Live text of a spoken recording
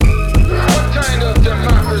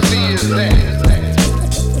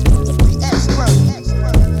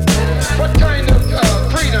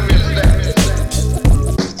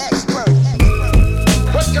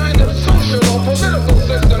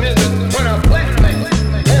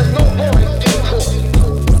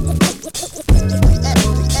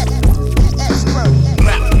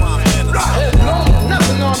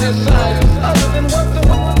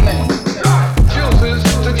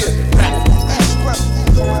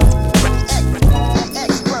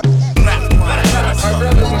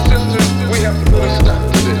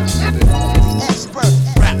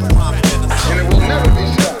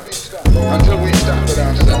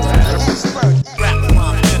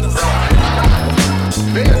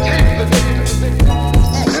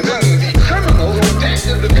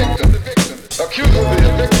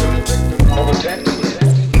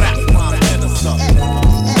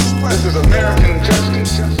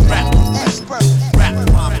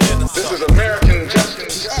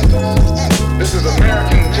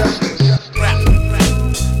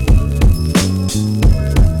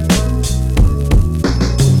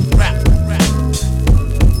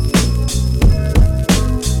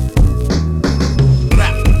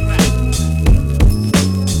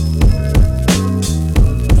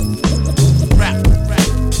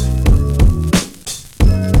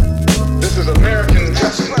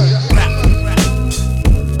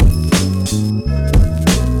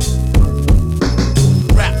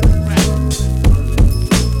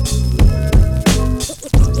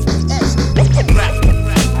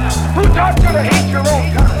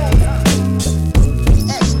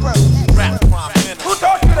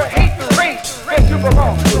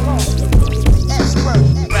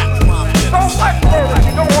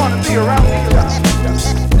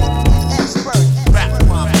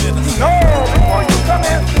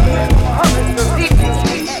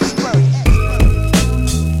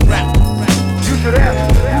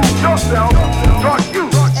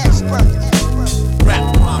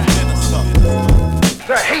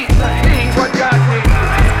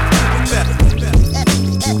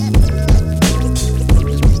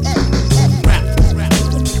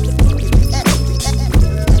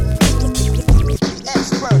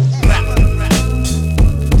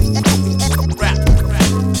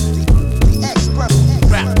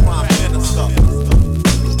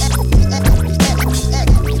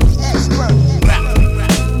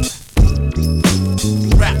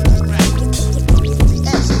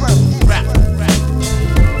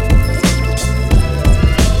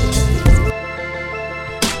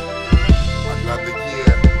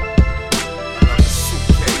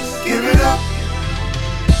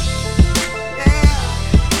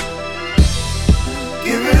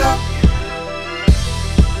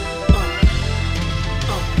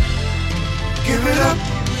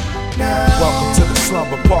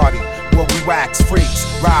wax freaks.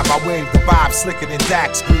 Ride my wave, the vibe slicker than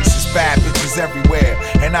Dax grease. It's bad bitches everywhere,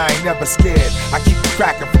 and I ain't never scared. I keep it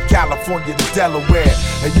cracking from California to Delaware,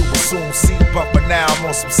 and you will soon see. But for now, I'm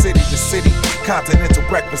on some city to city, continental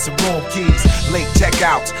breakfast and room keys, late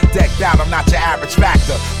checkouts, decked out. I'm not your average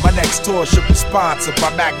factor. My next tour should be sponsored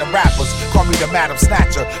by Magnum rappers. Call me the Madam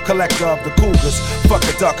Snatcher, collector of the cougars. Fuck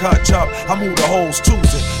a duck hunt jump. I'm who the hoes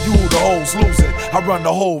choosing, you who the hoes losing. I run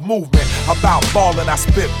the whole movement. About ballin', I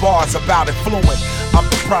spit bars about it fluent. I'm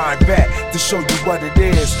the prime vet to show you what it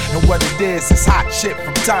is, and what it is hot shit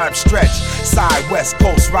from time stretch. Side West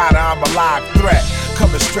Coast rider, I'm a live threat.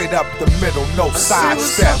 Coming straight up the middle, no side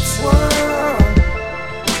steps.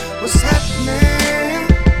 What's happening?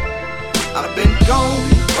 I've been gone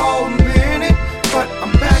for a minute, but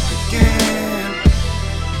I'm back again.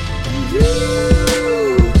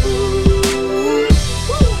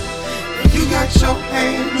 And you got your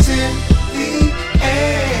hands in the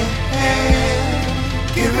air.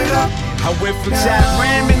 Give it up. I went from Jack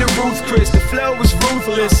Ram into Ruth Chris, the flow was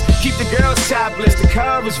ruthless. Keep the girls topless, the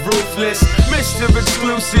car is ruthless. Mr.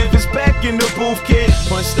 Exclusive is back in the booth, kid.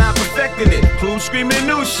 Punchline perfecting it, crew screaming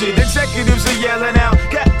new shit. Executives are yelling out,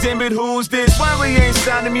 God damn it, who's this? Why we ain't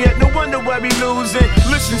signing me yet? No wonder why we losing.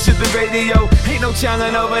 Listen to the radio, ain't no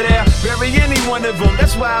challenge over there. Bury any one of them,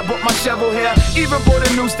 that's why I bought my shovel here. Even bought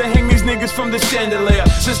a noose to hang these niggas from the chandelier.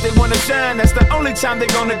 Since they wanna shine, that's the only time they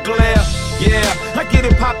gonna glare. Yeah, I get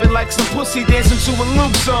it poppin' like some pussy dancing to a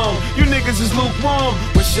Luke song. You niggas is lukewarm.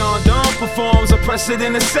 When Sean Don performs, a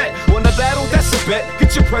precedent is set. Won the battle, that's a bet.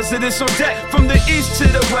 Get your presidents on deck. From the east to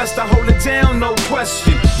the west, I hold it down, no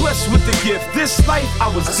question. Blessed with the gift, this life I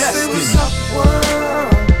was destined. What's up,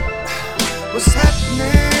 world? What's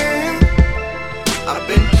happening? I've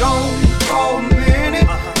been gone for a minute,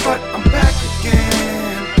 but I'm back again.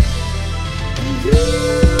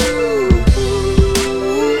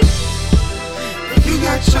 And you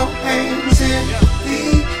got your hands in the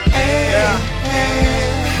air.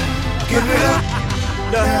 Give it up.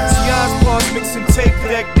 Sion's pause, mixing tape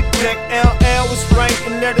deck to deck. LL was right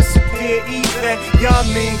and let us appear even. Y'all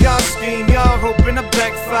mean, y'all scheme, y'all hoping I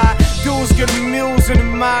backfire. Dudes get the mules in the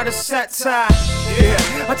mind of satire.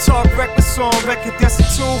 Yeah, I talk reckless on record, that's a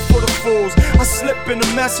tool for the fools. I slip in the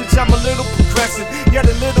message, I'm a little progressive, yet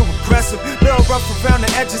a little aggressive. Little rough around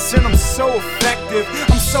the edges, and I'm so effective.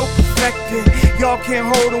 I'm so perfected. Y'all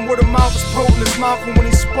can't hold him with a mouth as potent as Malcolm when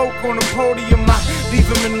he spoke on the podium. I leave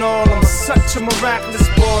him in all. I'm such a miraculous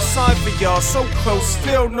boss. Sorry for y'all, so close,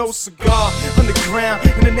 still no cigar. Underground,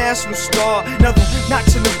 international star. Another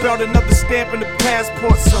notch in the belt, another stamp in the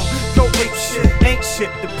passport. So go ape shit, ain't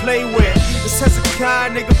shit to play with. This Hezekiah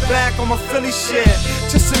nigga back on my Philly shit.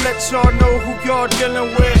 Just to let y'all know who y'all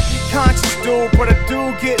dealing with. Conscious dude, but I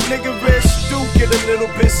do get nigga rich. Do get a little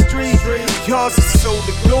bit street. Y'all's is so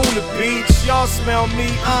Laguna Beach. Y'all smell me,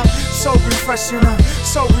 I'm so refreshing, I'm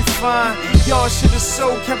so refined. Y'all shit is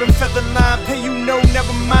so Kevin Featherline. Pay you know,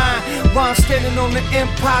 never mind. While I'm standing on the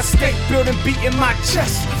Empire State Building, beating my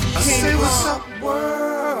chest. I say, what's up,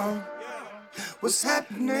 world? What's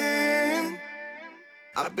happening?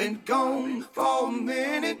 I've been gone for a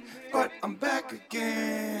minute, but I'm back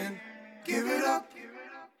again. Give it up.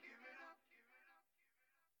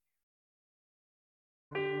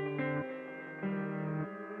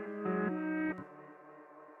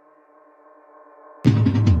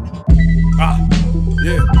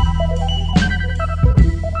 Yeah.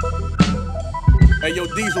 Hey, yo,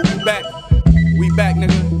 Diesel, we back. We back,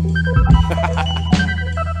 nigga.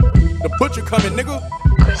 The butcher coming, nigga.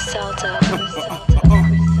 Griselda.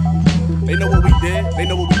 They know what we did. They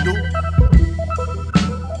know what we do.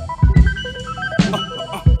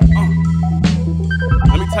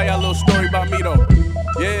 Let me tell y'all a little story about me, though.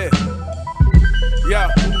 Yeah.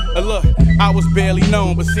 Look, I was barely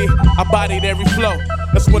known, but see, I bodied every flow.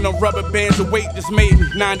 That's when the rubber bands of weight just made me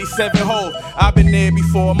 97 whole. I've been there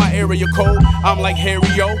before, my area cold. I'm like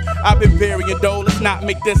Harry-O, I've been burying dough. Let's not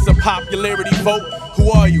make this a popularity vote.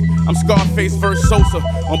 Who are you? I'm Scarface versus Sosa.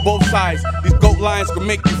 On both sides, these goat lines can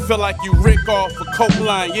make you feel like you Rick off a coke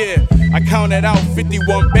line, yeah. I counted out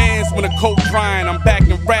 51 bands when the coke drying. I'm back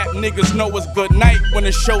in rap, niggas know it's good night when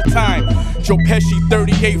it's showtime. Joe Pesci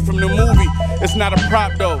 38 from the movie, it's not a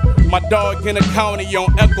prop though. My dog in the county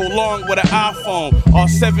on Echo Long with an iPhone. All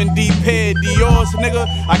 7D pair Dior's, nigga,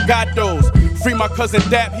 I got those. Free my cousin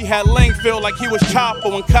Dap, he had Langfield like he was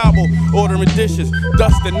Chapo in Cabo. Ordering dishes,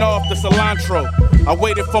 dusting off the cilantro. I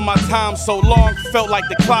waited for my time so long, felt like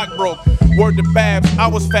the clock broke. Word to Babs, I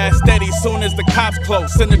was fast steady soon as the cops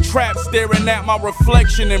close. In the trap, staring at my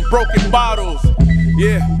reflection in broken bottles.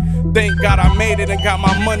 Yeah, thank God I made it and got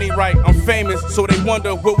my money right. I'm famous, so they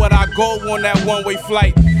wonder where would I go on that one-way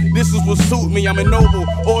flight. This is what suit me. I'm ennobled,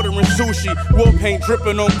 ordering sushi. War paint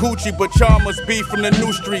dripping on Gucci, but y'all must be from the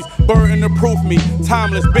new streets. Burden to proof me.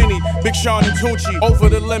 Timeless Benny, Big Sean and Tunchi. Over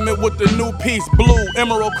the limit with the new piece, blue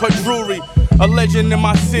emerald cut jewelry. A legend in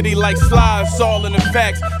my city like Sly, it's all in the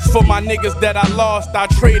facts. It's for my niggas that I lost, I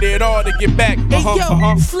traded it all to get back. Hey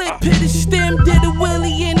yo, Flip hit a stem, did a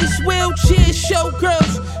wheelie in his wheelchair.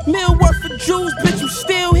 Showgirls, meal worth of jewels, bitch, I'm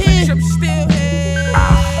still here. Bitch, I'm still here.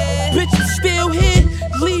 Bitch, I'm still here.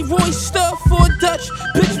 Leroy stuff for Dutch,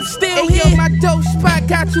 bitch, I'm still here. Yo, my dope spot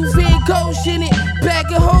got 2 Van Goghs in it.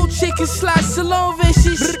 Bag of whole chicken slice, salon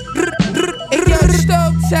vicious. Hey yo,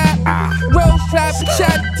 stove top, rose drop,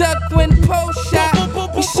 shot duck when pole shot.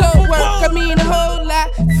 We show work, I mean a whole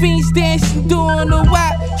lot. Fiends dancing, doing the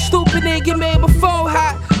wop. Stupid nigga made my phone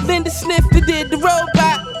hot. Linda Snifter did the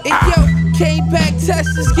robot. Hey yo, came back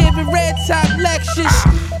testers giving red top lectures.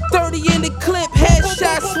 30 in the clip,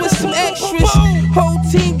 headshots with some extras. Whole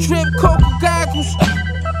team drip, Coca goggles.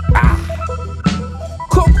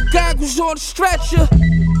 Coca goggles on the stretcher.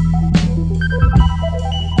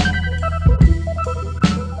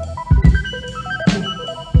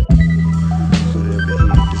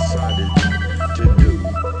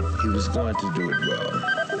 Going to do it well.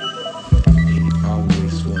 He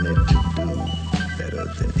always wanted to do better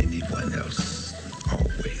than anyone else.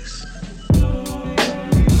 Always.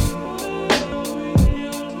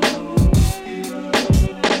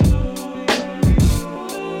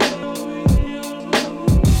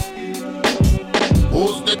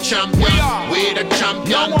 Who's the champion? We the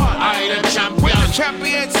champion. I the champion. We the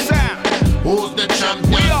champion sound. Who's the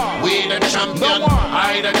champion? We the champion.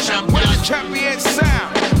 I the champion. We the champion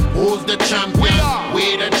sound. Who's the champion?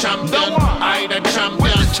 We the champion. I the champion. We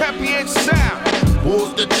the champion sound.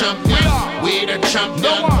 Who's the champion? We the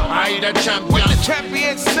champion. I the champion. We the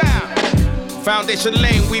champion sound. Foundation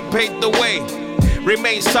lane, we paved the way.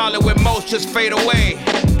 Remain solid when most just fade away.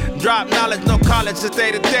 Drop knowledge, no college, it's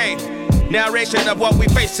day to day. Narration of what we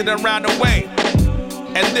facing around the way.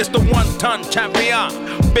 And this the 1-ton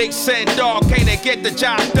champion. Big Sen dog, can't they get the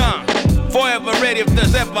job done? Forever ready if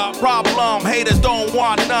there's ever a problem. Haters don't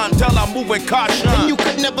want none till I'm moving caution. And you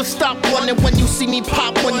could never stop running when you see me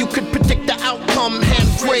pop. When you could predict the outcome.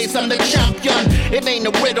 Hands raised, I'm the champion. It ain't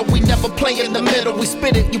a riddle, we never play in the middle. We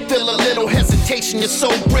spit it, you feel a little hesitation. You're so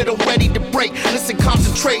brittle, ready to break. Listen,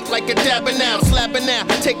 concentrate like a dabbing out, slapping out.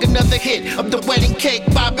 Take another hit of the wedding cake,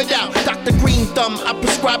 bob it out. Dr. Green Thumb, I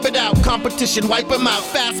prescribe it out. Competition, wipe them out.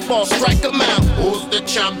 Fastball, strike them out. Who's the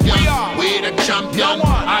champion? We the champion.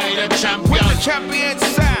 I the champion. We the champion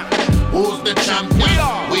sound. Who's the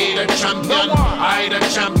champion? We the champion. I the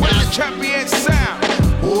champion. We the champion sound.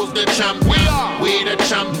 Who's the champion? We the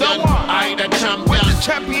champion. I the champion. We the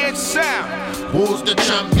champion sound. Who's the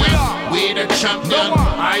champion? We the champion.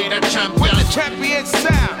 I the champion. We the champion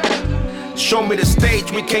sound. Show me the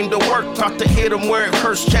stage, we came to work. Taught to hit them where it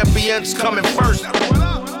hurts. Champions coming first.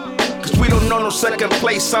 Cause we don't know no second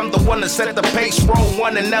place. I'm the one that set the pace. Roll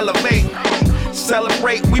one and elevate.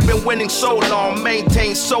 Celebrate, we've been winning so long.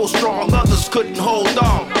 Maintain so strong, others couldn't hold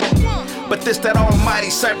on. But this that almighty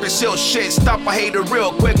Cypress Hill shit. Stop a hater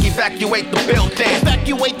real quick, evacuate the building.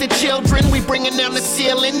 Evacuate the children, we bringing down the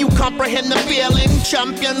ceiling. You comprehend the feeling,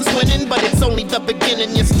 champions winning. But it's only the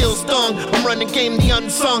beginning, you're still stung. I'm running game, the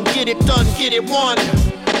unsung, get it done, get it won.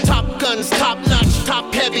 Top guns, top notch,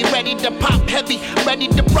 top heavy, ready to pop heavy, ready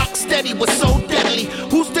to rock steady, was so deadly.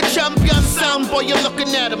 Who's the champion sound boy? You're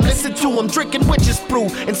looking at him, listen to him, drinking witch's brew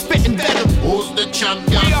and spitting venom. Who's the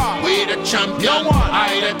champion? We the champion.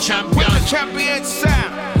 I the champion. We the champion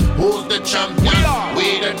sound. Who's the champion?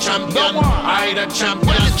 We the champion. I the champion.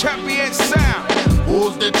 We the champion sound.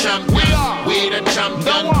 Who's the champion? We the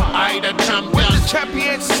champion. I the champion. We the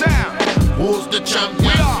champion sound. Who's the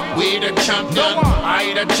champion? We the champion.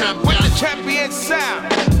 I the champion. We the champion sound.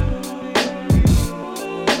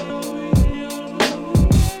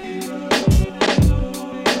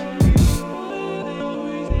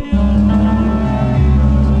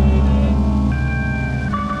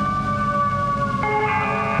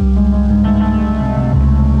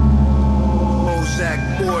 Mozak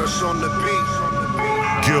Morris on the beat.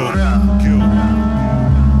 Guilt.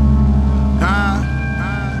 Huh?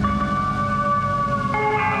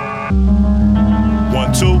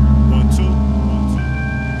 1, 2. 1, 2.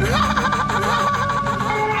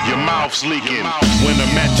 Your mouth's leaking. When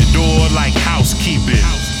I'm at your door like housekeeping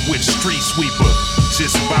with street sweeper,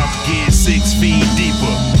 just about to get 6 feet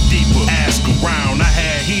deeper. Ask around, I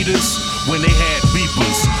had heaters when they had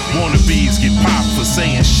beepers. Wannabes get popped for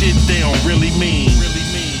saying shit they don't really mean.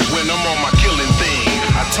 When I'm on my killing thing,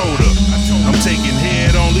 I told her I'm taking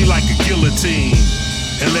head only like a guillotine.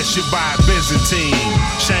 Unless you buy Byzantine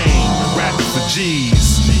chain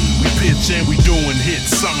blowing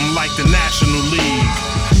hits, something like the National League.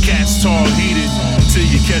 Cats tall heated till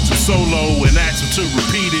you catch them solo and ask them to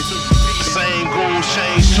repeat it. Same goals,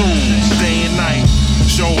 change tunes, day and night.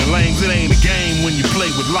 Showing lanes, it ain't a game when you play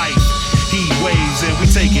with life. Heat waves and we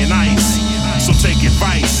taking ice. So take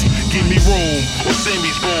advice, give me room, or send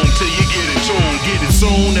me boom till you get in tune. Get it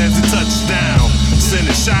soon as it touches down.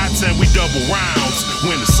 Sending shots and we double rounds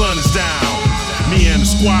when the sun is down. Me and the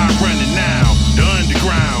squad running now, the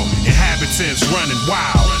underground, inhabitants running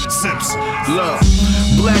wild. Simpson. Love,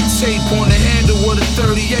 black tape on the handle of the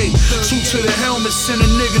 38. Shoot to the helmet, send a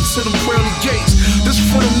nigga to them pearly gates. This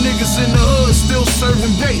for them niggas in the hood still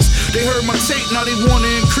serving base. They heard my tape, now they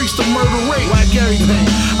wanna increase the murder rate. Like everything,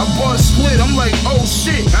 I bought a split, I'm like, oh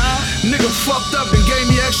shit. Nigga fucked up and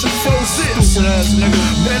gave me extra 4 zips.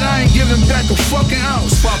 Bet I ain't giving back a fucking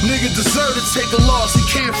ounce. Nigga deserve to take a loss, he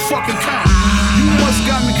can't fucking count. You must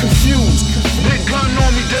got me confused. Big gun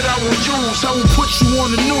on me that I will use, I will put you on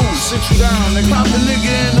the news. Sit you down, nigga. Pop a nigga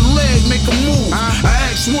in the leg, make a move. I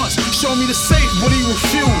asked once, show me the safe, but he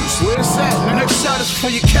refused. Where's that? Next shot is for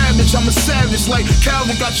your cabbage, I'm a savage. Like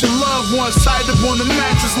Calvin got your loved ones tied up on the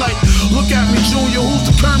mattress. Like, look at me, Junior, who's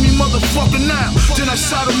the Kermie motherfucker now? Then I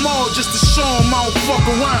shot them all just to show them I don't fuck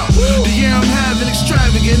around. The year I'm having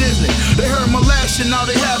extravagant, isn't it? They heard my last shit, now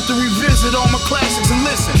they have to revisit all my classics and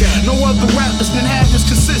listen. No other rapper's been half as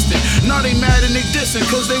consistent. Now they mad and they dissing,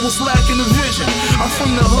 cause they was lacking the vision. I'm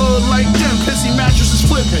from the hood like them, pissy mattresses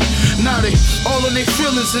flipping. Now they all in their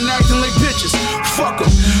feelings and acting like bitches. Fuck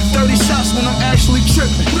 'em, 30 shots when I'm actually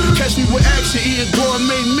tripping. Catch me with action, eating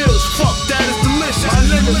gourmet meals. Fuck, that is delicious.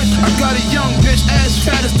 I got a young bitch, ass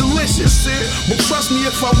fat is delicious. But trust me,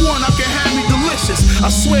 if I want, I can have me delicious. I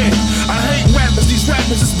swear, I hate rappers, these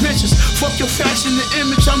rappers is bitches. Fuck your fashion and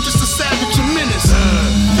image, I'm just a savage and menace.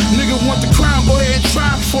 Nigga want the crown, go ahead and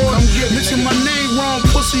try for it. Mention my name wrong,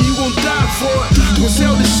 pussy, you gon' die for it.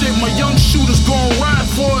 Sell this shit, my young shooters gon' ride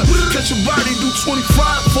for it. Catch a body, do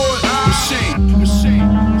 25 for it. Machine.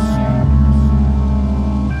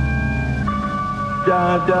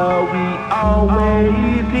 Dada, we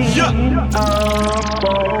always lean up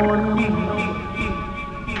on me.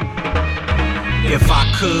 If I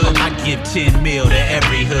could, I'd give 10 mil to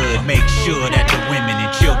every hood. Make sure that the women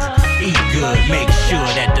and children eat good. Make sure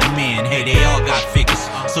that the men, hey, they all got figures,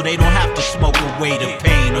 so they don't have to smoke away the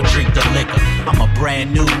pain or drink the liquor. I'm a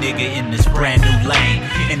brand new nigga in this brand new lane.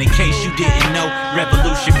 And in case you didn't know,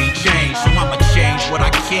 revolution mean change. So I'ma change what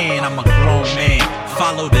I can, I'm a grown man.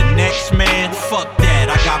 Follow the next man, fuck that,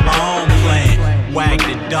 I got my own plan. Wag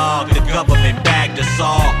the dog, the government bagged us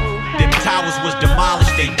all. Them towers was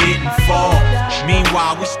demolished, they didn't fall.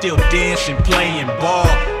 Meanwhile, we still dancing, playing ball,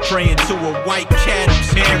 praying to a white cat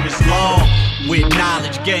whose hair is long. With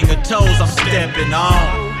knowledge, gang of toes, I'm stepping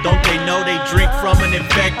on. Don't they know they drink from an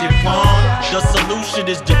infected pond? The solution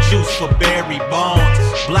is the juice for Barry Bonds.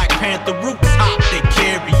 Black Panther roots hop, they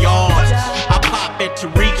carry on. I pop at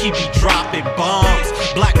Tariq, he be dropping bombs.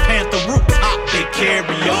 Black Panther roots hop, they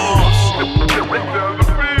carry on.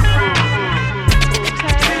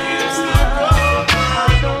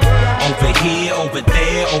 Over here, over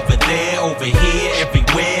there, over there, over here,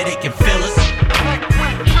 everywhere they can feel us.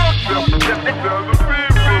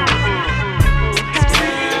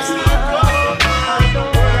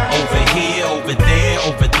 Over here, over there,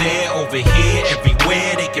 over there, over here,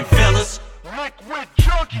 everywhere they can feel us.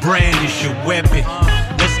 Brandish your weapon.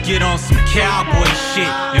 Let's get on some cowboy shit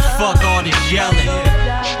and fuck all this yelling.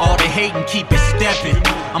 All the hating, keep it stepping.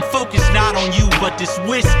 I'm focused not on you, but this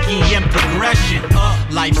whiskey and progression.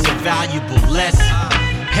 Life's a valuable lesson.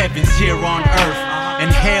 Heaven's here on earth,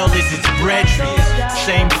 and hell is its brethren.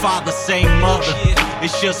 Same father, same mother.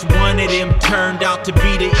 It's just one of them turned out to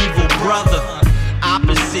be the evil brother.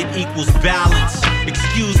 Opposite equals balance.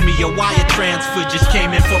 Excuse me, a wire transfer just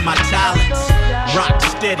came in for my talents. Rock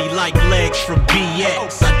steady like legs from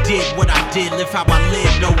BX. I did what I did, live how I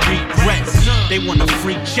live, no regrets. They want a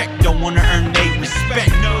free check, don't wanna earn their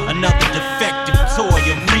respect. Another defective toy,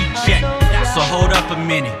 a reject. So hold up a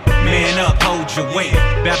minute, man up, hold your weight.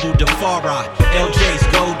 Babu Defara, LJ's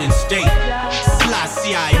Golden State.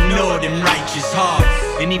 Selassie, I ignore them righteous hearts.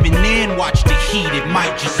 And even then, watch the heat, it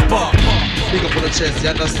might just spark. Big up on the chest, you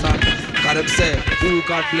understand? God them say, who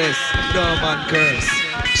God bless, no man curse.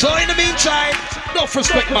 So in the meantime, no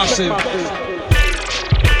respect massive.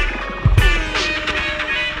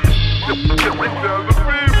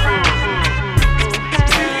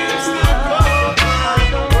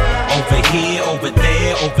 Over here, over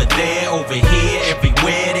there, over there, over here,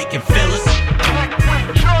 everywhere they can feel us.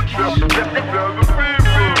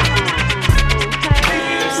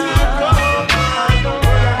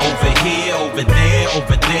 Over here, over there,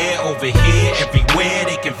 over there, over here, everywhere.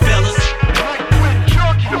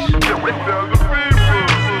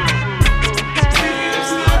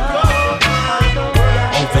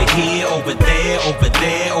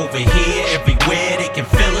 here, everywhere they can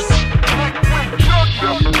feel us.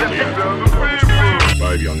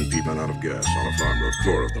 5 young people out of gas on a farm road.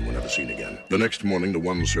 4 of them were never seen again. The next morning, the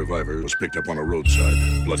one survivor was picked up on a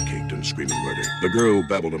roadside, blood-caked and screaming murder. The girl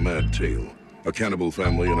babbled a mad tale. A cannibal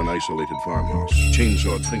family in an isolated farmhouse.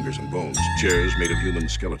 Chainsawed fingers and bones. Chairs made of human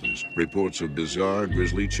skeletons. Reports of bizarre,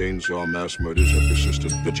 grisly chainsaw mass murders have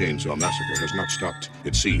persisted. The Chainsaw Massacre has not stopped.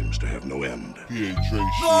 It seems to have no end.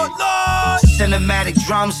 Lord, cinematic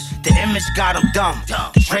drums, the image got him dumb.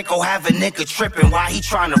 Draco have a nigga tripping while he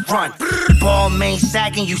trying to run. Ball main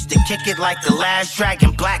sagging, used to kick it like the last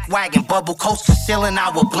dragon. Black wagon, bubble coats concealing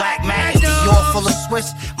our black magnets. Dior full of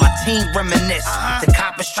Swiss, my team reminisce. The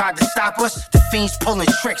coppers tried to stop us. The fiends pulling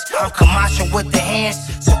tricks. I'm Camacho with the hands,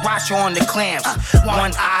 Sriracha on the clams.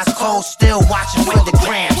 One eye's closed, still watching for the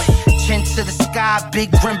grams. Chin to the sky,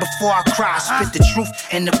 big grin before I cry. Spit the truth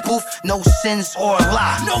in the booth, no sins or a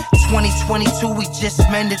lie. 2022, we just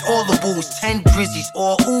mended all the wounds. 10 grizzlies,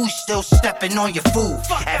 all ooze, still stepping on your food.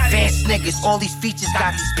 Advanced niggas, all these features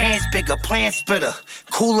got these pants bigger. Plan spitter,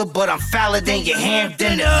 cooler, but I'm fouler than your ham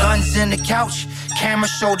dinner. Guns in the couch, camera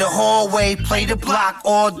show the hallway. Play the block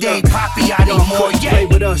all day, Poppy, I need more, yeah. Play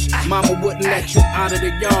with us, mama wouldn't let you out of the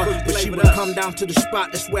yard, but she would come down to the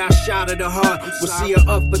spot, that's where I shot at her hard. Would see her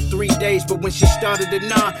up for 3 days, but when she started to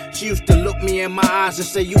nod, she used to look me in my eyes and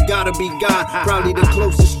say, you gotta be God. Probably the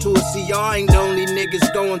closest to it, see y'all ain't the only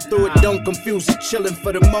niggas going through it, don't confuse it. Chillin'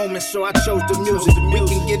 for the moment, so I chose the music. We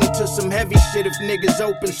can get into some heavy shit if niggas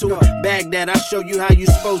open to it. Bag that, I show you how you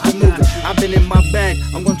supposed to move it. I've been in my bag,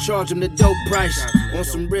 I'm gonna charge them the dope price. On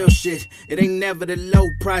some real shit, it ain't never the low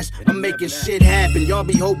price. I'm making shit happen, y'all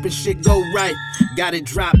be hoping shit go right. Got it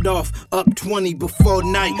dropped off, up 20 before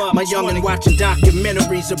night. My youngin' watching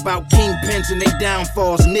documentaries about kingpins and they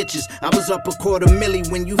downfalls, niches. I was up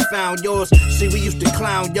 $250,000 when you found yours. See, we used to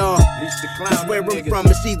clown y'all. Cause where I'm from,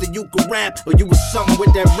 it's either you could rap or you was something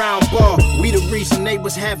with that round ball. We the reason they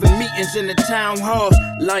was having meetings in the town halls.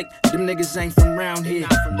 Like, them niggas ain't from round here.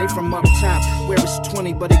 They from up top, where it's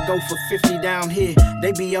 20, but it go for 50 down here.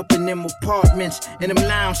 They be up in them apartments, in them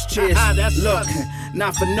lounge chairs. Look,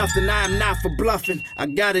 not for nothing, I am not for bluffing. I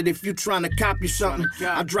got it if you tryna copy something.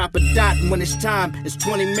 I drop a dot and when it's time, it's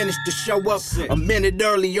 20 minutes to show up. A minute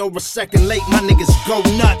early or a second late, my niggas go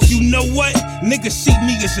nuts. You know what? Niggas see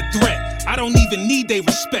me as a threat. I don't even need their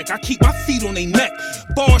respect. I keep my feet on their neck.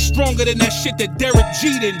 Bars stronger than that shit that Derek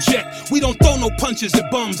G inject. We don't throw no punches at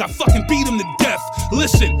bums. I fucking beat them to death.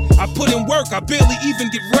 Listen, I put in work. I barely even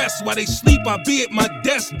get rest. While they sleep, I be at my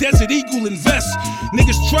desk. Desert Eagle invest.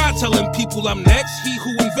 Niggas try telling people I'm next. He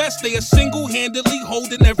who invests, they are single-handedly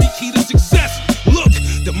holding every key to success. Look,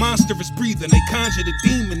 the monster is breathing. They conjure the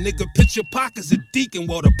demon. Nigga, picture Pac as a deacon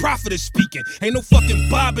while the prophet is speaking. Ain't no fucking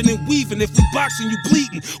bobbing and weaving. If we boxing, you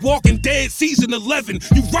bleeding. Walking Dead season 11.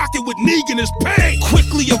 You rockin' with Negan is pain.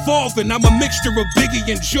 Quickly evolving. I'm a mixture of Biggie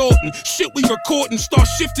and Jordan. Shit we recording start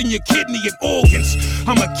shifting your kidney and organs.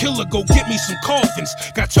 I'm a killer. Go get me some coffins.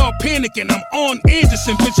 Got y'all panicking. I'm on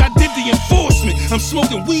Anderson, bitch. I did the enforcement. I'm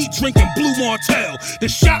smoking weed, drinking Blue Martell. The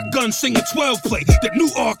shotgun singing 12 play. That new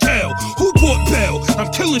Arkell. Who bought Bell?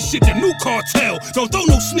 I'm killing shit. The new cartel. Don't throw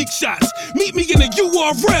no sneak shots. Meet me in the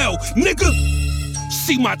URL, nigga.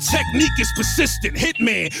 See, my technique is persistent.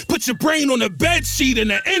 Hitman, put your brain on the bed sheet in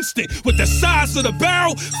an instant. With the size of the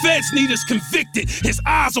barrel, feds need us convicted. His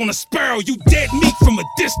eyes on a sparrow, you dead meat from a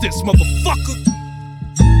distance, motherfucker.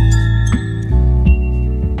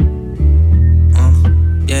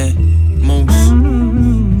 Yeah, Moose,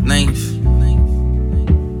 Knife.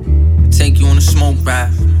 Take you on a smoke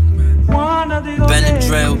ride.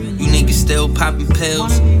 Benadryl, you niggas still popping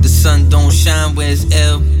pills. The sun don't shine where it's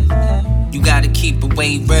ill. You gotta keep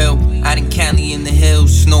away real. Out in Cali in the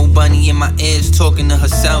hills, Snow Bunny in my ears talking to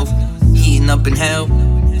herself. Heating up in hell,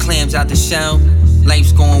 clams out the shell.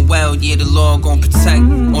 Life's going well, yeah, the law gon' protect.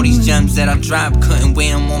 All these gems that I dropped, couldn't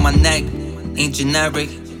wear them on my neck. Ain't generic,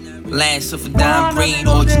 last of a dime breed,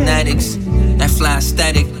 all genetics. That fly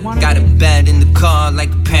aesthetic, got a bed in the car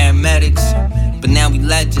like the paramedics. But now we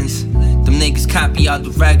legends, them niggas copy our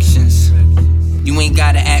directions. You ain't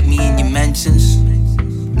gotta add me in your mentions,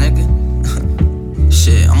 nigga.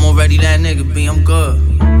 Shit, I'm already that nigga, B, I'm good.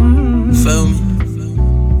 You feel me?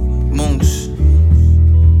 Moose.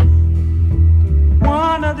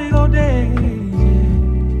 One of these old days,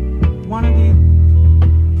 one of these.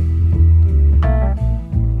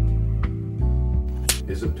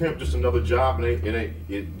 Is a pimp just another job? And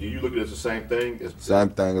do you look at it as the same thing? Same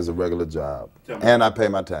thing as a regular job. And I pay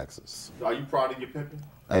my taxes. Are you proud of your pimping?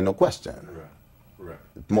 Ain't no question. Right.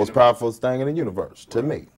 The most powerful thing in the universe, to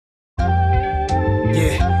me.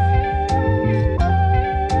 Yeah.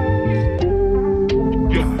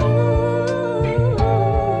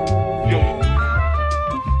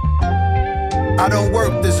 I don't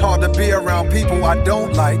work this hard to be around people I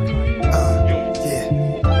don't like.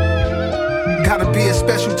 Gotta be a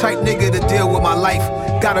special type nigga to deal with my life.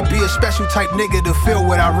 Gotta be a special type nigga to feel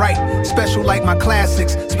what I write. Special like my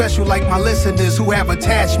classics, special like my listeners who have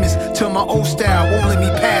attachments to my old style, won't let me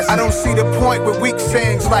pass it. I don't see the point with weak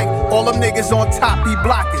sayings like all them niggas on top be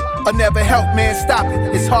blocking. Or never help, man, stop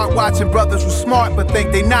it. It's hard watching brothers who smart but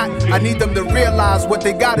think they not. I need them to realize what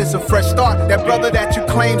they got is a fresh start. That brother that you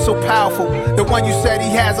claim so powerful, the one you said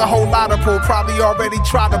he has a whole lot of pull, probably already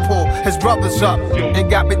tried to pull his brothers up and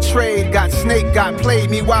got betrayed, got snaked, got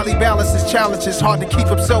played. Meanwhile he balances challenges, hard to keep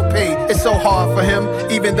himself paid. It's so hard for him,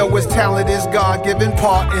 even though his talent is God-given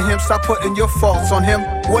part in him. Stop putting your faults on him.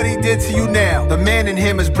 What he did to you now, the man in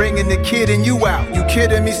him is bringing the kid in you out. You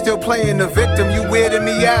kidding me, still playing the victim, you weirding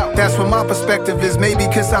me out. That's what my perspective is, maybe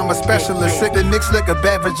cause I'm a specialist. Sick of mixed liquor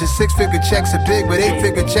beverages, 6-figure checks are big, but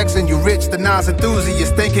 8-figure checks and you rich. The Nas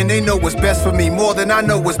enthusiasts thinking they know what's best for me, more than I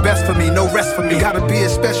know what's best for me, no rest for me. Gotta be a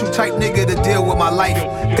special type nigga to deal with my life.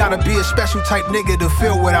 Gotta be a special type nigga to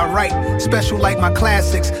feel what I write. Special like my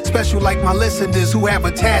classics, special like my listeners who have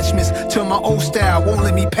attachments to my old style, won't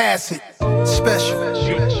let me pass it. Special.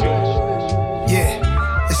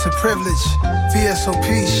 Yeah, it's a privilege.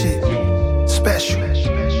 VSOP shit. Special.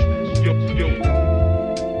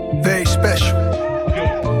 Very special.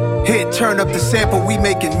 Hit, turn up the sample, we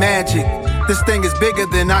making magic. This thing is bigger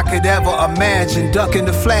than I could ever imagine. Ducking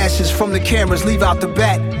the flashes from the cameras, leave out the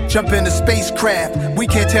back. Jump in the spacecraft, we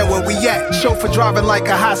can't tell where we at. Chauffeur driving like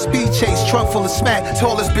a high-speed chase, trunk full of smack.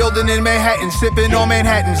 Tallest building in Manhattan, sipping on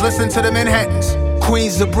Manhattans. Listen to the Manhattans.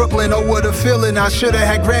 Queens to Brooklyn, oh what a feeling. I should've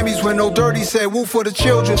had Grammys when No Dirty said woo for the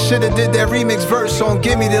children. Should've did that remix verse on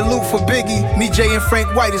Gimme the Loot for Biggie. Me, Jay, and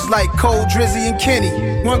Frank White is like Cole, Drizzy, and Kenny.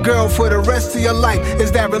 One girl for the rest of your life,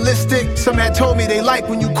 is that realistic? Some had told me they like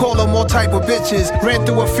when you call them all type of bitches. Ran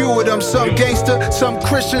through a few of them, some gangster, some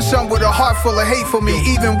Christian, some with a heart full of hate for me.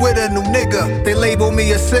 Even with a new nigga, they label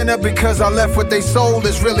me a sinner because I left what they sold.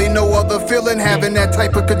 There's really no other feeling having that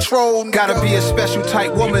type of control. Gotta be a special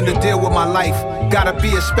type woman to deal with my life. Gotta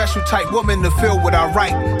be a special type woman to feel what I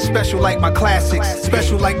write. Special like my classics,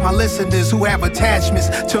 special like my listeners who have attachments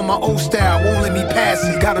to my old style, won't let me pass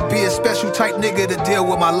it. Gotta be a special type nigga to deal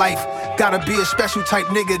with my life. Gotta be a special type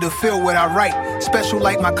nigga to feel what I write. Special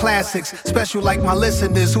like my classics, special like my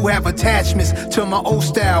listeners who have attachments to my old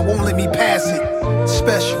style, won't let me pass it.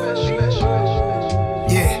 Special.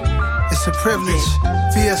 Yeah, it's a privilege.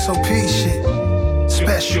 VSOP shit.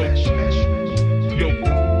 Special.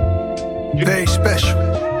 Very special.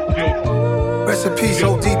 Rest in peace,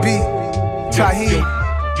 ODB, Tahir,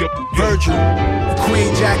 Virgil, the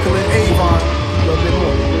Queen Jacqueline Avon. A little bit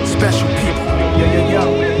more. Special people.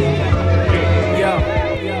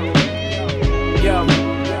 Yo.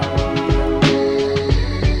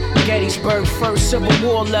 Gettysburg first, Civil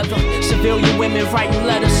War leather. Civilian women writing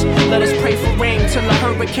letters. Let us pray for rain till the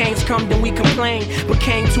hurricanes come, then we complain.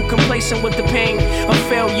 Became too complacent with the pain of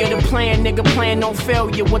failure. The plan, nigga, plan on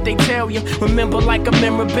failure. What they tell you, remember like a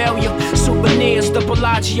memorabilia. Souvenirs, the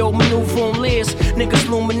Bellagio, maneuver on Liz. Niggas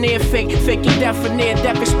luminaire, faking death and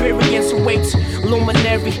near-death experience awaits.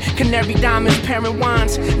 Luminary, canary diamonds, parent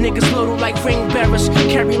wines. Niggas little like ring bearers,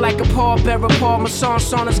 carry like a pallbearer. Paul Masson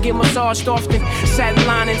saunas get massaged often. Satin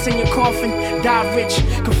linings in your coffin, die rich.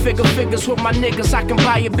 Configure figures with my niggas, I can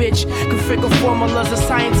buy a bitch. Configure formulas, a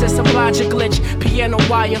scientist, oblige a glitch. Piano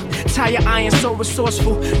wire, tire iron, so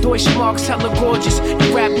resourceful. Deutsche Marks, hella gorgeous.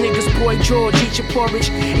 You rap niggas, boy George, eat your porridge.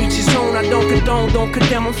 Each his own, I don't condone, don't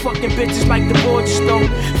condemn. I'm fucking bitches like the gorgeous though.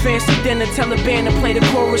 Fancy dinner, tell a band to play the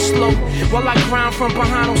chorus slow. While I grind from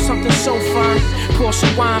behind on something so fine. Pour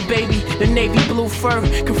some wine, baby, the navy blue fur.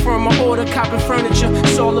 Confirm my order, copping furniture,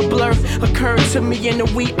 it's all a blur. Occurred to me in the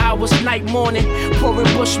wee hours, night, morning. Pouring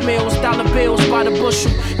Bushmills, dollar bills by the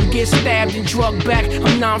bushel. You get stabbed and drugged back,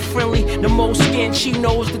 I'm non-friendly. The most skin, she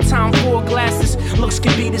knows the time for glasses. Looks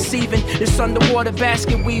can be deceiving, this underwater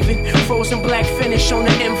basket weaving. Frozen black finish on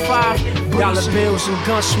the M5. Dollar bills and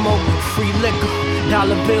gun smoke, free liquor.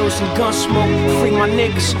 Dollar bills and gun smoke, free my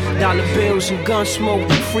niggas. Dollar bills and gun smoke,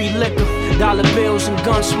 free liquor. Dollar bills and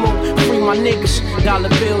gun smoke, free my niggas. Dollar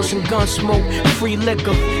bills and gun smoke, free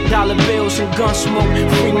liquor. Dollar bills and gun smoke,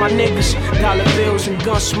 free my niggas. Dollar bills and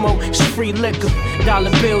gun smoke, it's free liquor.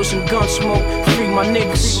 Dollar bills and gun smoke, free my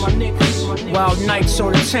niggas. Wild nights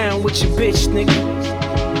on the town with your bitch, nigga.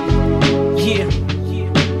 Yeah.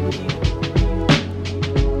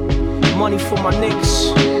 Money for my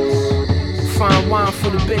niggas. Fine wine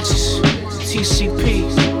for the bitches. TCP.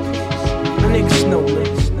 My niggas know, man.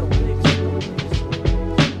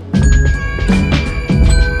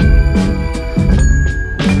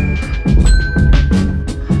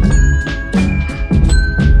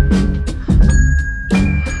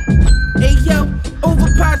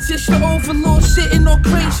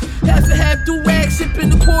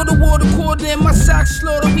 socks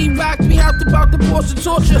slaughter. We rock, we hopped about the balls of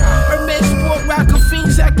torture. Hermes sport rocker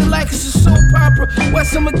fiends acting like it's a soap opera.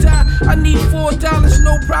 West I'ma die, I need $4,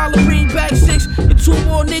 no problem. Bring back 6 and 2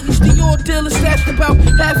 more niggas. The your dealer stashed about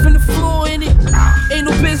half in the floor in it. Ain't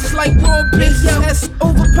no business like raw business. That's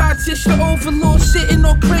over partition, overlord sitting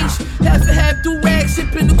on crates. Half and half do rags,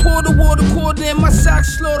 sipping the quarter in my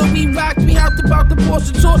socks slaughter. We rock, we hopped about the balls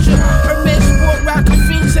of torture. Hermes sport rocker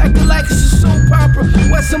fiends acting like it's a soap opera.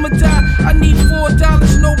 West I'ma die, I need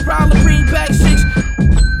 $4, no problem. Bring back 6.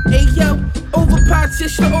 Hey yo, over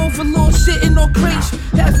partition, overlord sitting on crates.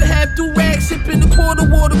 Half and half do rags, sipping the quarter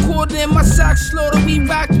in my socks slaughter. We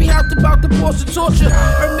rock, we hopped about the balls of torture.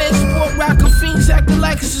 Hermes sport rocker fiends acting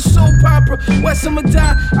like it's a soap opera. West I'ma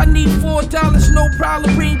die, I need $4, no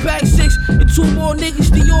problem. Bring back 6 and 2 more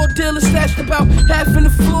niggas. The your dealer stashed about half in the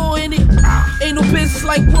floor in it. Ain't no business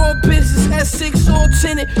like raw business. S6 all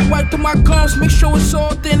tinted. Wipe through my gums, make sure it's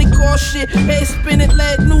all authentic. All shit, head spinning,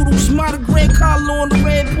 lead noodles. Monogram collar on the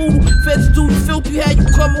red poodle. Feds do the filthy, had you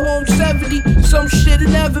come home 70. Some shit'll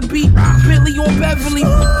never be. Billy on Beverly.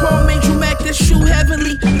 Paul Major Mac, that shoe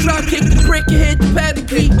heavenly. Try to kick the brick and hit the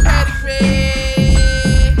pedigree.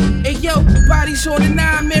 Hey yo, bodies on the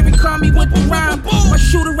 9, Mary call me with the rhyme. My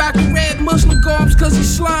shooter rockin' red Muslim garbs cause he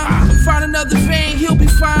slime. Find another vein, he'll be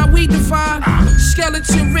fine, we define.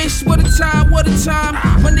 Skeleton wrist, what a time, what a time.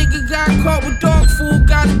 My nigga got caught with dog food,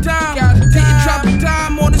 got a dime. Didn't drop a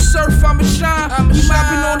dime on the surf, I'ma shine. We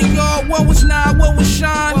mopping on the yard, what was 9, what was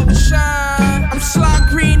shine? I'm Sly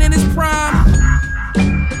Green in his prime.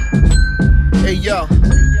 Hey yo,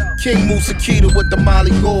 King Musakita with the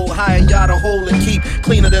Molly Gold. Higher yada hole and keep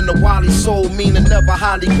cleaner than the Wally soul. Meaning never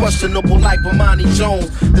highly questionable like Bomani Jones.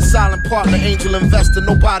 The silent partner, angel investor,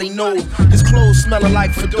 nobody knows. His clothes smelling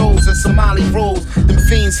like Fados and Somali rolls. Them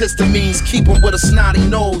fiends histamines keep him with a snotty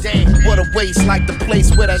nose. Damn, what a waste, like the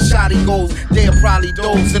place where that shotty goes. They'll probably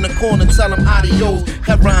doze in the corner, tell him adios.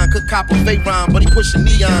 Heron could cop a Veyron, but he pushing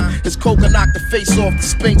neon. His coca knocked the face off the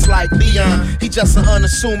Sphinx like Leon. He just an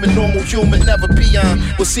unassuming normal human, never beyond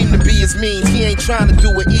what seem to be his means. He ain't trying to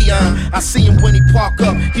do it Eon. I see him when he park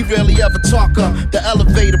up, he rarely ever talk up. The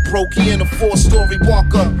elevator broke, he in a 4-story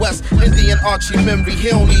walk up. West Indian Archie memory, he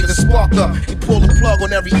don't even spark up. He pulled the plug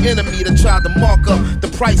on every enemy that tried to mark up the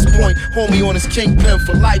price point. Homie on his kingpin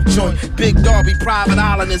for life joint. Big Darby, private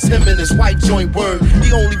island is him and his white joint word.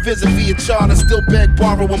 He only visit via charter, still beg,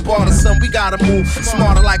 borrow and barter. Son, we gotta move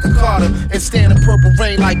smarter like a Carter and stand in purple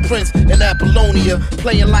rain like Prince in Apollonia.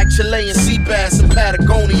 Playing like Chilean sea bass in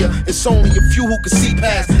Patagonia. It's only a few who can see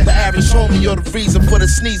past the average homie. You're the reason for the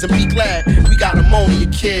sneeze and be glad we got pneumonia,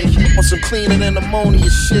 kid. On some cleaner than ammonia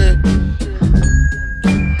shit.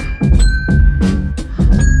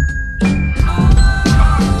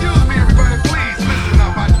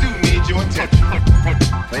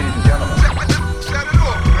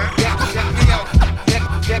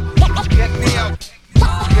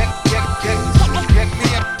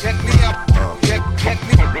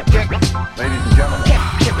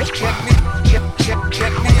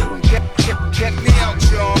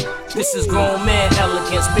 This is grown man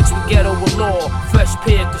elegance mixed with ghetto allure. Fresh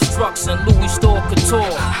pair of construction, Louis store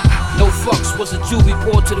couture. No fucks was a juvie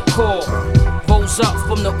poured to the core. Rose up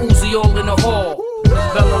from the Uzi all in the hall.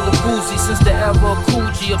 Bella Lugosi since the era of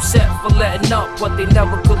Coogee. Upset for letting up, but they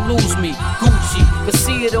never could lose me. Gucci, could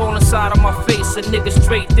see it on the side of my face. A nigga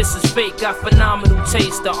straight, this is fake. Got phenomenal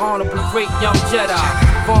taste. The honorable great young Jedi.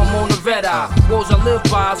 Farm on the red eye. Words I live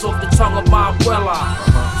by is off the tongue of my abuela.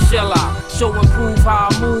 Shall I show and prove how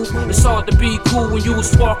I move? It's hard to be cool when you a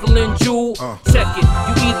sparkling jewel. Check it,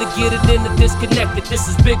 you either get it in or disconnect it. This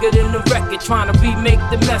is bigger than the record, trying to remake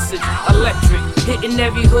the message. Electric, hitting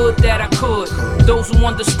every hood that I could. Those who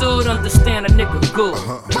understood, understand a nigga good.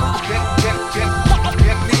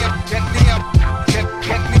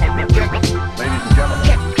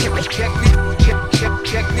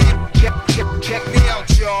 Check me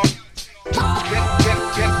out, y'all.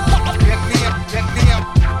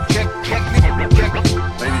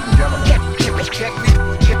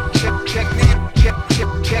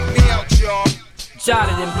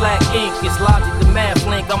 Jotted in black ink, it's logic the math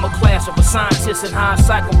link. I'm a class of a scientist and how a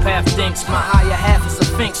psychopath thinks. My higher half is a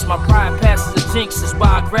sphinx, my pride passes a jinx. It's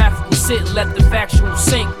biographical, sit and let the factual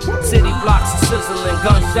sink. City blocks are sizzling,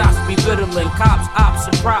 gunshots be riddling. Cops, ops,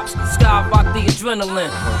 and props, skyrocket the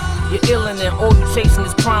adrenaline. You're illin' and all you chasing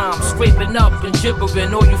is crime. Scraping up and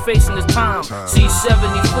gibbering, all you facing is time.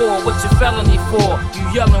 C74, what you felony for? You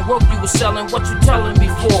yelling, work you was selling, what you telling me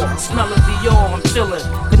for? Smelling Dior, I'm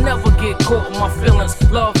chillin'. Could never get caught in my feelings.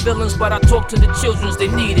 Love villains, but I talk to the children, they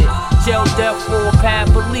need it. Jail, death, or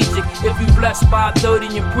paraplegic. If you blessed by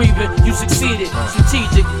 30 and breathing, you succeeded.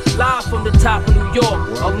 Strategic, live from the top of New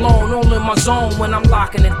York. Alone, only in my zone when I'm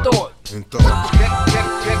locking in thought. Ladies and gentlemen.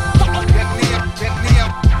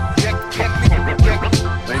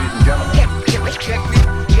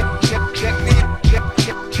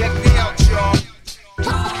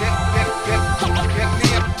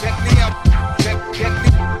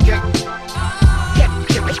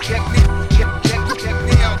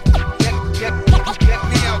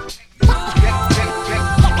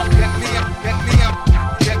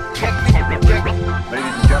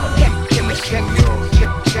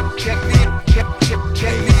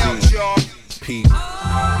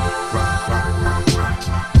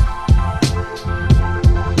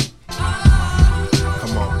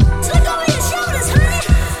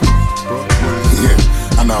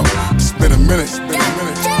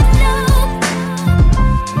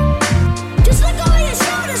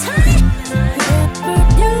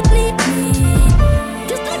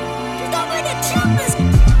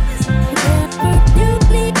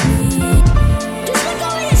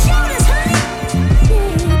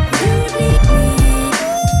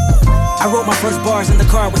 In the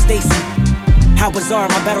car with Stacy. How bizarre,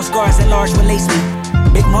 my battle scars at large release me.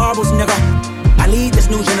 Big marbles, nigga. I lead this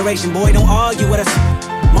new generation, boy, don't argue with us.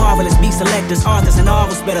 Marvelous beat selectors, authors, and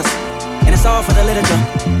novel spitters. And it's all for the literature.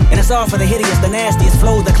 And it's all for the hideous, the nastiest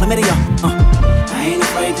flow, the chlamydia. I ain't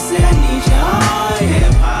afraid to say I need you, oh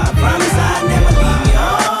yeah. I promise I'll never leave you,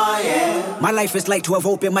 oh yeah. My life is like 12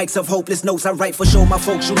 open mics of hopeless notes. I write for show my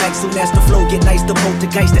folks you like soon as the flow get nice. The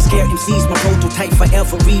poltergeist that scare MCs, my prototype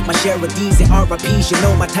forever read my share of D's and RIPs. You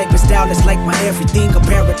know my type of style is like my everything.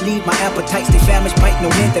 Apparently my appetites they famished, bite no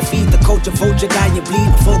hand that feed the culture, vulture, die and bleed.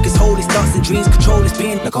 My focus, hold his thoughts and dreams, control his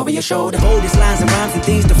pen. Look over your shoulder, boldest lines and rhymes and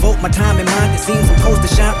things. Devote my time and mind. It seems from post to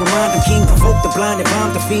shine, remind them king. Provoke the blind and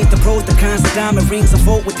bomb the fiends, the pros, the cons, the diamond rings.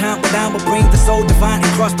 Unfold with time, but I will bring the soul divine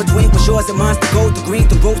and cross between what's yours and mine's the gold, the green,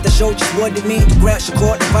 the road that show just what it means to grab your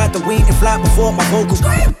cord, divide the wing and fly before my vocals.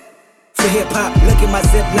 For hip-hop, look at my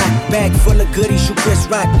Ziploc bag full of goodies, you Chris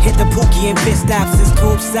Rock. Hit the Pookie and pit stops, it's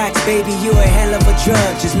tube socks. Baby, you a hell of a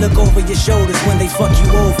drug. Just look over your shoulders when they fuck you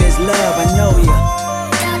over, it's love, I know ya.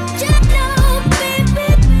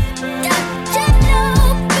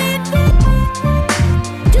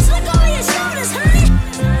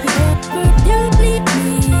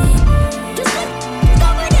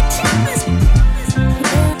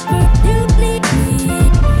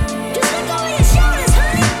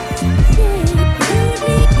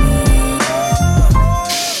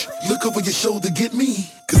 Shoulder get me,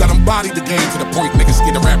 cause I done bodied the game to the point niggas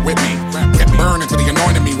scared to rap with me. Kept burning till they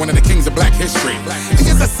anointed me one of the kings of black history. And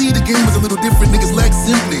yes, I see the game is a little different, niggas lack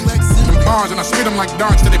simply. Them bars and I spit them like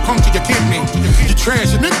darts till they puncture your kidney. You trash,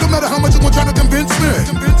 your nigga, no matter how much you gon' try to convince me.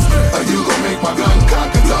 You gon' make my gun cock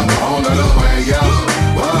and tongue all of the way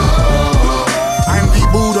out. I am the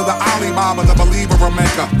Buddha, the Alibaba, the believer, a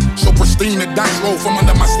maker. So pristine, the dice roll from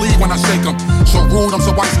under my sleeve when I shake them. So rude, I'm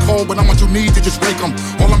so ice cold, but I'm what you need to just rake them.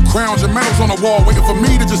 All them crowns and medals on the wall, waiting for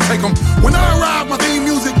me to just take them. When I arrive, my theme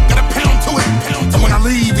music got a pound to it. And when I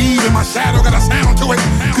leave, even my shadow got a sound to it.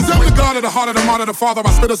 Cause I'm the god of the heart of the martyr, the father.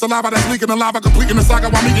 I spit a saliva that's leaking the lava, completing the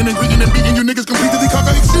saga while meeting and greeting and beating you niggas completely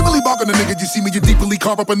conquer. Extremely barking the nigga, you see me, you deeply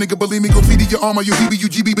carve up a nigga. Believe me, graffiti your armor, you heebie,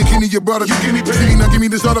 you GB, bikini, your brother. You give me bikini, now give me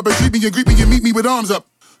this other, but treat me and greet me and meet me with arms up.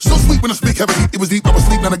 So sweet when I speak heavily, it was deep, I was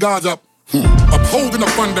sleep, now the God's up. Upholding the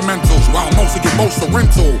fundamentals, while most get most are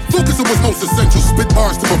rental. Focus it was most essential, spit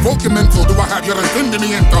bars to provoke your mental. Do I have your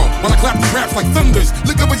entendimiento? While I clap the raps like thunders,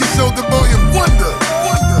 look over your shoulder, boy, and wonder.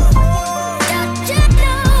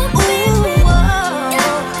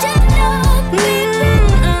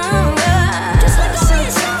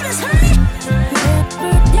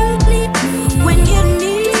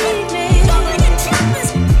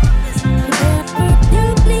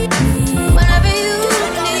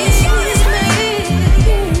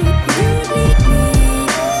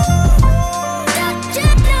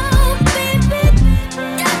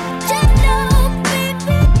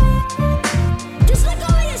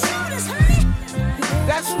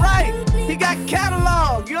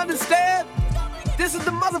 This is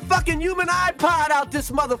the motherfucking human iPod out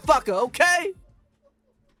this motherfucker, okay?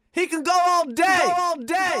 He can go all day. All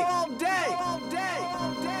day. All day. All day.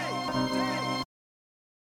 All day.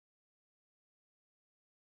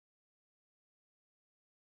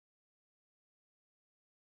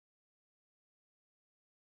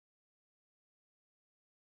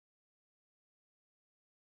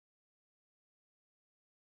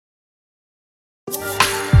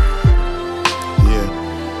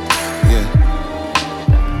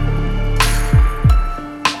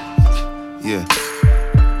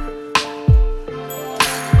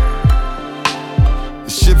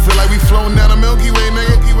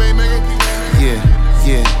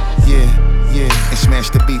 and smash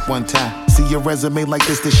the beat one time. See your resume like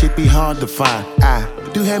this shit be hard to find. I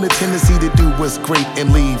do have a tendency to do what's great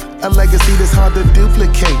and leave a legacy that's hard to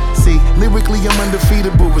duplicate. See, lyrically I'm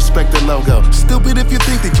undefeatable, respect the logo. Stupid if you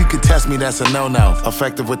think that you can test me, that's a no-no.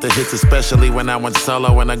 Effective with the hits, especially when I went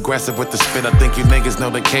solo, and aggressive with the spit. I think you niggas know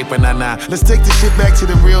the cape and nah. Let's take the shit back to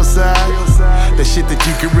the real side. The shit that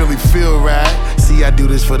you can really feel, right? See, I do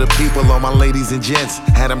this for the people, all my ladies and gents.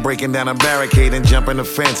 Had them breaking down a barricade and jumping the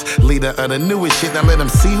fence. Leader of the newest shit, now let them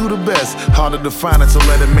see who the best. Harder to find it, so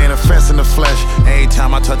let it manifest in the flesh. Every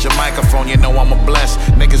time I touch a microphone, you know I'm a blessed.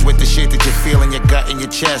 Niggas with the shit that you feel in your gut and your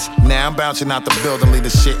chest. Now I'm bouncing out the building, leave the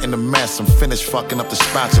shit in the mess. I'm finished fucking up the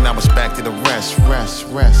spots and now it's back to the rest.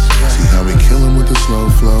 See how we killin' with the slow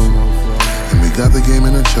flow, and we got the game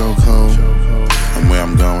in a chokehold. And where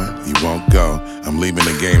I'm going, you won't go. I'm leaving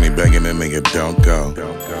the game, they begging that nigga don't go.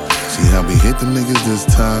 See how we hit them niggas this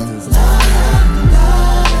time.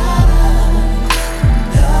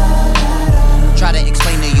 Try to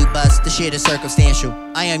explain to you, bust, the shit is circumstantial.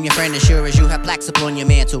 I am your friend as sure as you have plaques upon your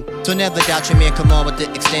mantle. So never doubt your man, come on with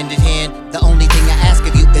the extended hand. The only thing I ask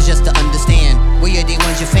of you is just to understand. We are the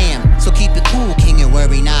ones your fam, so keep it cool, king, and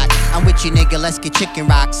worry not. I'm with you, nigga, let's get chicken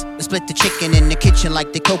rocks. We split the chicken in the kitchen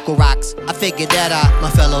like the Cocoa Rocks. I figured that I, my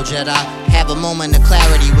fellow Jedi, have a moment of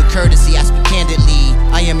clarity with courtesy, I speak candidly.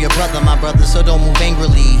 I am your brother, my brother, so don't move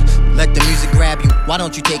angrily. Let the music grab you, why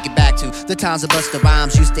don't you take it back to the times of Busta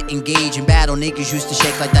Rhymes used to engage in battle. Niggas used to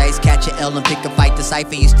shake like dice, catch a L and pick a fight. The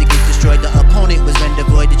cypher used to get destroyed, the opponent was rendered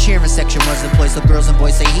void. The cheering section was employed, so girls and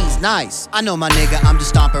boys say he's nice. I know my nigga, I'm just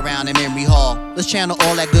stomp around in memory hall. Let's channel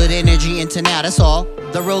all that good energy into now, that's all.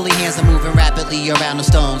 The rolling hands are moving rapidly around the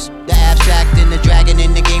stones. The abstract and the dragon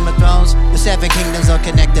in the Game of Thrones. The 7 kingdoms are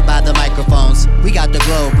connected by the microphones. We got the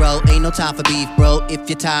glow, bro, ain't no time for beef, bro. If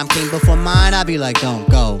your time came before mine, I'll be like, don't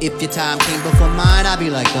go. If your time came before mine, I'll be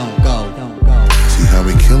like, don't go. See how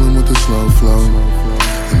we killin' with the slow flow,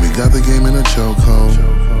 and we got the game in a chokehold.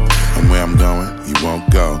 And where I'm going, you won't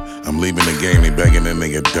go. I'm leaving the game, they begging that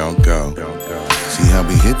nigga don't go. See how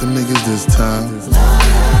we hit them niggas this time.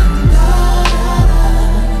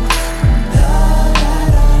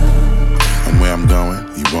 Where I'm going,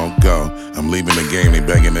 you won't go. I'm leaving the game, they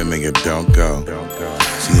begging that nigga don't go.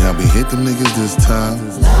 See how we hit them niggas this time.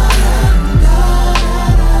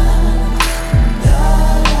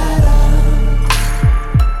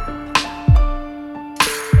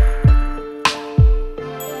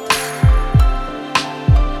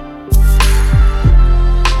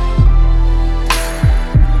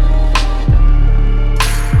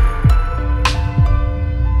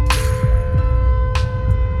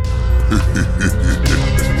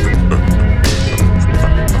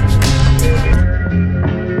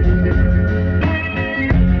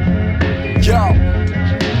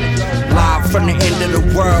 From the end of the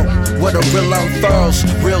world, where the real unfurls.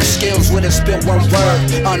 Real skills with a spill one word.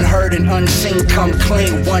 Unheard and unseen, come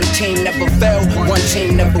clean. One team never fail, one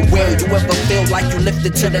team never will. You ever feel like you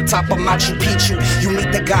lifted to the top of Machu Picchu? You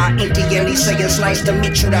meet the guy Indy and he say it's nice to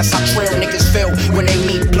meet you. That's how trail niggas feel when they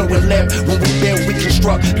meet blue and lip. When we build, we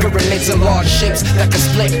construct pyramids and large ships that can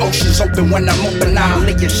split oceans open. When I'm open, I'll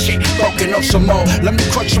leave your shit broken up some more. Let me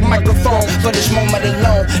crunch the microphone for this moment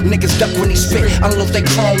alone. Niggas duck when he spit, unload they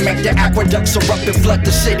chrome, make the aqueducts erupt and flood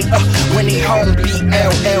the city. When he home,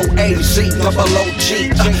 BLLAZ, double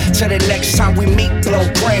OG. Till the next time we meet, blow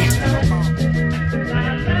green.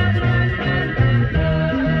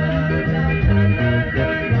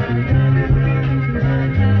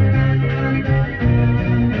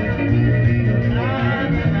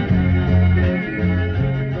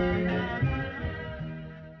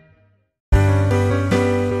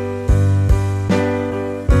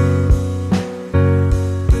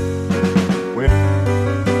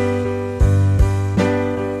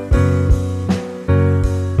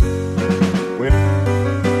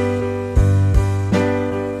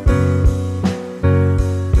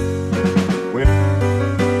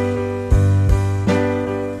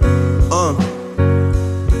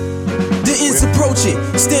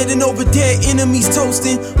 Standing over dead enemies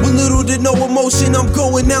toasting with little to no emotion. I'm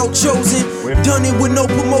going out chosen. Done it with no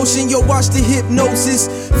promotion. Yo, watch the hypnosis.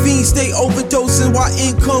 Fiends stay overdosing while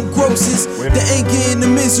income grosses. The anger and the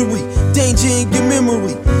misery, danger in your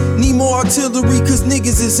memory. Need more artillery cause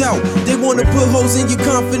niggas is out. They wanna put holes in your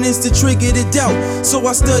confidence to trigger the doubt. So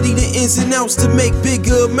I study the ins and outs to make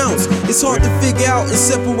bigger amounts. It's hard to figure out and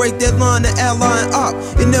separate that line of ally and op.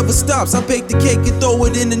 It never stops, I bake the cake and throw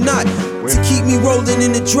it in the knot to keep me rolling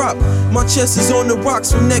in the drop. My chest is on the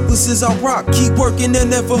rocks from necklaces I rock. Keep working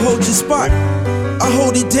and never hold your spot. I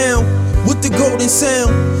hold it down with the golden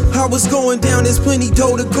sound. How it's going down, there's plenty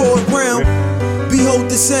dough to go around.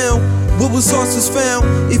 Behold the sound, what was lost was found.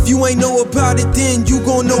 If you ain't know about it, then you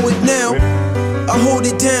gon' know it now. I hold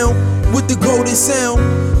it down with the golden sound.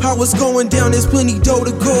 How it's going down, there's plenty dough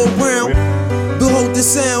to go around. Behold the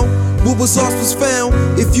sound, what was lost was found.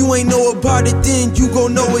 If you ain't know about it, then you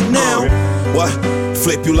gon' know it now. What?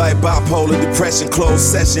 Flip you like bipolar depression, closed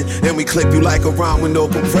session. And we clip you like a rhyme with no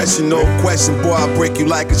compression, no question. Boy, I break you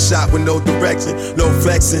like a shot with no direction, no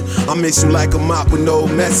flexing. I miss you like a mop with no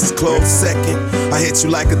message, closed second. I hit you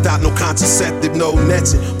like a dot, no contraceptive, no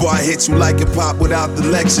netching. Boy, I hit you like hip hop without the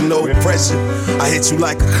lecture, no pressure. I hit you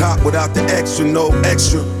like a cop without the extra, no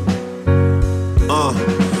extra.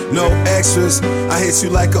 No extras. I hit you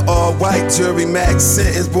like an all-white jury max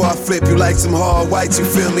sentence. Boy, I flip you like some hard white. You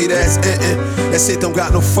feel me? That's That shit don't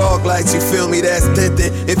got no fog lights. You feel me? That's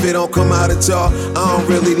tintin'. If it don't come out of y'all, I don't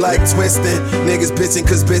really like twisting. Niggas bitching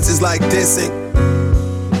cause bitches like dissing.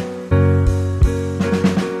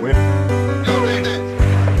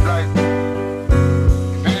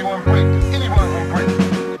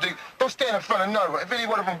 Don't stand in front of none of them. If any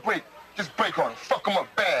one of them break, just break on them. Fuck them up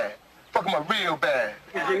bad. Fuck them up real bad.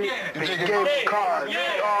 The nigga gave cars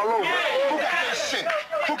all over. Who got that shit?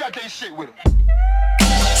 Who got that shit with them?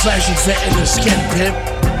 Flashing vet in the skin pimp.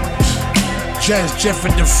 Jazz Jeff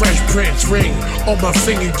and the Fresh Prince ring on my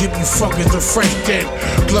finger, give you fucking the fresh dent.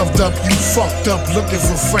 Gloved up, you fucked up, looking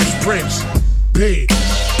for Fresh Prince. Big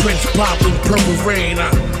Prince popping, Purple Rain.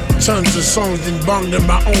 Tons of songs and bonged in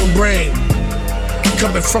my own brain.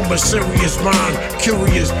 Coming from a serious mind,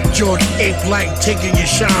 curious, George Ape like taking your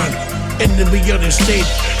shine. Enemy of the state,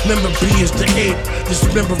 member B is the ape.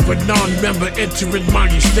 Dismember a non-member entering my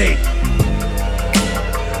estate.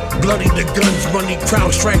 Bloody the guns, money,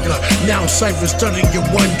 crowd striker. Now Cypher studying your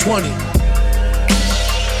 120.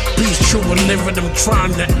 Beast true and living, I'm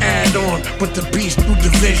trying to add on, but the beast through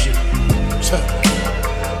division.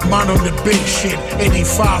 Mine on the big shit,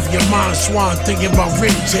 85, your mind swan, thinking about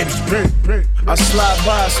rim tips. I slide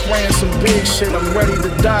by spraying some big shit. I'm ready to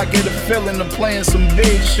die, get a feeling of playing some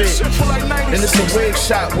big shit. And it's a wig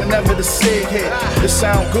shot whenever the sig hit. It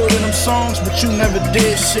sound good in them songs, but you never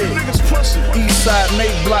did shit. Eastside,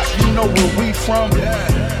 Nate Block, you know where we from.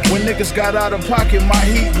 When niggas got out of pocket, my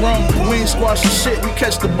heat run. We ain't squash the shit, we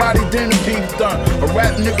catch the body, then the beef done. A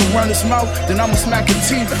rap nigga run his mouth, then I'ma smack the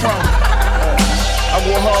teeth from. I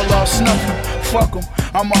will haul off snuffle, fuck em.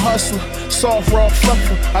 I'm a hustler, soft raw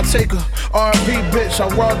fluffer. I take a R&B bitch, I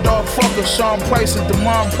raw dog fucker. Sean Price and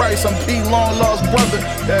Demond Price, I'm P. Long Law's brother.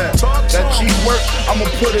 Yeah, that G work, I'ma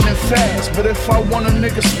put it in fast. But if I want a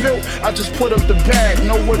nigga spilt, I just put up the bag.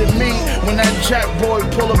 Know what it mean when that Jack boy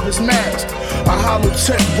pull up his mask. A hollow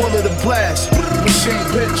tip, bullet a blast. Machine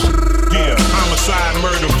bitch. Yeah, homicide,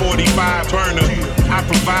 murder, 45 burner. I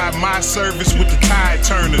provide my service with the tide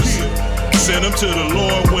turners. Send him to the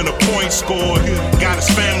Lord when a point scored. Got his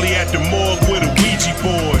family at the morgue with a Ouija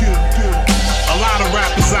board. A lot of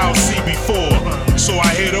rappers I'll see before, so I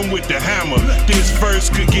hit him with the hammer. This verse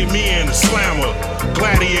could get me in a slammer.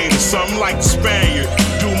 Gladiator, something like the Spaniard.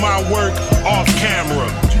 Do my work off camera.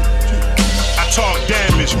 I talk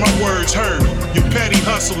damage, my words hurt. Your petty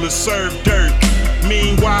hustlers serve dirt.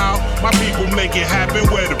 Meanwhile, my people make it happen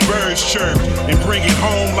where the birds chirp and bring it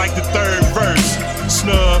home like the third verse.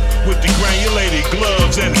 Snub with the granulated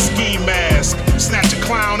gloves and a ski mask. Snatch a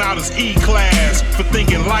clown out his E-class for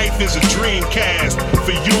thinking life is a dream cast.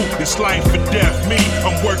 For you, it's life or death. Me,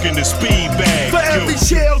 I'm working the speed bag. For every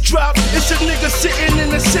shell drop, it's a nigga sitting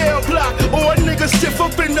in a cell block, or a nigga stiff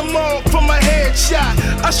up in the mall from a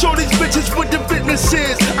headshot. I show these bitches what the business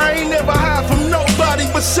is. I ain't never hide from nobody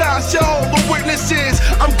besides y'all, the witnesses.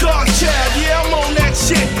 I'm God's child, yeah, I'm on that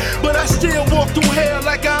shit, but I still walk through hell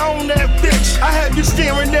like I own that bitch. I have you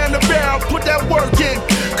staring down the barrel, put that work in.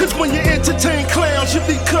 Cause when you entertain clowns, you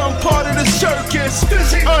become part of the circus.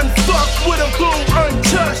 Unfucked with a blue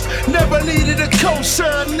untouched. Never needed a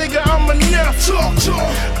cosign, nigga, I'm enough. Talk.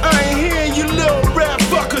 I ain't hearing you little rap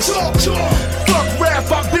fuckers. Fuck rap,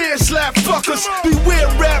 I beer slap fuckers. Beware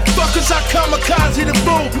rap fuckers, I kamikaze the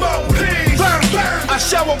booth. I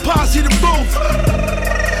shower posse the booth.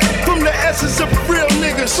 From the essence of real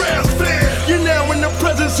niggas. You're now in the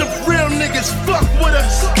presence of real niggas. Fuck with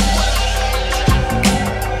us.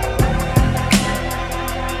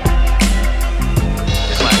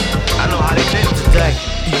 I know how they live today.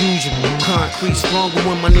 The usual concrete stronger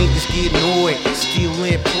when my niggas get annoyed. Still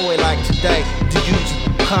employed like today. The usual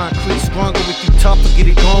concrete stronger if you tougher, get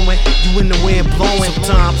it going. You in the wind blowing.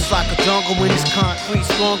 Sometimes it's like a jungle when it's concrete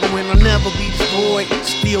stronger. When I'll never be destroyed.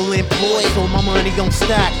 Still employed, so my money gon'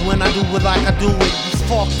 stack. When I do it like I do it, you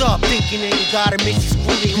fucked up, thinking that you gotta make you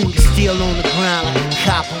screw. Niggas still on the grind like a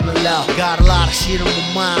cop on the law. Got a lot of shit on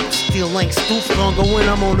my mind, but still ain't stupid. Stronger when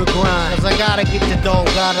I'm on the grind. Cause I gotta get the dough,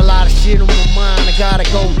 got a lot of shit on my mind. I gotta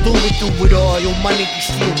go through it all. Yo, my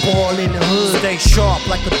niggas still ball in the hood. Stay sharp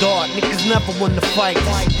like a dart, niggas never win the fight.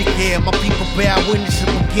 Yeah, my people bear witness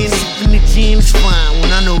in the beginning. Even the gym's fine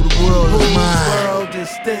when I know the world is mine. Whose world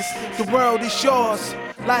is this? The world is yours.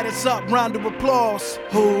 Light us up, round of applause.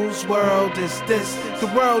 Whose world is this? The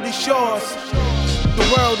world is yours. The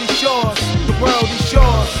world is yours. The world is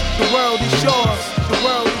yours. The world is yours. The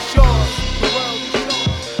world is yours. The world is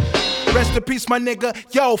yours. Rest in peace, my nigga.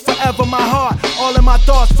 Yo, forever my heart. All in my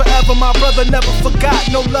thoughts, forever my brother. Never forgot,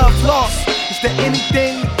 no love lost. Is there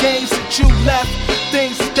anything, the games that you left?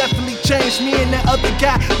 Things definitely changed. Me and that other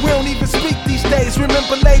guy, we don't even speak these days.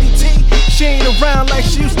 Remember Lady T? She ain't around like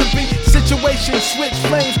she used to be. Situations switch,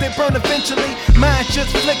 flames, they burn eventually. Mine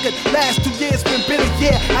just flickered, last 2 years been bitter.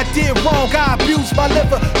 Yeah, I did wrong, I abused my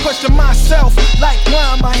liver. Questioned myself, like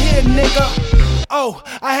why am I here, nigga? Oh,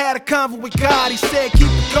 I had a convo with God, he said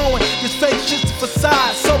keep it going. This fake's just a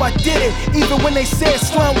facade, so I did it. Even when they said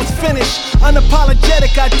slum was finished,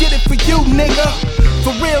 unapologetic, I did it for you, nigga.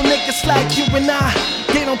 For real niggas like you and I,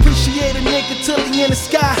 they don't appreciate a nigga till he in the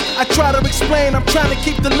sky. I try to explain, I'm trying to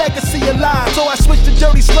keep the legacy alive. So I switch to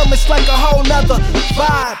dirty slum, it's like a whole nother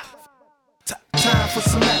vibe. Time for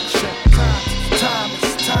some action.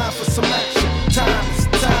 Time for some action. Time for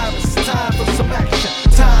some action. Time for some action.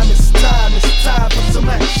 Time for some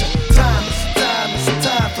action.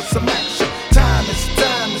 Time for some action.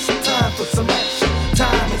 Time for some action.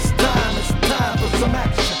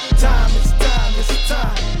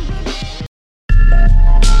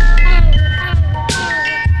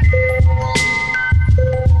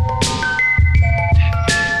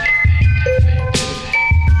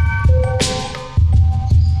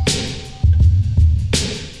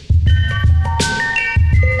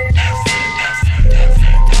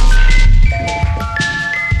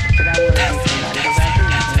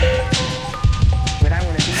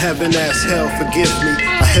 Heaven as hell, forgive me.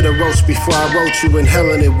 I hit a roast before I wrote you,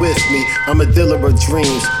 inhaling it with me. I'm a dealer of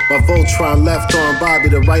dreams. My Voltron left arm Bobby,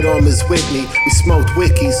 the right arm is Whitney. We smoked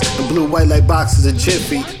wikis and blue white like boxes of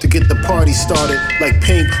Jiffy to get the party started. Like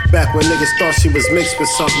Pink, back when niggas thought she was mixed with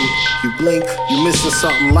something. You blink, you missing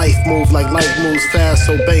something. Life move like life moves fast,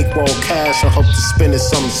 so bankroll cash. I hope to spend it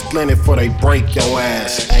something splendid before they break your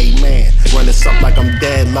ass. Amen. Run this up like I'm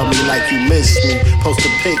dead, love me like you miss me. Post a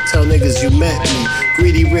pic, tell niggas you met me.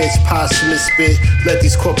 Greedy rich, posthumous spit. Let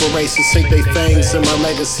these corporations sink they fangs in my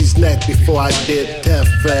legacy's neck before I did death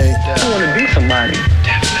fang. I wanna be somebody.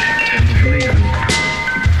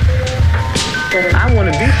 I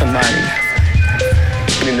wanna be somebody.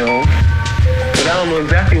 You know? But I don't know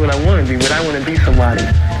exactly what I wanna be, but I wanna be somebody.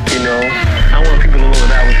 You know? I want people to know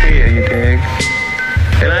that I was here, you dig?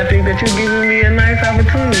 And I think that you're giving me a nice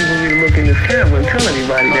opportunity for me to look in this camera and tell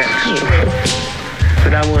anybody that too.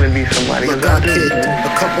 But I want to be somebody. Look, I kicked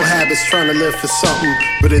a couple habits trying to live for something,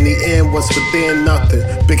 but in the end, what's within nothing.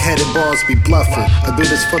 Big-headed bars be bluffing. I do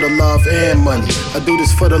this for the love and money. I do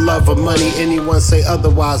this for the love of money. Anyone say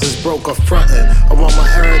otherwise is broke or frontin'. I want my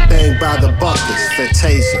everything by the buckets.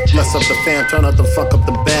 Fantasia. Bless up the fam, turn out the fuck up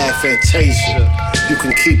the bag. Fantasia. You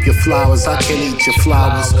can keep your flowers, I can't eat your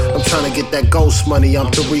flowers. I'm trying to get that ghost money, I'm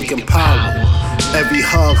Tariq in power. Every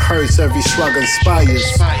hug hurts, every shrug inspires.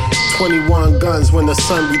 21 guns when the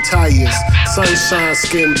sun retires. Sunshine,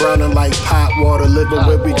 skin browning like pot water. Living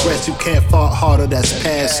with regrets, you can't fall harder, that's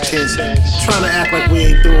past tense. Trying to act like we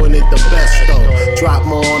ain't doing it the best though. Drop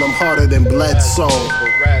more on them harder than Bledsoe.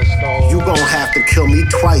 You gon' have to kill me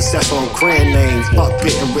twice, that's on grand names. Fuck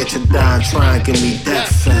getting rich or dying, try and give me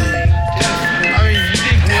death fame. I mean, you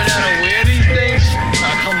think we're not aware of these things?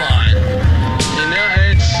 Oh, come on. You know,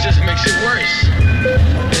 it just makes it worse.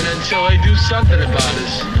 And until they do something about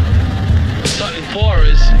us, something for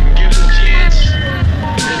us, give us a chance,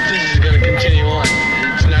 this is gonna continue on.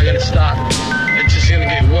 It's not gonna stop. It's just gonna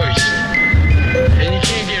get worse. And you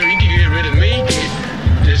can get rid of me.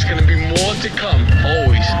 There's gonna be more to come,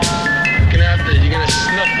 always. You're gonna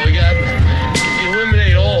snuff, you gotta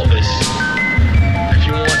eliminate all of this if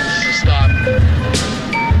you want this to stop.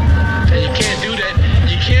 And you can't do that.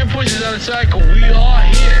 You can't push us out of cycle. We are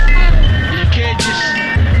here. You can't just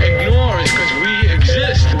ignore us because we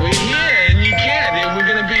exist. We're here and you can't. And we're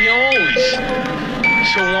gonna be here always.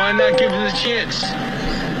 So why not give us a chance?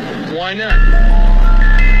 Why not?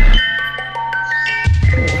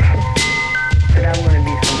 But I wanna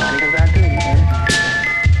be somebody because I do, man.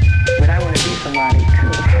 But I wanna be somebody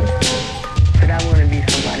too. But I wanna be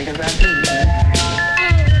somebody because I do, man.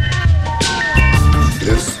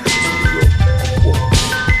 This is New York.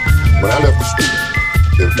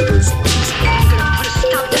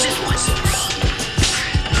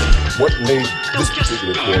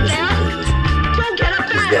 particular quarter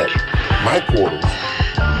is that my quarters,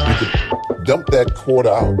 you could dump that quarter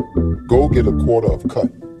out, go get a quarter of cut,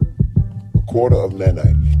 a quarter of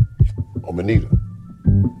Nanite or Manita.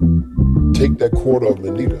 Take that quarter of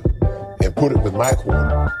Manita and put it with my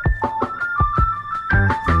quarter.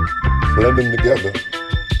 Blend them together,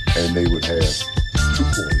 and they would have 2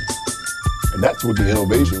 quarters. And that's what the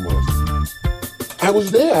innovation was. I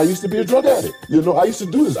was there. I used to be a drug addict. You know, I used to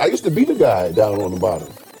do this. I used to be the guy down on the bottom.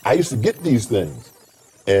 I used to get these things.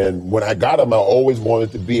 And when I got them, I always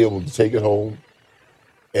wanted to be able to take it home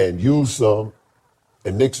and use some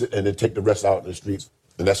and mix it and then take the rest out in the streets.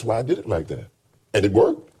 And that's why I did it like that. And it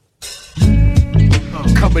worked.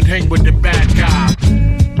 Come and hang with the bad guy.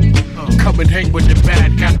 Come and hang with the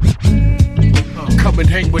bad guy. Come and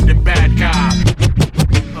hang with the bad guy.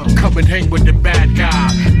 Come and hang with the bad guy.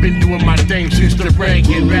 Been doing my thing since the rain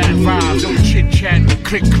and bad vibes. Don't chit chat,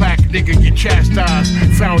 click clack, nigga get chastised.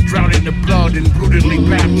 Found drowned in the blood and brutally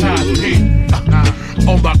baptized. Hey,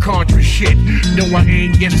 on my contra shit. No I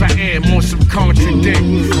ain't, yes I am. On some contradict.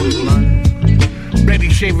 Betty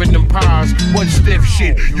shaving them pies. One stiff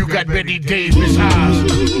shit. You got Betty Davis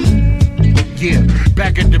eyes. Yeah,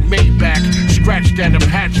 back at the Maybach, scratched at them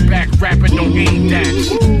hatchback, rapping on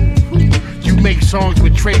ADAX. You make songs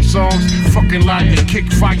with Trey songs, fucking lie and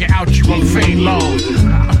kick fire out you on Fade Long.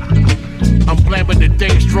 I'm blamming the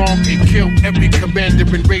day strong and kill every commander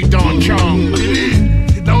in Radon Chong.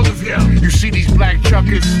 Those of you see these black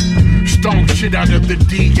chuckers, stomp shit out of the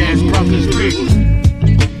Diaz brothers, big.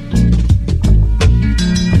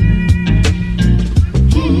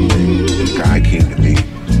 This guy came to me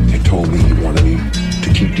and told me he wanted me to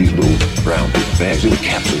keep these little brown big bags. They were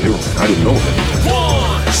capsule heroin. I didn't know that.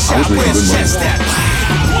 I was making good money.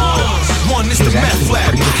 One is the meth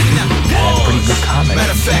lab. Pretty good comment.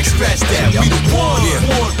 Matter of fact, scratch that. We the one.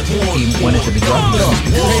 He went into the drug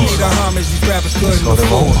business. Pay me the homage these rappers couldn't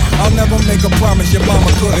afford. I'll never make a promise your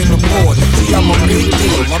mama couldn't afford. See, I'm a big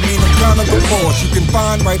deal. I mean, I'm kind of a boss. You can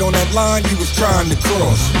find right on that line you was trying to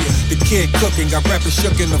cross. The kid cooking, got rappers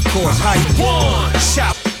shookin', of course. Hype. One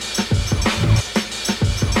shot.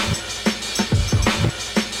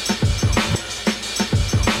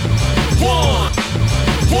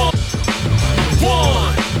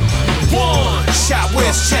 Shot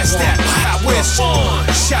where's chest at?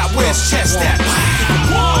 Shot where's chest at?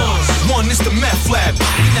 One is the meth lab.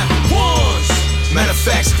 Matter of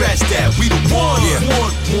fact, scratch that. We the one.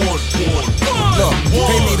 Look,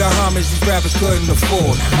 pay me the homage these rappers couldn't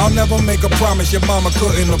afford. I'll never make a promise your mama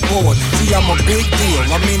couldn't afford. See, I'm a big deal.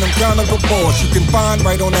 I mean, I'm kind of a boss. You can find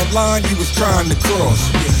right on that line you was trying to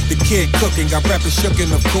cross. The kid cooking, got rappers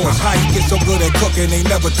shookin', of course. How he get so good at cooking, they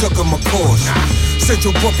never took him a course.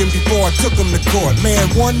 Central booking before I took him to court. Man,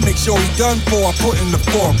 one, make sure he done for I put in the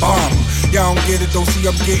 4 bomb. Y'all don't get it, don't see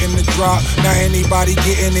I'm getting the drop. Now anybody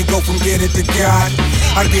getting it, go from get it to God.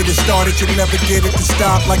 I get it started, you never get it to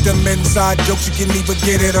stop. Like them inside jokes, you can either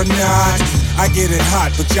get it or not. I get it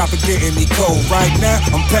hot, but y'all forgetting me cold. Right now,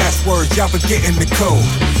 I'm past words, y'all forgetting the code.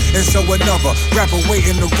 And so another rapper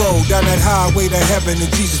waiting the road down that highway to heaven,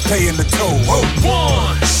 and Jesus paying the toll. Whoa.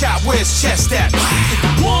 One shot where's chest at?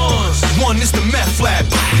 One is the meth lab.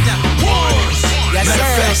 Yes, matter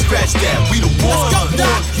of fact, scratch that. We the one. Let's go,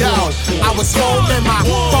 Doc. Yo, I was home and my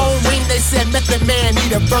phone ring. They said Method Man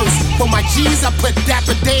need a verse. For my G's, I put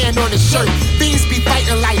Dapper Dan on the shirt. Fiends be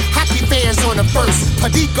fighting like hockey fans on the first.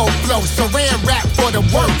 Padico flow, Saran rap for the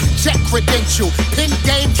work. Check credential, pin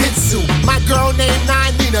game Kitsu. My girl named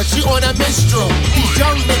Nina, she on a minstrel. These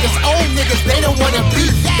young niggas, old niggas, they don't wanna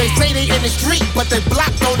beef. They say they in the street, but they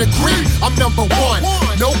blocked on the green. I'm number one,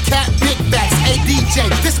 no cap, big facts. Hey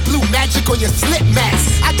DJ, this blue magic on your slip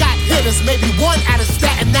mats. I got hitters, maybe one out of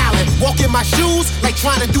Staten Island. Walk in my shoes like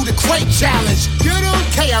trying to do the crate challenge. Get em?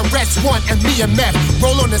 KRS-One and me and Meth.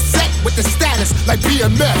 Roll on the set with the status like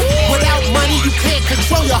BMF. Without money, you can't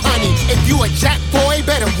control your honey. If you a jack boy,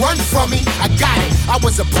 better run from me. I got it. I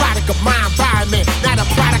was a product of my environment, not a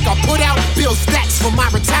product I put out. Build stacks for my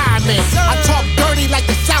retirement. I talk dirty like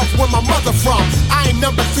the South where my mother from. I ain't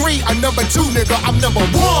number 3 or number 2, nigga. I'm number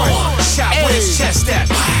 1. Shot where's chest at?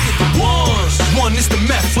 One is the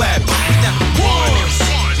meth lab.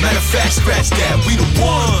 Matter of fact, scratch that. We the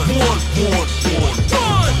one.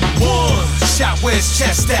 Shot where's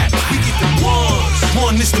chest at? We get the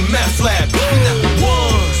one is the meth lab.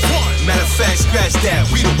 Matter of fact, scratch that.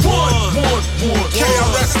 We the one.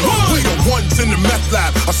 KRS, we the ones in the meth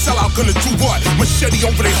lab. A sellout gonna do what? Machete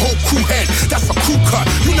over their whole crew head. That's a crew cut.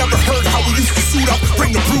 You never heard how we used to suit up,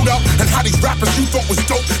 bring the brood up. And how these rappers you thought was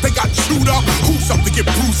dope, they got chewed up. Who's up to get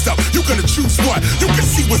bruised up? You gonna choose what? You can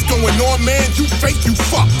see what's going on, man. You fake, you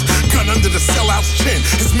fucked. Gun under the sellout's chin,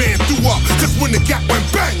 his man threw up. Cause when the gap went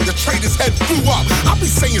bang, the traitor's head flew up. I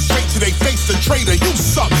be saying straight to they face, the traitor, you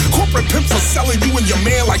suck. Corporate pimps are selling you and your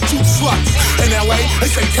man like two sluts. In LA,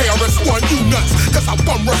 they say KRS-One, you nuts. Cause I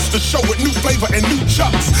bum rush the show with new flavor and new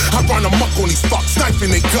chucks. I run amok on these fucks, knife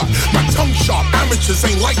in their gut. My tongue sharp, amateurs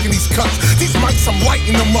ain't liking these cuts. These mics, I'm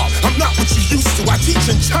lighting them up. I'm not what you used to, I teach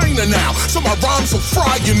in China now. So my rhymes will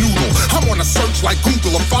fry your noodle. I'm on a search like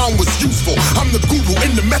Google, if I was useful. I'm the guru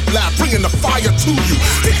in the meth lab, bringing the fire to you.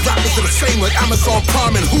 These rappers are the same like Amazon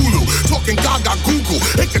Prime and Hulu. Talking Gaga Google,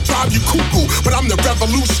 it can drive you cuckoo. But I'm the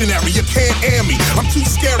revolutionary, you can't air me. I'm too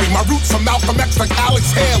scary, my roots are Malcolm X like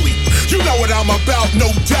Alex Haley. You know what I'm about, no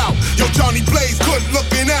doubt. Yo, Johnny Blaze, good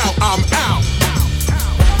looking out, I'm out.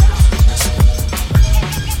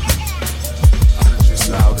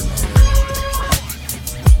 Loud in here.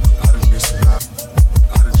 I done just loud.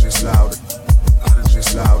 I done just loud. I done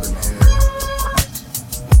just loud in here.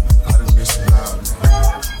 I done just loud in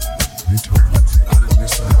here. Me too. I done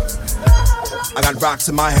just loud in here. I got rocks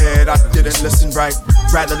in my head, I didn't listen right.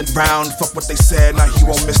 Rattling round, fuck what they said, now he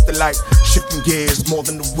won't miss the light. Shifting gears, more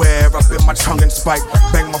than aware, I bit my tongue in spite.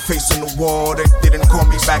 Bang my face on the wall, they didn't call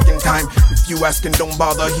me back in time. If you asking, don't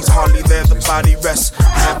bother, he's hardly there, the body rests.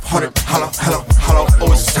 Half-hearted, hello, hello, hello,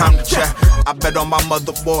 oh it's time to chat. I bet on my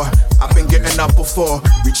mother, boy, I've been getting up before.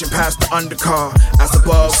 Reaching past the undercar, as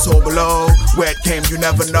above, so below. Where it came, you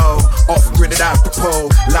never know. Off-grid it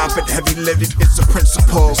apropos, live and heavy living, it's a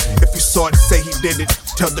principle. If you saw it, say he did it.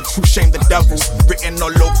 Tell the truth, shame the devil. Written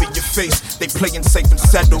all over your face, they playing safe and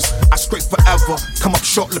settle. I scrape forever, come up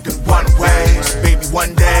short looking one way. Baby,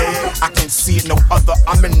 one day, I can't see it no other,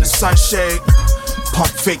 I'm in the sunshade. Pump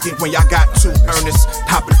faking when y'all got too earnest.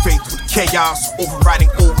 Popping faith with chaos, overriding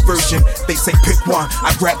old version. They say pick one,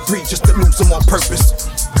 I grab three just to lose them on purpose.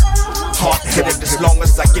 Hard-headed as long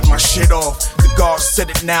as I get my shit off. The God said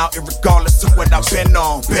it now, irregardless of what I've been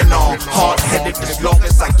on. Hard-headed as long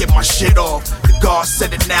as I get my shit off. The God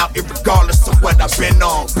said it now, irregardless of what I've been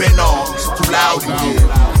on. It's too loud in here.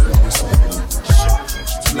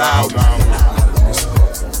 It's too loud in here.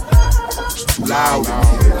 It's too loud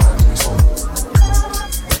in here.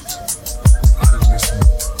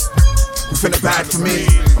 Feeling bad for me,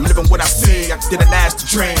 I'm living what I see. I didn't ask to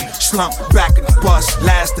dream, slump back in the bus,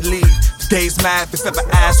 last to leave. Today's math, if ever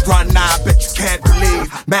asked, run now, I bet you can't believe.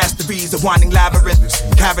 Masteries, a winding labyrinth,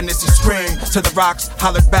 cavernous and scream. To the rocks,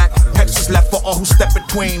 hollered back, Pepsi's left for all who step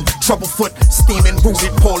between. Trouble foot, steaming,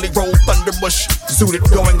 rooted, poorly rolled, thunderbush. Zooted,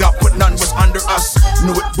 going up, but none was under us.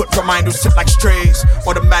 Knew it, but reminders sit like strays.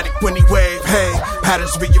 Automatic when he wave, hey,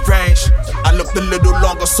 patterns rearranged. I looked a little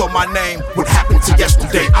longer, so my name. What happened to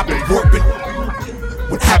yesterday? I've been warping.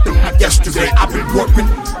 What happened yesterday? I've been warping.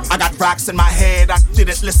 I got rocks in my head, I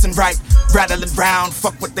didn't listen right. Rattling round,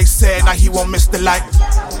 fuck what they said, now he won't miss the light.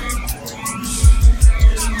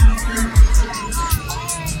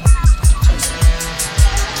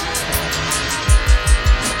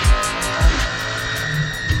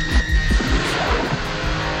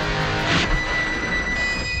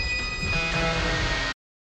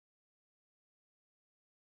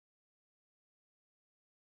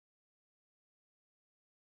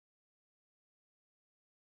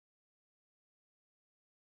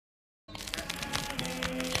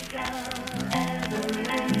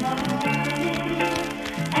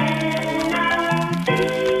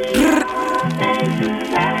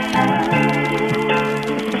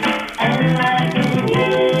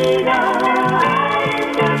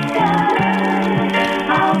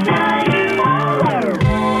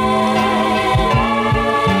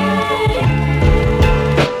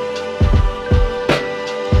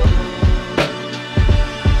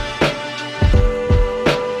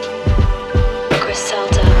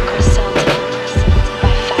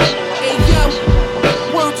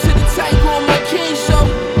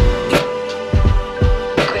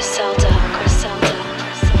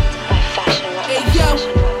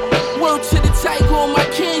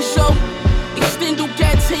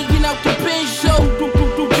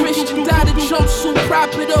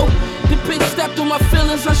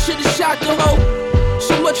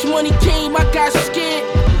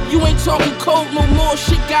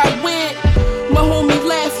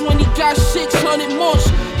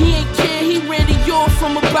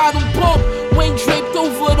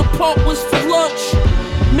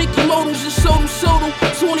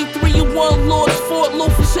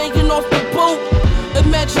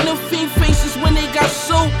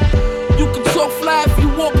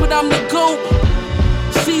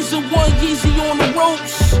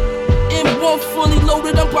 gun fully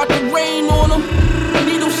loaded, I'm about to rain on them.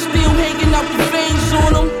 Needles still hanging out the veins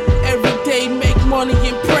on them. Every day make money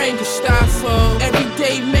and pray, Gustavo. Every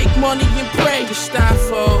day make money and pray,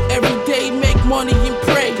 Gustavo. Every day make money and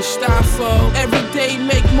pray, Gustavo. Every day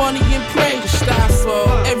make money and pray,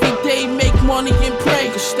 Gustavo. Every day make money and pray,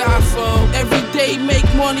 Gustavo. Every day make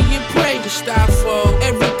money and pray, Gustavo.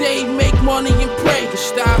 Every day make money and pray,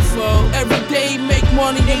 Gustavo. Every day make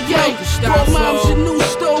money and pray, Gustavo. Bought moms a new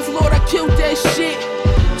stove, Lord, I killed that shit.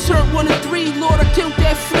 Turned 1 to 3, Lord, I killed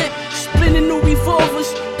that flip. Spinning new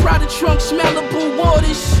revolvers, Prada trunks, Malibu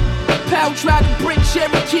waters. Pow drive the brick,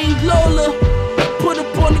 Cherry King Lola. Put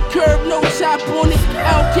up on the curb, no top on it.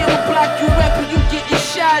 I don't care what block you rapping, you getting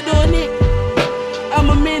shot on it. I'm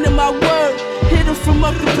a man of my word, hit him from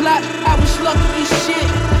up the block, I was lucky as shit.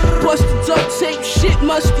 Busted duct tape, shit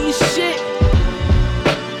musty as shit.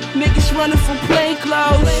 Niggas running from plain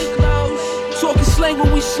clothes, talking slang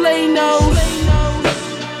when we slay nose.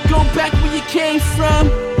 Go back where you came from.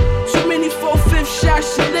 Too many 4/5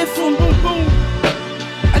 shots to live from.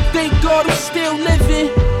 I thank God I'm still living.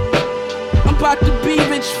 I'm about to be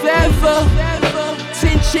rich forever.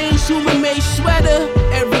 10 chains, human made sweater.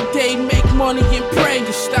 Every day make money and pray,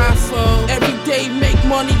 Gustavo. Every day make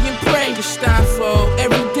money and pray, Gustavo.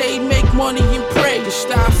 Every day make money and pray,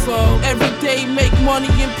 Gustavo. Every day make money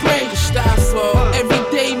and pray, Gustavo. Every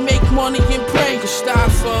day make money and pray,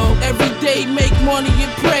 Gustavo. Every day make money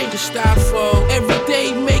and pray, Gustavo. Every day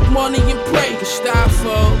make money and pray,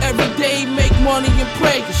 Gustavo. Every day make money and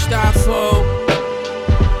pray, Gustavo.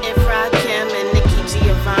 If Rakim and Nikki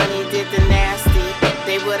Giovanni did the nasty,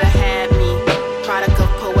 they would've had me. Product of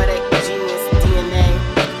poetic genius DNA.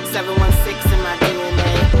 716 in my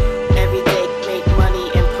DNA. Every day make money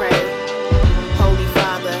and pray. Holy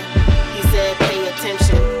Father, he said pay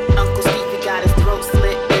attention. Uncle Stevie got his throat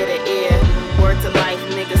slit ear to ear. Word to life,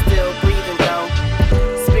 nigga still breathing though.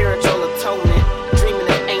 Spiritual atonement, dreaming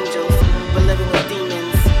of angels, but living with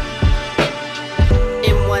demons.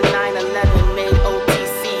 M1911 made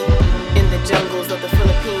OTC in the jungles of the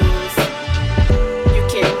Philippines. You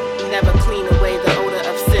can never clean away the odor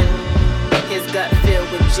of sin. His gut filled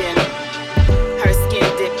with gin. Her skin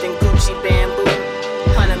dipped in Gucci bamboo,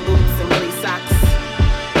 hunter boots and woolly socks.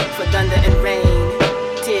 For thunder and rain,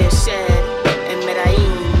 tears shed in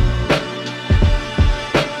Medellin.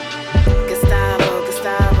 Gustavo,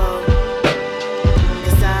 Gustavo,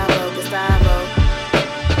 Gustavo, Gustavo.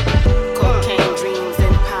 Cocaine dreams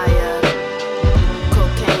empire.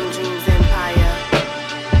 Cocaine dreams empire.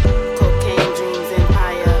 Cocaine dreams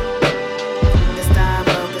empire.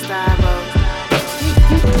 Gustavo, Gustavo,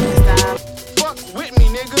 Gustavo. Fuck with me,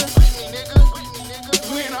 nigga.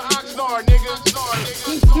 We in an Oxnard, nigga.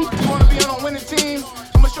 You wanna be on a winning team?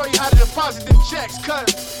 I'ma show you how to deposit them checks, cuz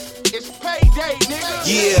it's payday, nigga.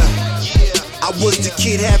 Yeah. I was the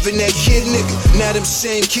kid having that kid, nigga. Now them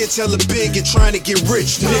same kids hella big and trying to get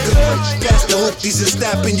rich, nigga. Pass the hoopties and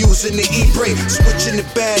stopping using the e-brake. Switching the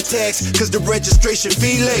bad tags, cause the registration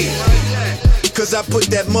fee late. Cause I put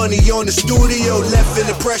that money on the studio. Left in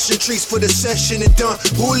impression trees for the session and done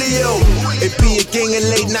Julio. It be a gang of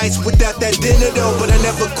late nights without that dinner though. But I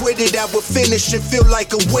never quit it, I would finish and feel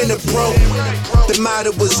like a winner, bro. The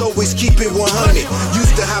motto was always keep it 100.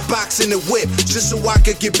 Used to hot box in the whip just so I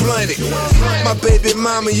could get blunted. My baby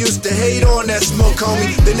mama used to hate on that smoke,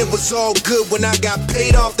 homie. Then it was all good when I got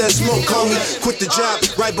paid off that smoke, homie. Quit the job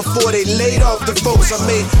right before they laid off the folks. I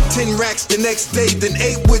made 10 racks the next day, then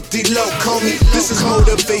 8 with D-Lo, homie. This is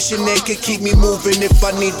motivation that can keep me moving. If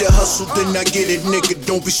I need to hustle, then I get it, nigga.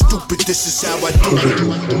 Don't be stupid, this is how I do it.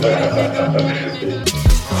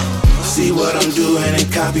 See what I'm doing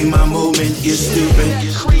and copy my movement, you're stupid.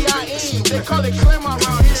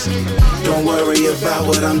 Don't worry about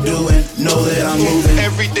what I'm doing, know that I'm moving.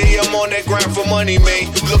 Every day I'm on that grind for money,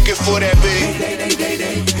 man. Looking for that big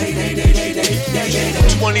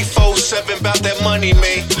 24/7 about that money,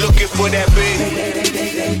 man. Looking for that big.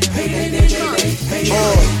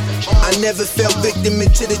 I never fell victim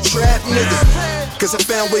into the trap, niggas. Cause I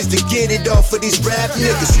found ways to get it off of these rap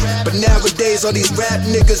niggas. But nowadays all these rap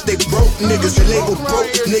niggas, they broke niggas. They label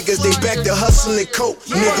broke niggas, they back to hustling coke,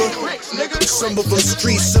 nigga. Some of them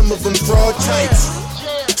street, some of them fraud types.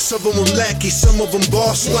 Some of them lackey, some of them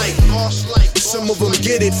boss like. Some of them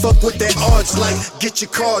get it, fuck with their odds like. Get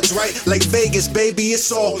your cards right, like Vegas, baby,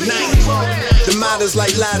 it's all night. The mottos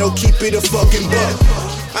like Lotto, keep it a fucking buck.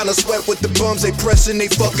 I done sweat with the bums, they pressin' they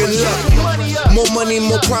fucking luck. More money,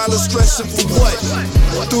 more problems, stressing for what?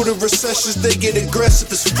 Through the recessions, they get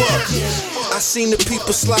aggressive as fuck. I seen the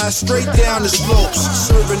people slide straight down the slopes.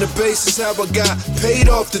 Serving the base is how I got paid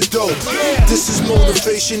off the dope. This is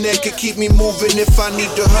motivation that could keep me moving. If I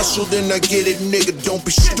need to hustle, then I get it, nigga. Don't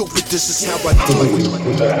be stupid, this is how I do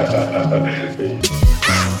it.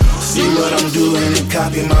 See what I'm doing and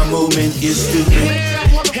copy my movement, you're stupid.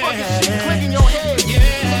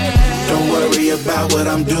 Don't worry about what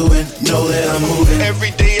I'm doing, know that I'm moving.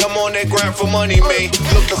 Every day I'm on that grind for money, man.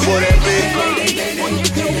 Looking for that big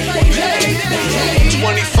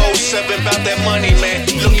 24/7 about that money, man.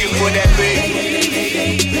 Looking for that big.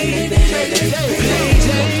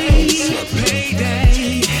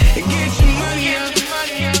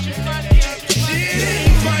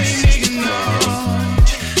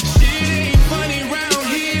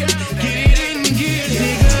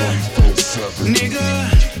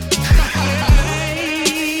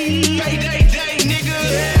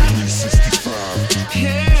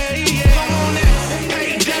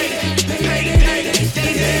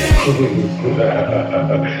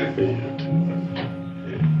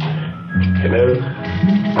 Hello?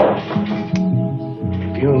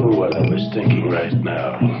 If you knew what I was thinking right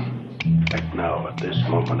now, at this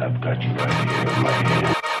moment, I've got you right here in my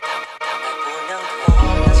hand.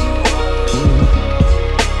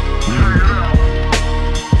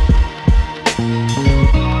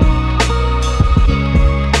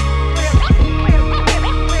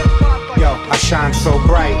 Yo, I shine so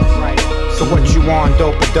bright. So what you want,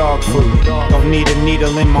 dope or dog food? Don't need a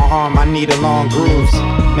needle in my arm, I need a long grooves.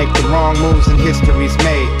 Make the wrong moves and history's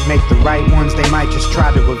made. Make the right ones, they might just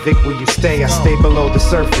try to evict where you stay. I stay below the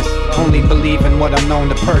surface, only believe in what I'm known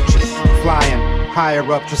to purchase. Flying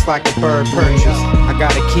higher up just like a bird perches. I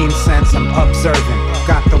got a keen sense, I'm observant.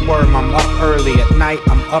 Got the worm, I'm up early. At night,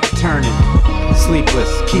 I'm upturning. Sleepless,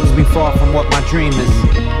 keeps me far from what my dream is.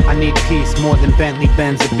 I need peace more than Bentley,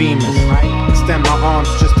 Benz, or Beamers. Extend my arms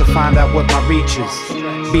just to find out what my reach is.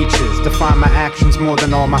 Beaches, define my actions more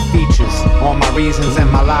than all my features. All my reasons and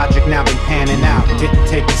my logic now been panning out. Didn't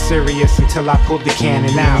take it serious until I pulled the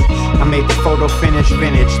cannon out. I made the photo finish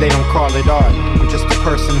vintage, they don't call it art. I'm just a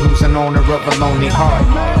person who's an owner of a lonely heart.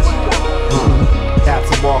 That's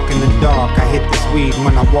a walk in the dark. I hit this weed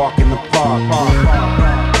when I walk in the park.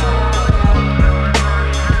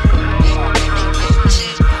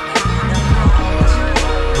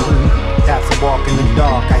 That's a walk in the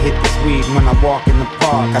dark. I hit this weed when I walk in the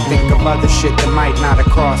park. I think of other shit that might not have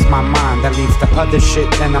crossed my mind. That leads to other shit,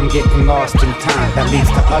 then I'm getting lost in time. That leads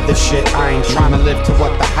to other shit, I ain't trying to live to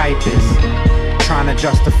what the hype is. Trying to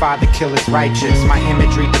justify the killer's righteous. My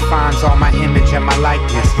imagery defines all my image and my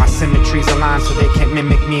likeness. My symmetries align so they can't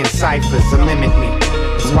mimic me in ciphers or limit me.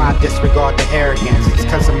 That's why I disregard the arrogance. It's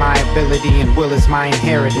cause of my ability and will is my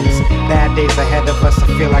inheritance. Bad days ahead of us, I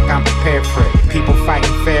feel like I'm prepared for it. People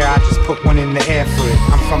fighting fair, I just put one in the air for it.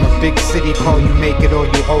 I'm from a big city, call you make it or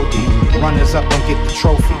you OD. Runners up don't get the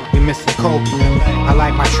trophy, we missing Kobe. I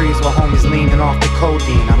like my trees where homies leaning off the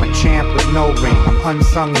codeine. I'm a champ with no ring, I'm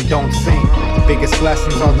unsung and don't sing. The biggest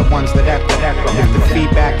blessings are the ones that echo. If the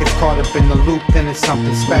feedback is caught up in the loop, then it's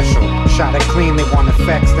something special. Shot it clean, they want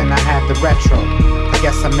effects, then I had the retro. I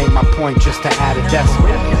guess I made my point just to add a decimal.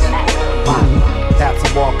 That's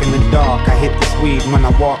a walk in the dark. I hit this weed when I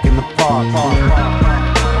walk in the park.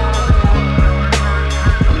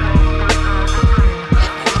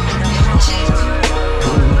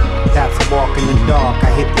 That's a walk in the dark.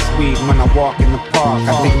 I hit this weed when I walk in the park.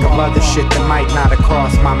 I think of other shit that might not have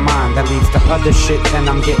crossed my mind. That leads to other shit, then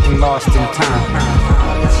I'm getting lost in time.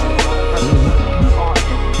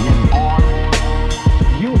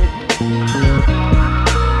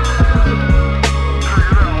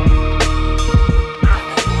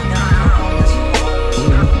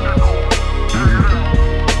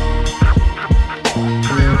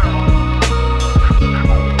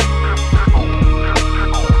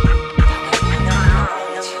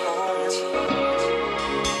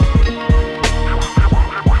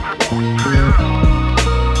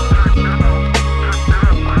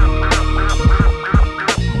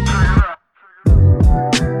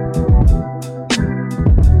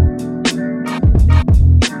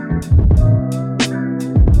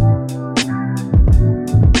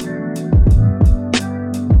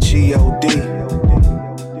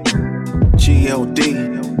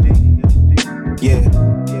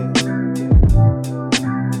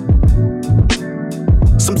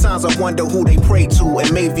 Who they pray to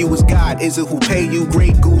and may view as God. Is it who pay you?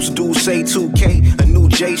 Great goose do say 2K. A new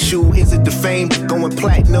J shoe, is it the fame? Going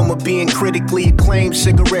platinum or being critically acclaimed?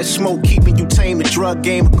 Cigarette smoke keeping you tame, the drug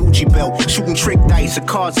game, a Gucci belt. Shooting trick dice, the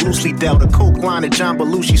cards loosely dealt. A coke line that John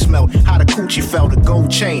Belushi smelled. How the coochie felt, a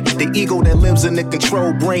gold chain. The ego that lives in the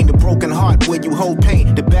control brain. The broken heart where you hold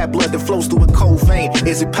pain. The bad blood that flows through a cold vein.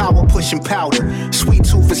 Is it power pushing powder? Sweet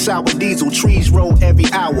tooth for sour diesel. Trees roll every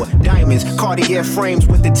hour. Diamonds, Cartier frames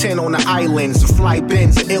with the 10 on the islands. The fly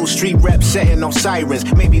bins, the ill street rep setting off sirens.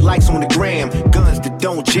 Maybe lights on the gram. Guns that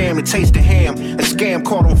don't jam and taste the ham. A scam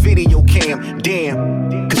caught on video cam.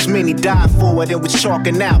 Damn. Cause many died for it and was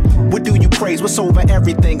chalking out. What do you praise? What's over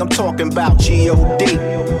everything? I'm talking about G.O.D.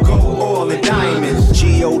 Gold, oil, and diamonds.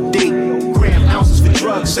 G.O.D. Gram ounces for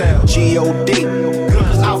drug sales. G.O.D.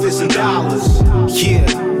 Guns, outfits, and dollars. Yeah.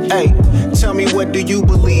 Hey, tell me, what do you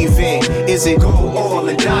believe in? Is it gold, oil,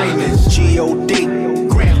 and diamonds? G.O.D.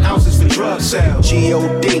 Gram ounces for drug sales.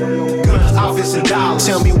 G.O.D. Guns, outfits, and dollars.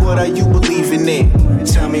 Tell me, what are you believing in?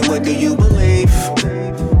 Tell me, what do you believe?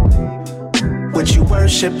 What you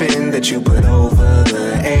worshiping that you put over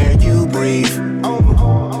the air you breathe?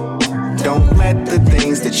 Don't let the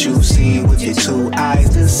things that you see with your two eyes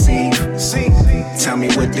deceive. Tell me,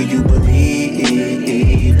 what do you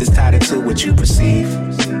believe that's tied into what you perceive?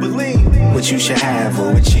 What you should have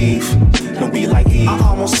or achieve. Don't be like Eve. I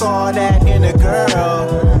almost saw that in a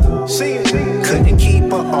girl. Couldn't keep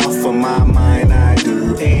her off of my mind. I'd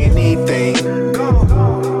do anything.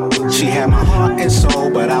 She had my heart and soul,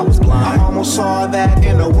 but I was blind. I almost saw that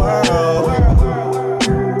in the world.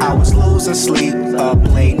 I was losing sleep, up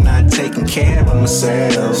late, not taking care of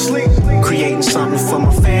myself. Creating something for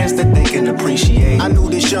my fans that they can appreciate. I knew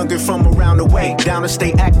this youngin' from around the way. Down to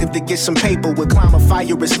stay active to get some paper. Would climb a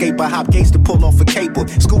fire escape, I hop gates to pull off a cable.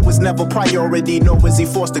 School was never priority, nor was he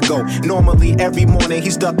forced to go. Normally every morning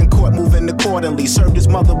he's stuck in court, moving accordingly. Served his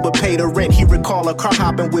mother but paid her rent. He recall a car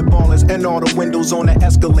hopping with ballers and all the windows on the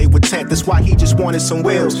Escalade with tent. That's why he just wanted some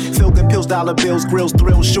wheels. Feel good pills, dollar bills, grills,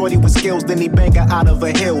 thrills. Shorty with skills, then he bang her out of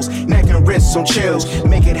her hills. Neck and wrists on chills.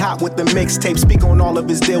 Make it hot with the mixtape. Speak on all of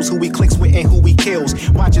his deals, who he clicks with and who he kills.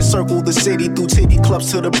 Watch it circle the city through titty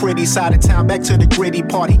clubs to the pretty side of town. Back to the gritty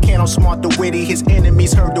part. He can't outsmart the witty. His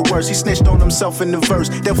enemies heard the worst. He snitched on himself in the verse.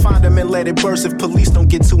 They'll find him and let it burst if police don't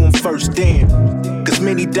get to him first. Damn. Cause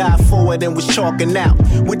many died for it and was chalking out.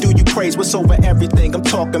 What do you praise? What's over everything? I'm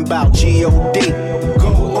talking about G.O.D.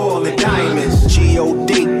 Gold, oil, and diamonds.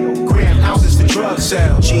 G.O.D. Gram ounces for drug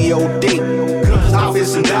sales. G.O.D. Guns,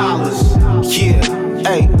 outfits, and dollars. Yeah.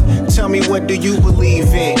 Hey, tell me, what do you believe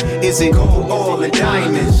in? Is it gold, oil, and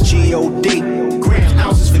diamonds? G.O.D. Gram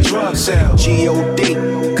ounces for drug sales. G.O.D.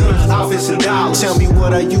 Guns, outfits, and dollars. Tell me,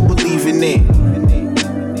 what are you believing in?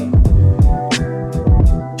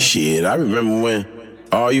 Shit, I remember when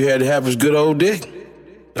all you had to have was good old dick.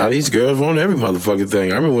 Now these girls want every motherfucking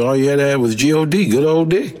thing. I remember when all you had to have was G.O.D., good old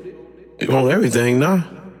dick. They want everything now.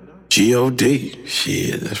 G.O.D.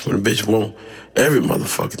 Shit, that's when a bitch want every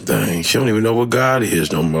motherfucking thing. She don't even know what God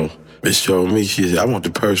is no more. Bitch told me, she said, I want the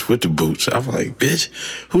purse with the boots. I was like, bitch,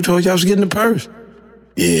 who told you I was getting the purse?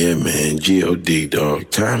 Yeah, man, G.O.D., dog.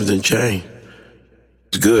 Times done changed.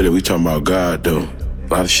 It's good that we talking about God, though. A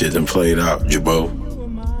lot of shit done played out. Jabot,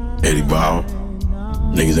 Eddie Ball.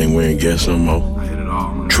 Niggas ain't wearing guess no more. I hit it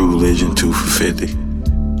all, man. True Religion, 2 for 50.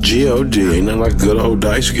 G.O.D. ain't nothing like a good old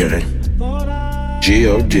dice game.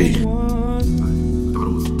 G.O.D. Thought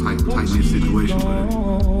it was a tight-knit situation, but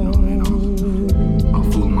I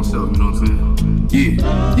was fooling myself, you know what I'm saying? Yeah,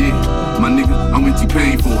 my nigga, I'm empty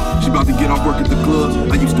paying for her. She about to get off work at the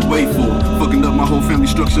club, I used to wait for her. Fucking up my whole family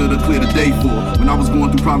structure to clear the day for her. When I was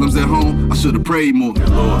going through problems at home, I should've prayed more,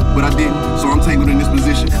 Lord, but I didn't, so I'm tangled in this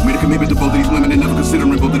position. Made a commitment to both of these women and never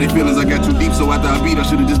considering both of their feelings. I got too deep, so after I beat, I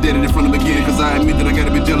should've just did it in front of them again. Cause I admit that I got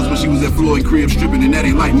a bit jealous when she was at Floyd crib stripping, and that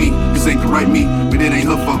ain't like me. This ain't the right me, but it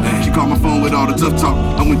ain't her fault. She called my phone with all the tough talk.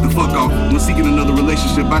 I went the fuck off. When seeking another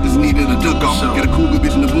relationship, I just needed a duck off. Got a cool good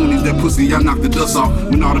bitch in the boonies, that pussy, I knocked the dust off.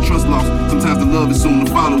 When all the trust lost, sometimes the love is soon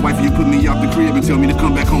to follow. Wifey, you put me out the crib and tell me to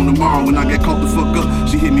come back home tomorrow. When I got caught the fuck up,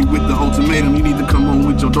 she hit me with the ultimatum. You need to come home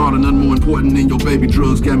with your daughter, nothing more important than your baby.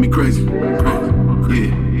 Drugs got me crazy. Yeah.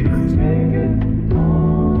 You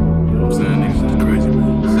know what I'm saying? Niggas just crazy,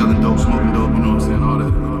 man. Selling dope, smoking dope, you know what I'm saying? All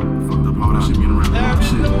that fucked up, all that shit being around.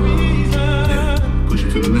 Shit. Yeah. Push it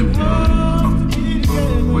to the limit, you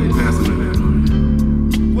know? Way past the limit, you know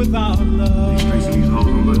what I mean? These streets and these hoes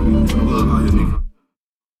don't let me love all your niggas.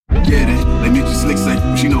 Yeah, they make you slick say,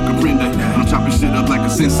 she no comprende. And I'm chopping shit up like a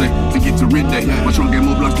sensei to get to rent day. My trunk got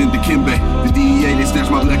more blocks than Dikembe. The DEA, they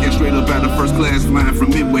snatched my black ass straight up out of first class flying from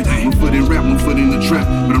Midway. One foot in rap, one foot in the trap.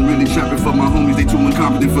 But I'm really trapping for my homies, they too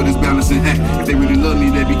incompetent for this balancing act. If they really love me,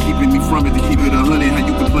 they be keeping me from it. To keep it 100, how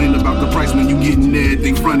you complain about the price when you getting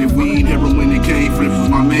everything fronted? Weed, heroin, and cane flips was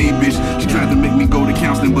my main bitch. She tried to make me go to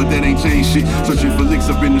counseling, but that ain't changed shit. Searching for licks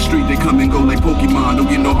up in the street, they come and go like Pokemon. Don't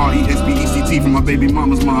get no RESPECT from my baby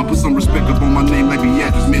mama's mom. Put some respect up on my name like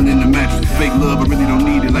Beatrice, men in the mattress. Fake love, I really don't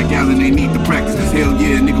need it like Allen, they need the practice. Hell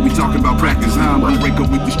yeah, nigga, we talking about practice. How I'm gonna break up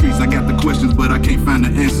with the streets, I got the questions, but I can't find the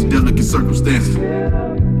answers. Delicate circumstances.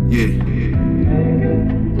 Yeah.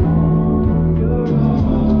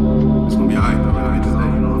 It's gonna be alright though, I just let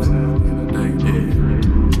you know what I'm saying. In the day,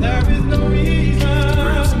 yeah. There is no reason.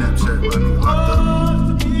 Instagram, Snapchat, where I niggas locked up.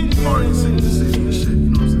 Party, sing the city and shit, you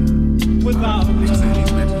know what I'm saying? Without niggas saying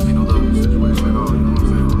these bitches, you know, love the situation at all, you know what I'm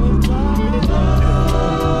saying?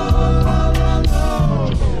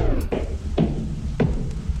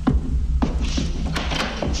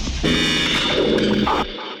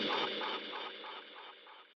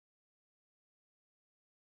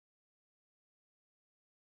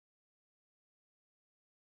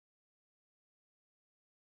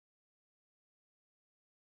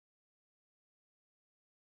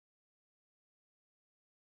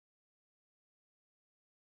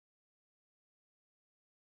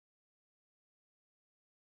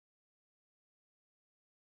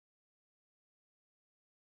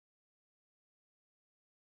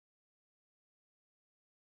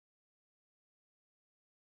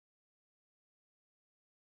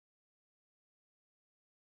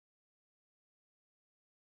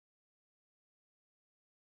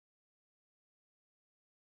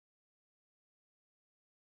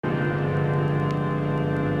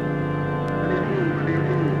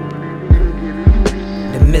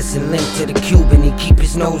 Missing link to the Cuban, he keep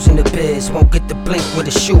his nose in the biz. Won't get the blink with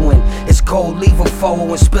a shoe in. It's cold, leave a foe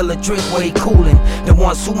and spill a drink where he coolin'. The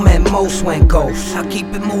ones who meant most went ghost. I keep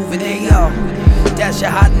it moving, hey yo. That's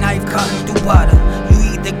your hot knife cutting through butter.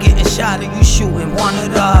 You either getting shot or you shooting, one or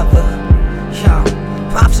the other. Yo,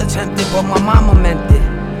 pops attempted, but my mama meant it.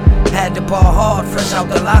 Had the ball hard, fresh out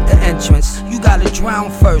the locker entrance. You gotta drown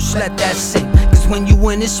first, let that sink. Cause when you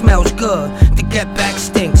win, it smells good. To get back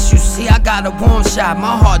stinks. You see, I got a warm shot,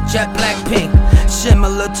 my heart jet black pink.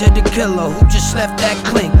 Similar to the killer who just left that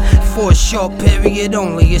clink. For a short period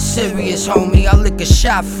only, it's serious, homie. I lick a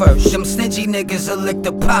shot first. Them stingy niggas will lick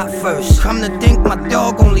the pot first. Come to think, my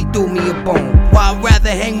dog only threw me a bone. While I'd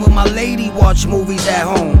rather hang with my lady, watch movies at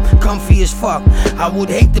home. Comfy as fuck. I would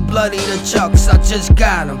hate to bloody the chucks, I just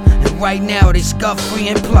got them. And right now they scuff free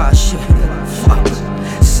and plush. Fuck.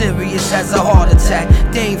 Serious as a heart attack.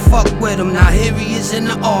 They ain't fuck with him, now here he is in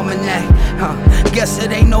the almanac. Guess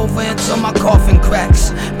it ain't over until my coffin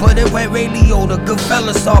cracks. But it went Ray Liotta, good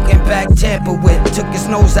fellas talking back. Tamper with, took his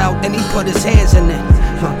nose out, then he put his hands in it.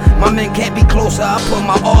 My men can't be closer, I put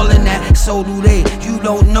my all in that. So do they, you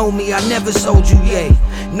don't know me, I never sold you, yay.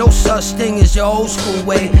 No such thing as your old school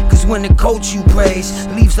way. Cause when the coach you praise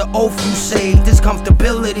leaves the oath you say, this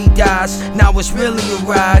comfortability dies, now it's really a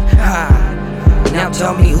ride. Now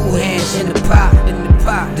tell me who hands in the pot.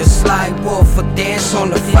 The slide wolf or dance on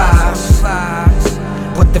the fives.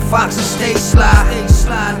 But the foxes stay sly,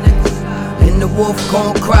 and the wolf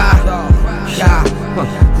gon' cry. Yeah,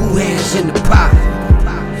 who hands in the pot?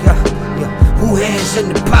 Yeah, who hands in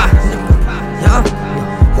the pot? Yeah,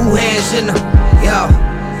 who hands in the? Yeah.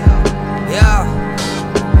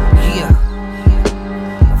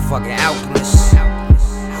 I'm fucking alchemist.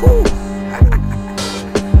 Whew.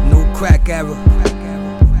 New crack era.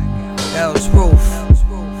 Hell's Roof.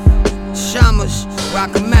 Shamas,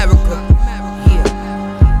 rock America.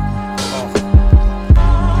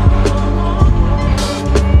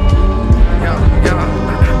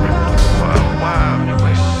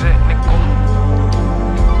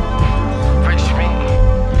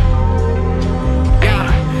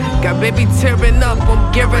 Baby tearing up,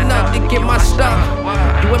 I'm gearing up to get my stuff.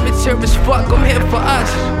 You immature as fuck, I'm here for us.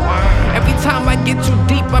 Every time I get too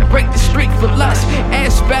deep, I break the streak for lust.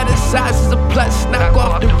 Ass fatter size is a plus, knock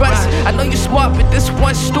off the rust. I know you smart, but this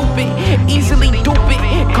one's stupid. Easily dupe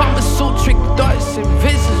it. Karma trick thoughts and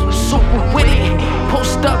visions was super witty.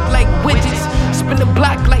 Post up like widgets, spin the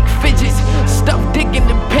block like fidgets. Stuff dick in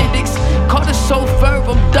the appendix. Call the chauffeur,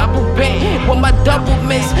 I'm double bent. With my double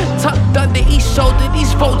miss, tucked under each shoulder.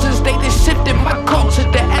 These vultures, they just shifted my culture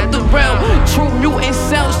to at the realm. True mutant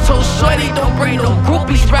sounds told shorty don't bring no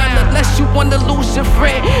groupies round unless you wanna lose your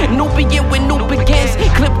friend. New begin when new begins.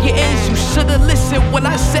 Clip your ends, you should've listened when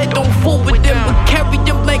I said don't fool with them. But carry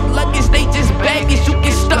them like luggage, they just baggage. You can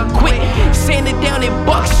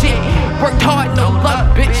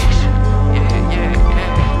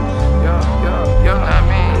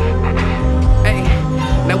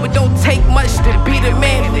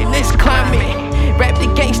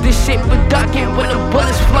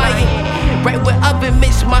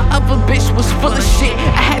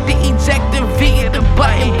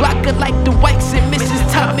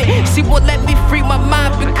she won't let me free my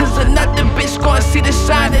mind because another bitch gonna see the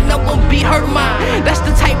shine and I won't be her mind. That's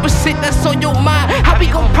the type of shit that's on your mind. How we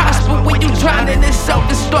gon' prosper when you drowning in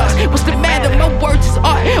self-destruct? What's the matter? My words is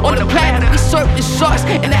art. On the planet we serve the sharks.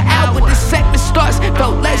 In the hour the segment starts.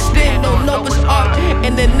 Felt less than, don't know it's art.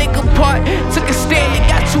 And the nigga part took a stand and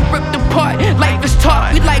got you ripped apart. Life is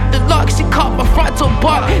taught, we like the lark. She caught my frontal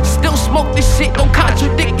bark. Still smoke this shit, don't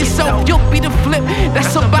contradict yourself. You'll be the flip, that's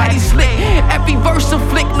somebody's lit. Every verse a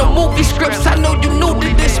flick, no movie scripts. I know you new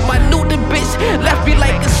to this, my new to bitch left me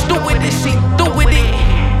like a stewardess. She through with it.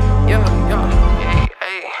 Yo,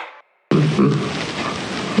 hey, hey.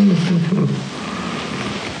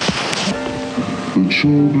 The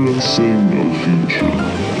children sing no future,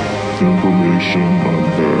 information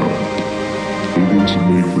unbound. Able to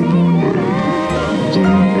make the new land, they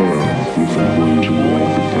unbound with a way to walk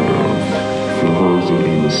the path. The hearts are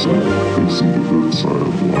innocent, they see the good side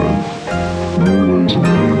of life. No way to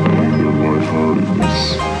maintain their lightheartedness.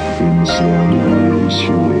 They must learn the way of this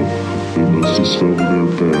world. They must discover their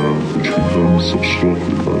path, which becomes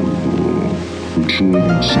obstructed by the world. The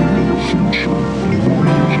children sing of the future,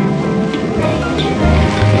 information untapped.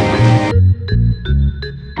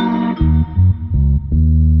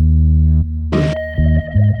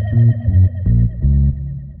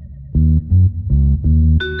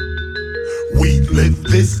 We live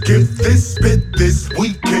this, give this, spit this,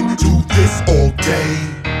 we can do this all day.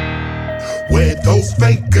 Where those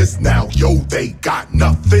fakers now, yo, they got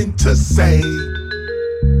nothing to say.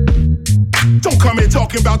 Don't come in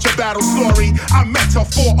talking about your battle story. I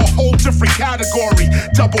metaphor a whole different category.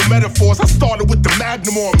 Double metaphors, I started with the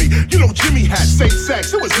magnum on me. You know Jimmy had safe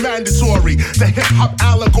sex, it was mandatory. The hip-hop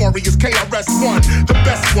allegory is KRS-One. The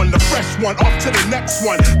best one, the fresh one, off to the next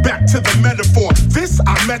one. Back to the metaphor, this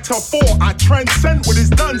I metaphor. I transcend what is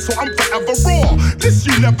done, so I'm forever raw. This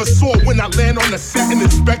you never saw when I land on the set and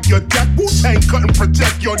inspect your deck. Wu-Tang couldn't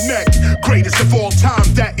project your neck. Greatest of all time,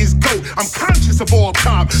 that is GOAT. I'm conscious of all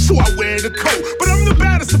time, so I wear the coat. But I'm the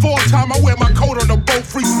baddest of all time. I wear my coat on the boat.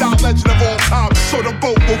 Freestyle legend of all time, so the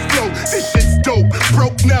boat will float. This shit's dope,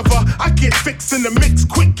 broke never. I get fixed in the mix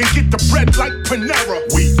quick and get the bread like Panera.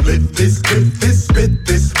 We live this, give this, spit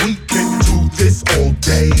this. We can do this all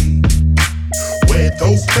day. Where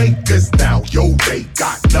those fakers now, yo, they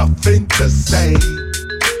got nothing to say.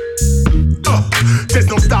 There's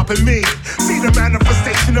no stopping me. See the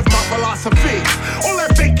manifestation of my philosophy. All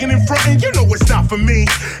that faking and fronting, you know it's not for me.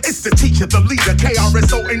 It's the teacher, the leader,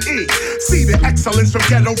 KRS-O-N-E. See the excellence from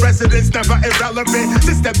ghetto residents, never irrelevant.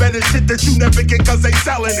 This that better shit that you never get cause they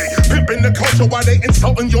selling it. Pimping the culture while they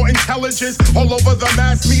insulting your intelligence. All over the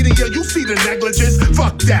mass media, you see the negligence.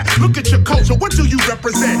 Fuck that, look at your culture, what do you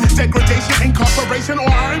represent? Degradation, incarceration, or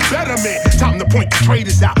our embetterment? Time to point the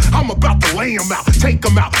traitors out, I'm about to lay them out. Take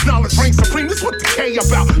them out, knowledge reigns supreme, this what the K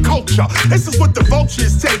about. Culture, this is what the vulture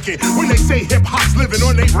is taking when they say hip-hop's living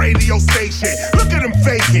on their radio station. Look at them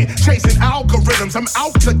faking, chasing algorithms. I'm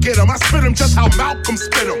out to get them, I spit them just how Malcolm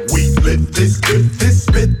spit them. We live this, give this,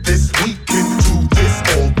 spit this. We can do this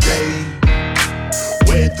all day.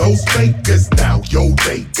 Where those fakers now, yo,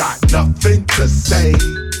 they got nothing to say.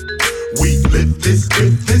 We live this,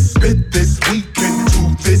 give this, spit this. We can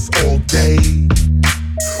do this all day.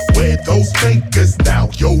 Where those fakers now,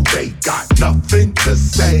 yo, they got nothing to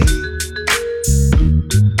say.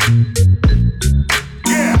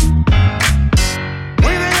 Yeah.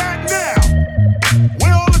 Where they at now?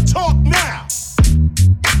 Where all the talk now?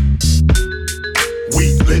 We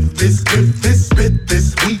live this, give this, spit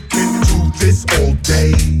this. We can do this all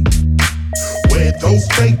day. Where those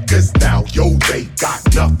fakers now, yo, they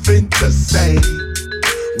got nothing to say.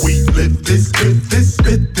 We live this, give this,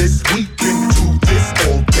 spit this. We can do this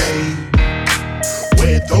all day.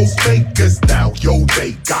 Where those fakers now, yo,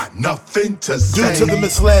 they got nothing to say. Due to the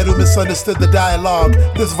misled who misunderstood the dialogue,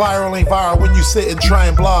 this viral ain't viral when you sit and try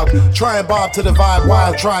and blog. Try and bob to the vibe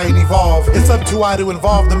while try and evolve. It's up to I to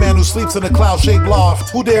involve the man who sleeps in a cloud-shaped loft.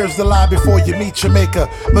 Who dares to lie before you meet your maker?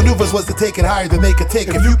 Maneuvers was to take it higher than they could take.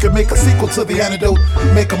 If you can make a sequel to the antidote,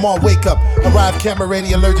 make them all wake up. Arrive camera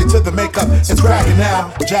ready, allergic to the makeup. It's cracking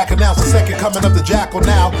now. Jack announced the second coming of the jackal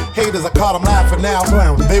now. Haters, I caught them laughing now.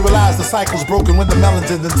 They realize the cycle's broken when the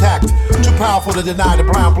melon's intact. Too powerful to deny the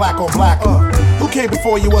brown, black on black. Who came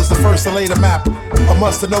before you was the first to lay the map? I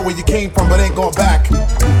must know where you came from, but ain't going back.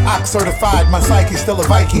 Ox certified, my psyche's still a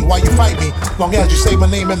Viking. Why you fight me? Long as you say my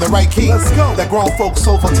name in the right key. Let's go. That grown folks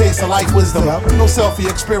soulful taste of life wisdom. No selfie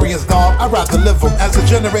experience, dog. I'd rather live them. As the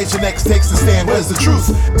Generation X takes the stand, where's the truth?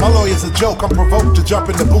 My lawyer's a joke, I'm provoked to jump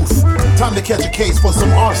in the booth. Time to catch a case for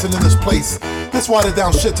some arson in this place. This watered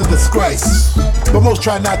down shit to disgrace. but most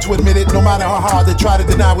try not to admit it. No matter how hard they try to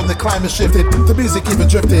deny when the climate shifted, the music even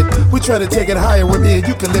drifted. We try to take it higher with me and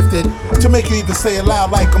you can lift it. To make you even say it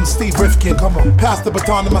loud like I'm Steve Rifkin. Come on, pass the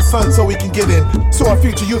baton to my son so he can get in. So our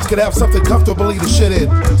future youth could have something comfortably to shit in.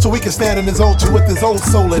 So we can stand in his own two with his own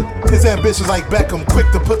soul in. His ambitions like Beckham,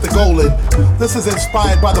 quick to put the goal in. This is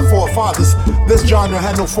inspired by the forefathers. This genre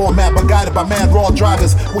had no format, but guided by man raw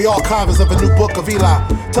drivers. We all carvers of a new book of Eli.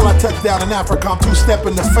 Till I touch down in Africa, I'm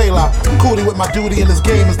two-stepping to failure. Coolie with my duty in this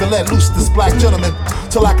game is to let loose this black gentleman.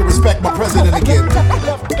 Till I can respect my president again.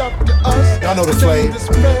 Y'all know the play.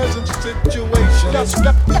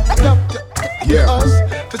 Yeah. Us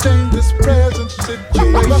to change this present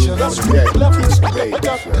situation. Left up to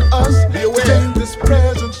us to change this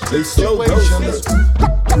present situation.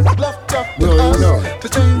 Left up to us to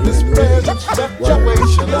change this present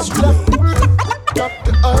situation. Left up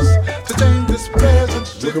to us to change this present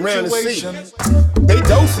situation. Look around and see. They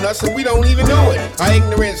dosing us and we don't even know it. Our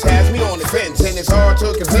ignorance has me on the fence, and it's hard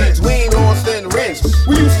to convince. We ain't lost in the rinse.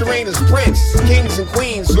 We used to reign as prince, kings and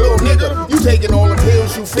queens. Little nigga, you taking all the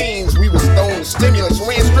pills, you fiends. We was throwing stimulus,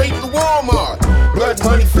 ran straight to Walmart. Blood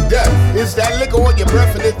money for death. It's that liquor on your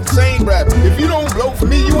breath and it's the same breath. If you don't blow for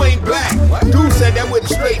me, you ain't black. Dude said that with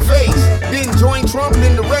a straight face. Didn't join Trump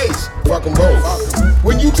in the race. Fuck them both.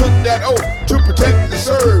 When you took that oath to protect and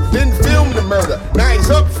serve, didn't film the murder. Now he's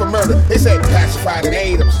up for murder. They said pacified and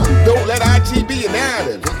aid 'em. Don't let IT be a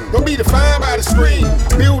narrative. Don't be defined by the screen.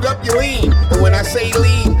 Build up your lean. And when I say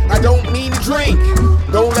lean, I don't mean to drink.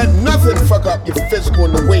 Don't let nothing fuck up your physical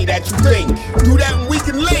in the way that you think. Do that and we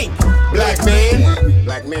can link. Black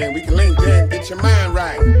man, we can link then. Get your mind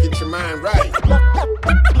right. Get your mind right.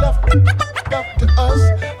 Left up to us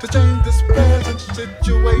to change this present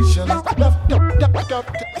situation. Left up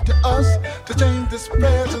to us to change this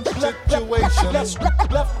present situation.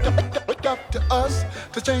 Left up to us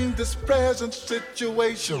to change this present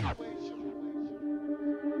situation.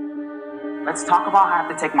 Let's talk about how I have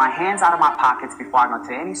to take my hands out of my pockets before I go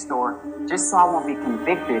to any store, just so I won't be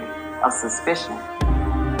convicted of suspicion.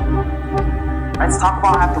 Let's talk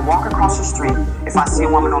about how I have to walk across the street if I see a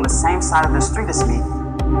woman on the same side of the street as me,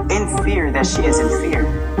 in fear that she is in fear.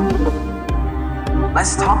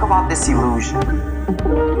 Let's talk about this illusion,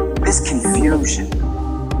 this confusion.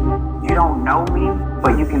 You don't know me,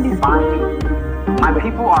 but you can define me. My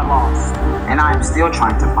people are lost, and I am still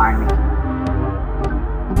trying to find me.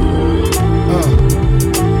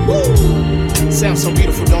 Sounds so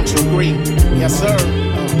beautiful, don't you agree? Yes, sir.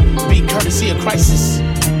 Be courtesy of crisis. You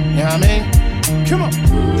know what I mean? Come on.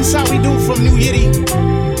 This how we do from New Yiddy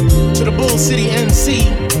to the Bull City NC.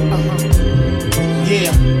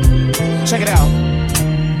 Yeah. Check it out.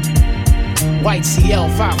 White CL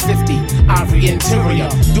 550, ivory interior.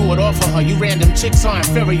 Do it all for her, you random chicks are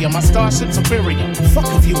inferior. My starship superior. Fuck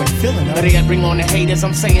if you ain't feeling her. Better yet, bring on the haters,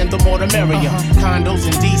 I'm saying the more the merrier. Condos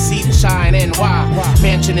in DC, the Chi and NY.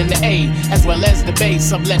 Mansion in the A, as well as the Bay,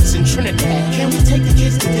 sublets in Trinidad. Can we take the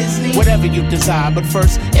kids to Disney? Whatever you desire, but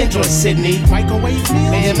first, enjoy Sydney. Microwave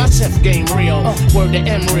meals? Man, my chef game real. Word to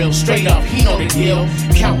M real, straight up, he know the deal.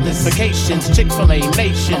 Countless vacations, Chick-fil-A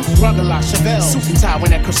nations. Rugala, Chevelle, suit and tie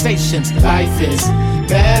when at crustaceans. Life is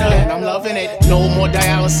better and I'm loving it. No more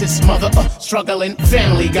dialysis, mother, struggling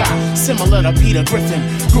family guy. Similar to Peter Griffin,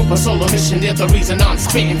 group of solo mission, they're the reason I'm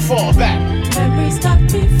spitting. Fall back. Memories got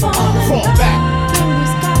me fall back.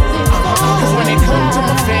 Cause when it comes to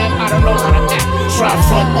my fam, I don't know how to act. Try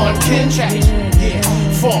front on kin chat. Yeah,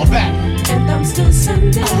 fall back. And I'm still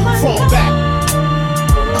sending my fall back.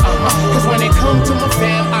 Cause when it comes to my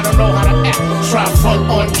fam, I don't know how to act. Try front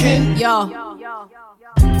on kin. Yo.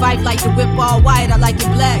 Fight like the whip all white, I like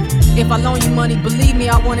it black. If I loan you money, believe me,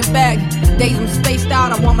 I want it back. Days I'm spaced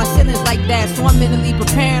out, I want my ceilings like that. So I'm mentally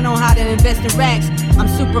preparing on how to invest in racks. I'm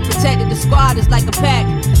super protected, the squad is like a pack.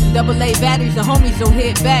 AA batteries, the homies don't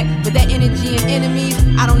hit back. But that energy and enemies,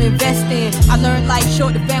 I don't invest in. I learned life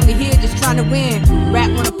short, the family here just trying to win. Rap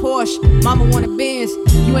on a Porsche, mama want a Benz.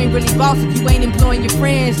 You ain't really boss if you ain't employing your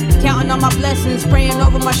friends. Counting on my blessings, praying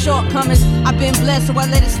over my shortcomings. I've been blessed, so I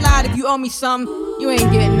let it slide if you owe me something. You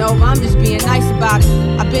ain't getting over, I'm just being nice about it.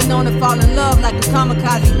 I've been known to fall in love like a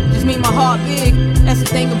kamikaze. Just mean my heart big, that's the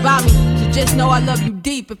thing about me. So just know I love you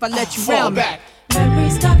deep if I let you fall round back.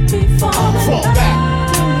 Memories got me fall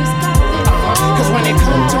back. Cause when it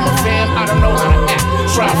comes to my fam, I don't know how to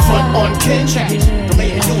act. Try front on kin chat. The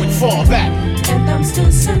way you do it, fall back. And I'm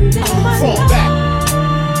still sending my fall back.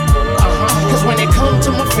 Cause when it comes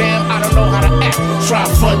to my fam, I don't know how to act. Try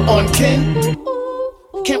front on kin.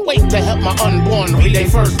 Can't wait to help my unborn read their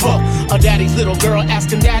first book. A daddy's little girl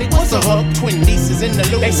asking daddy, what's a hook? Twin nieces niggas in the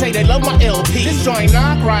loop. They say they love my LP. This joint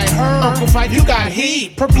knock right, her. Uncle Fife, you got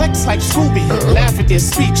heat. Perplexed like Scooby. Laugh at their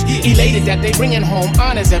speech. Elated that they bringing home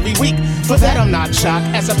honors every week. For that I'm not shocked.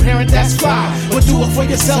 As a parent, that's fly. But do it for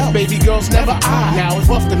yourself, baby girls, never I. Now it's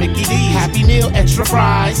off to Mickey D's. Happy meal, extra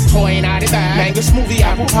fries. Toy ain't out of bag. Mango smoothie,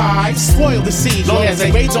 apple pie. Spoil the seeds. Long as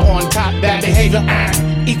they grades are on top. Bad behavior,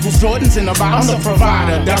 equals Jordans in the bottom. I'm the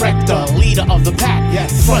provider, director, leader of the pack.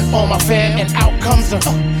 Yes. Front on my fan and out comes the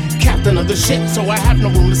captain of the ship. So I have no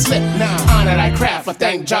room to slip. Honor I craft, but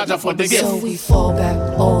thank Jaja for the gift. So we fall back,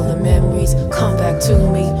 all the memories come back to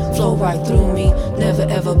me, flow right through me. Never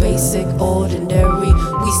ever basic, ordinary.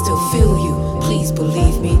 We still feel you, please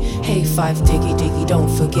believe me. Hey, Five Diggy Diggy, don't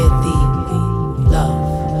forget the love.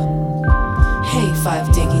 Hey, Five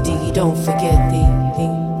Diggy Diggy, don't forget the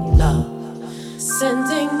love.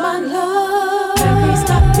 Sending my love. Memories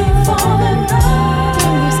got me falling back.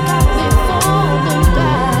 Memories got me falling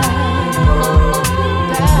back,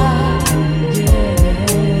 yeah.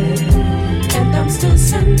 And I'm still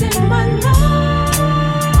sending my love.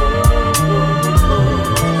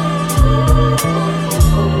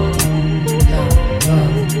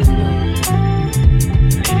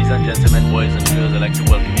 Ladies and gentlemen, boys and girls, I'd like to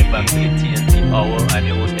welcome you back to the TNT Hour. I'm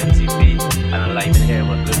your host MCP, and I'm live in here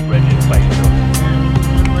with good brethren fighting up.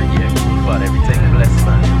 But everything blessed,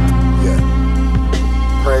 man. Yeah.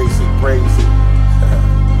 Praise it, praise it.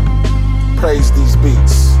 Praise these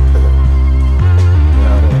beats.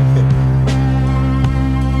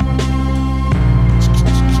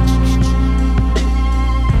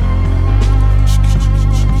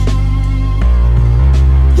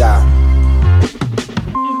 Yeah.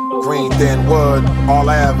 Green thin wood. All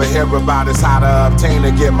I ever hear about is how to obtain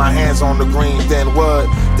or get my hands on the green thin wood.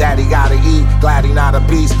 Daddy gotta eat, glad he not a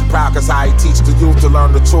beast. Proud cause I teach the youth to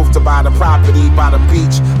learn the truth, to buy the property by the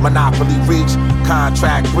beach. Monopoly reach,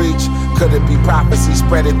 contract breach. Could it be prophecy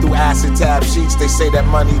spread it through acid tab sheets? They say that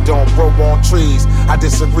money don't grow on trees. I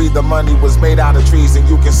disagree, the money was made out of trees, and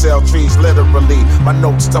you can sell trees literally. My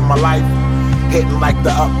notes to my life, hitting like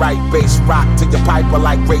the upright bass rock to your pipe, or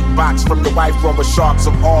like great box from the wife room with sharks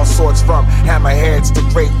of all sorts, from hammerheads to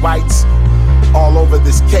great whites. All over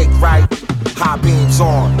this cake, right? High beams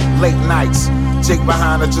on, late nights. Jake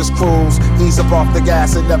behind her just cruise, ease up off the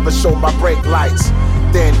gas and never show my brake lights.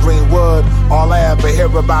 Thin green wood, all I ever hear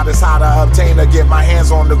about is how to obtain or get my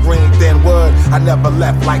hands on the green thin wood. I never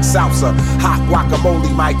left like salsa, hot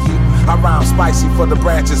guacamole, Mikey. I rhyme spicy for the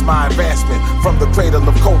branches, my advancement from the cradle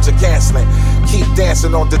of culture canceling. Keep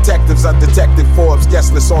dancing on detectives, undetected Forbes,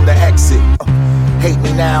 guest list on the exit. Hate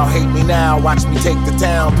me now, watch me take the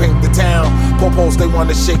town, paint the town. Popos, they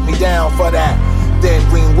wanna shake me down for that. Then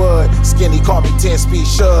Greenwood, skinny call me 10-speed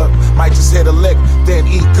Shug. Might just hit a lick, then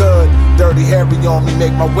eat good. Dirty Harry on me,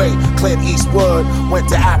 make my way. Clint Eastwood, went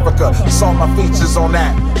to Africa, saw my features on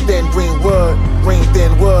that. Then Greenwood, green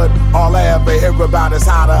thin wood. All I ever hear about is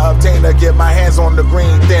how to obtain or get my hands on the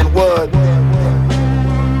green thin wood.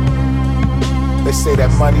 They say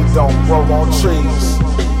that money don't grow on trees.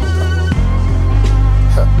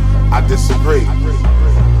 I disagree.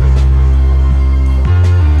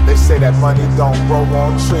 They say that money don't grow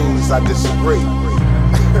on trees. I disagree.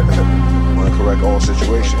 Want to correct all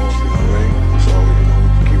situations, you know what I mean? So,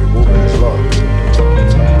 we keep it moving as love.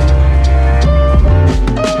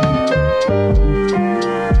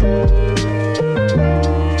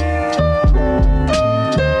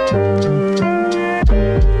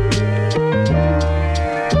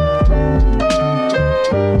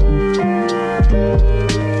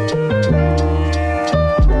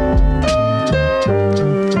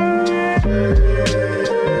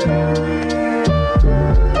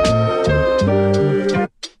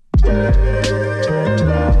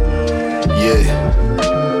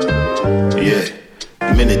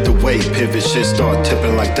 Pivot shit start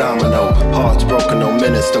tipping like domino. Hearts broken, no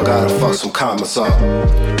minutes, still gotta fuck some commas up.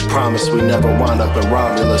 Promise we never wind up in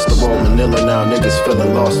Romulus. The role Manila now, niggas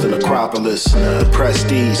feeling lost in Acropolis. The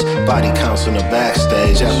prestige, body counts in the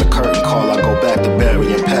backstage. After curtain call, I go back to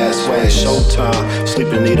burying past ways. Showtime,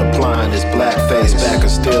 sleeping need applying this blackface. Back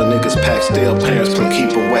and still, niggas pack steel, parents can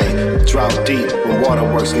keep away. Drought deep, when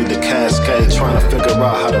waterworks need to cascade. Trying to figure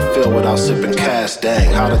out how to feel without sipping cast.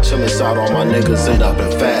 Dang, how to chill us out, all my niggas end up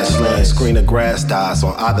in fast lanes. Screen of grass dies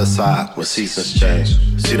on either side when seasons change.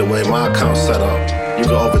 See the way my account's set up. You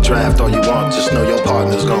can overdraft all you want, just know your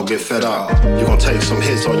partner's gon' get fed up. You gon' take some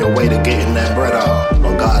hits on your way to getting that bread out.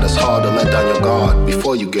 On God, it's hard to let down your guard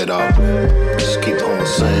before you get up. Just keep on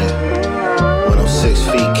saying. When I'm 6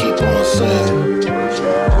 feet, keep on saying.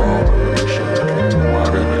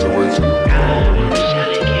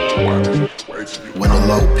 When the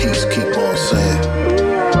low peaks, keep on saying.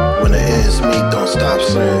 When the ends ask me, don't stop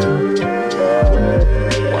saying.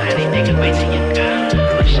 Why they niggas wait till you're gone?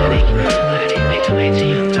 Why they niggas wait till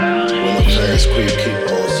you're gone? When the fast creep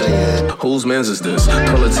keep on saying. Whose man's is this?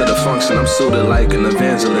 Pull it to the function, I'm suited like an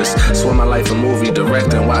evangelist. Swear my life a movie,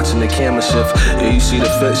 directing, watching the camera shift. Yeah, you see the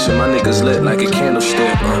fiction, my niggas lit like a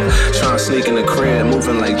candlestick. Trying to sneak in the crib,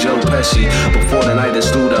 moving like Joe Pesci. Before the night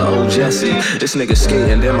is through the old Jesse. This nigga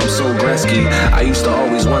skating, damn I'm so Gretzky. I used to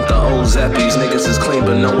always want the old Zappies. Niggas is clean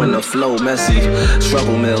but knowing the flow messy.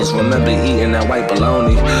 Struggle meals, remember eating that white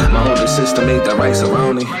bologna. My older sister made that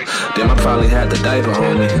rice-a-roni. Damn I probably had the diaper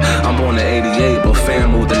on me. I'm born in 88 but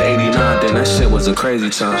fam moved in 89. Then that shit was a crazy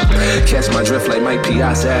time. Catch my drift like Mike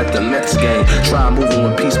Piazza at the Mets game. Try moving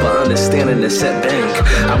with peace but understanding the set bank.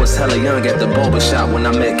 I was hella young at the barbershop when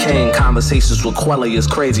I met Kane. Conversations with Quelly is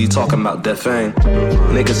crazy, talking about death fame.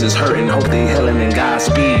 Niggas is hurting, hope they healing in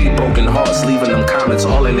Godspeed. Broken hearts, leaving them comments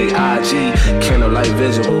all in they IG. Candlelight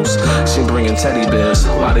visuals, she bringing teddy bears.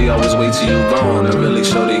 Why they always wait till you gone and really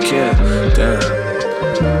show they care?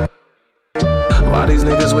 Damn. Why these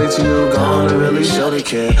niggas wait till you gone and really show they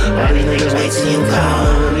care? Why these niggas wait till you gone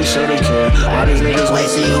and really show they care? Why these niggas wait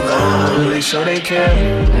till you gone and really show they care?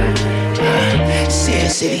 Sin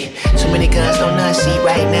City, too many guns, no none see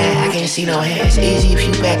right now. I can't see no hands. Easy if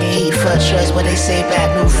you back and eat for trust. What they say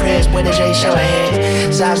back, new friends, where the J show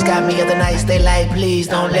hands. Sobs got me other nights, they like, please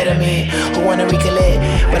don't let them in. Who wanna recollect,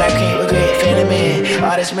 but I can't regret. Phantom in,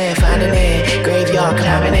 artist man finding in. Graveyard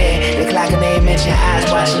climbing in. The clock and they mention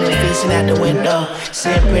eyes watching and feasting out the window.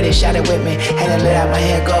 Sin pretty, shot it with me, had to let out my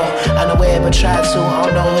hair go. Unaware but tried to, I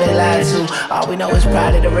don't know who they lied to. All we know is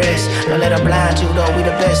pride of the rest. Don't let them blind you though, we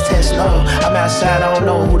the best test low. I'm outside, I don't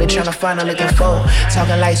know who they tryna find or looking for.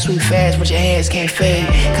 Talking like sweet fast, but your hands can't fade.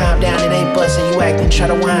 Calm down, it ain't bustin', you acting, try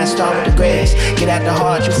to whine, start with the grass. Get out the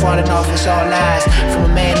heart, you falling off, it's all lies.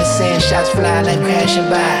 From a man to sin, shots fly like crashing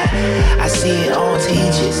by. I see it on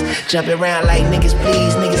teachers, jumping around like niggas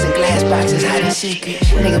please. Niggas in glass boxes, hiding secrets.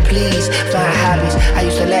 Nigga please, find hobbies. I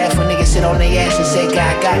used to laugh when niggas sit on their ass and say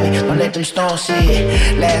God got me. Don't let them stones see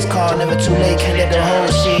it. Last call, never too late, can't let the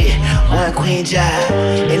whole shit. One queen job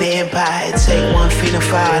in the empire. Take one feet of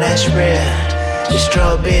fire, that's real.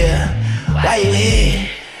 Destroy beer. Why you here?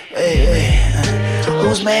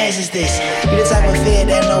 Whose man's is this? You the type of fed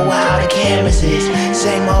that know why all the cameras is.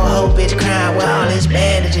 Same old hoe bitch crying with all his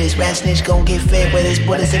bandages. Rat snitch gon' get fed with his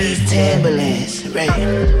bullets and these Timberlands. Right.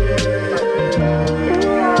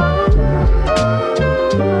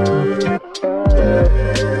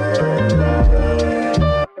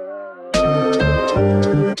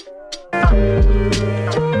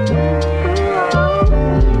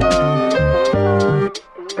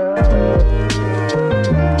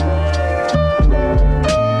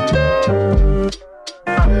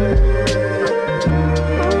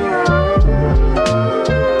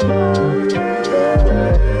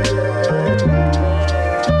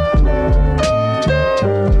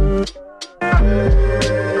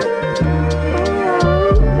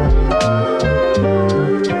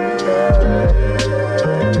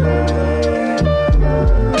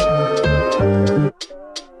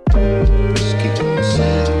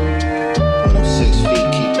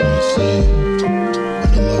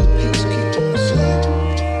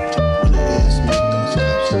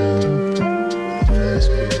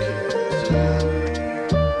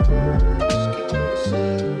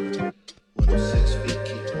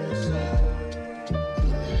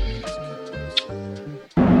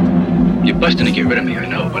 Busting to get rid of me, I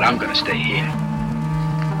know, but I'm gonna stay here.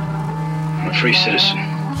 I'm a free citizen.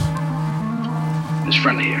 It's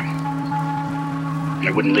friendly here. And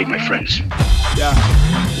I wouldn't leave my friends. Yeah.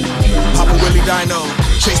 Papa Willie Dino.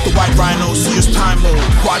 Chase the white rhino, see his time mode.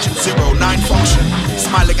 Quadrant 0, 9 function.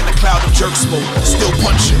 Smiling in a cloud of jerk smoke. Still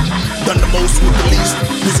punching. Done the most with the least.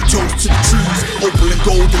 Visit toes to the trees. Opal and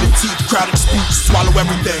gold in the teeth. Crowded speech. Swallow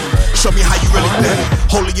everything. Show me how you really think.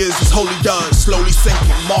 Holy is as holy does. Slowly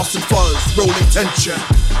sinking. Moss and fuzz. Rolling tension.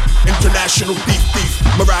 International thief.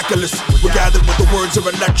 Miraculous. We're gathered with the words of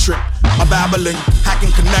electric. I'm babbling.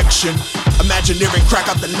 Hacking connection. Imagineering. Crack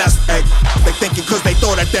out the nest egg. They thinking cause they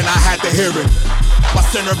thought it, then I had to hear it. My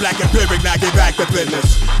center black and pyrrhic, now get back to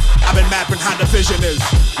business. I've been mapping how the vision is.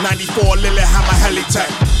 94 Lillehammer Helitech.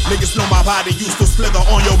 Niggas know my body used to slither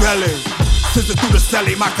on your belly. Scissor through the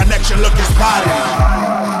celly, my connection looking spotty.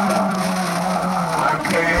 I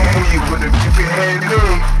can't hear you, but if you can hear me,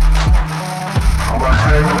 I'm gonna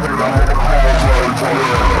say something about the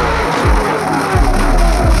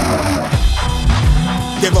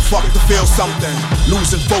Give a fuck to feel something.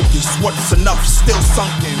 Losing focus, what's enough? Still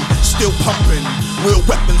sunken, still pumping. Real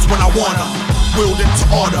weapons when I wanna. willed into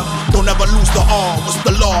order. Don't ever lose the arm. What's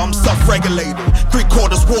the law? I'm self-regulated.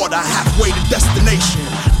 3/4 water, halfway to destination.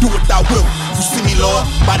 Do what thou wilt. You see me, Lord,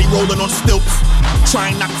 body rolling on stilts.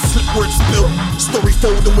 Trying not to slip where it's spilled. Story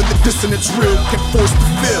folding when the dissonance real. Can force to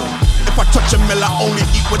feel. If I touch a mill, I only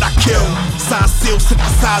eat what I kill. Sign seal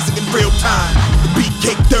synthesizing in real time. The beat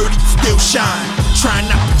cake dirty, still shine. Trying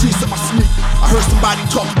not to grease up my sneak. I heard somebody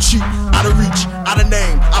talking cheap. Out of reach, out of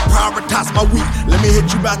name. I prioritize my week. Let me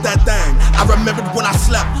hit you about that thing. I remembered when I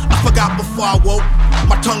slept. I forgot before I woke.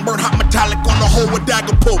 My tongue burned hot metallic on the hole with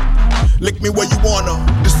dagger poke. Lick me where you wanna.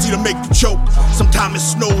 The cedar make you choke. Sometimes it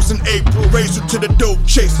snows in April. Razor to the dope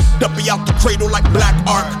chase. Dumpy out the cradle like Black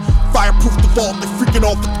Ark. Fireproof the vault, they freaking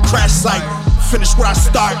off at the crash site. Finish where I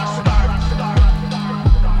start.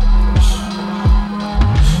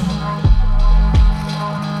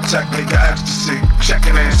 Technique of ecstasy,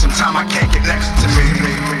 checking in. Sometime I can't get next to me.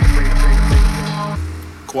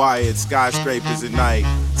 Quiet skyscrapers at night,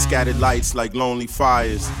 scattered lights like lonely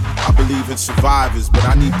fires. I believe in survivors, but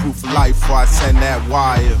I need proof of life before I send that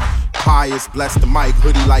wire. Pious, bless the mic,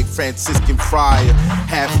 hoodie like Franciscan friar.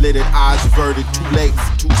 Half-littered, eyes averted, too late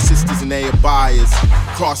for two sisters and their abayas.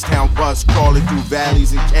 Crosstown bus crawling through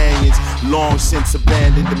valleys and canyons, long since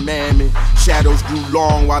abandoned the mammon. Shadows grew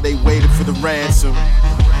long while they waited for the ransom.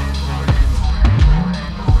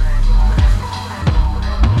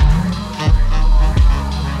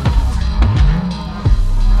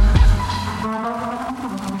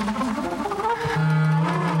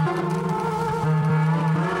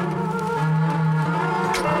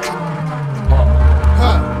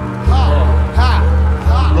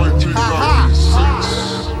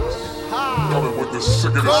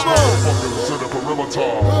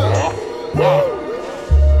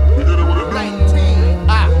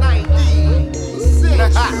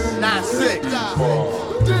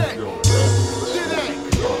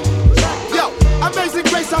 Amazing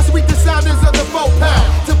grace, how sweet the sound is of the 4 pound.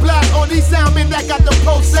 To blast on these soundmen that got the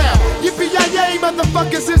post sound. Yippee-yay-yay,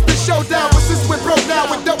 motherfuckers, it's the showdown. But since we're broke now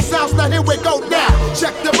with dope sounds, now here we go now.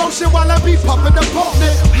 Check the motion while I be pumping the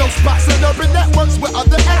potent. Low spots on urban networks with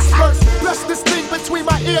other experts. Plus this thing between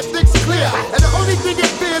my ear thinks clear. And the only thing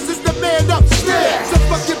it fears is the man upstairs. So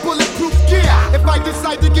fucking bulletproof gear. If I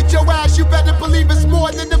decide to get your ass, you better believe it's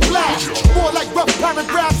more than the blast. More like rough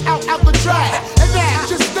paragraphs out the trash. And that's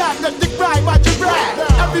just that, let the grind by giraffe.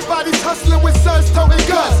 Everybody's hustling with sons toting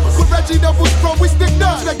guns. With Reggie Nobles from, we stick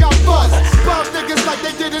nuts that got buzz. Bomb niggas like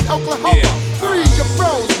they did in Oklahoma. Free your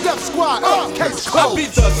bros, Death Squad, case closed. I be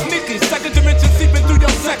the sneaky, second dimension seeping through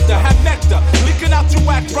your sector. Have nectar, leaking out your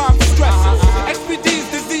whack rhyme stresses. XPD's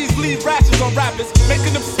disease leave rashes on rappers,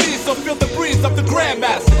 making them sneeze, so feel the breeze of the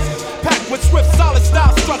grandmasters. Packed with swift, solid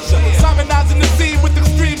style structure, Simonizing the scene with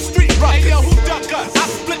extreme street ruckus. Hey yo, who duck us? I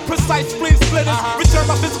split precise spleen splitters, return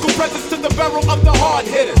my physical presence to the barrel of the hard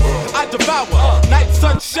hitters. I devour, night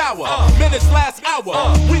sun shower, minutes last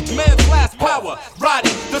hour, weak man's last power.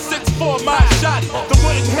 Riding the 6'4" mind shotty, the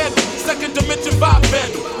wooden head, second dimension vibe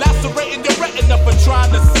vandal, lacerating your retina for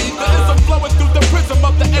trying to see the ism flowing through the prism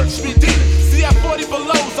of the HBD. See at 40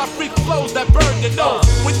 belows, I freak flows that burn your nose.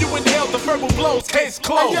 When you inhale the verbal blows, case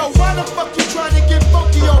closed. Hey yo, why the fuck you trying to get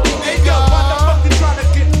funky on me, nigga? Hey yo, why the fuck you trying to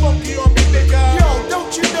get funky on me, nigga? Yo,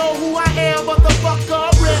 don't you know who I am,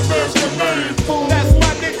 motherfucker? Redman's the name, fool. That's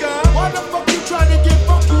my nigga. Why the fuck you trying to get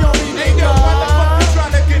funky on me, nigga? Hey yo, why the fuck you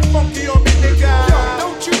trying to get funky on me, nigga? Yo,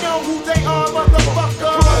 don't you know who they are,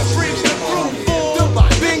 motherfucker? Reach the groove, fool.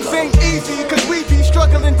 Things ain't easy, cause we be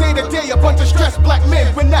struggling day to day. A bunch of stressed black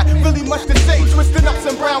men with not really much to say. Twisting up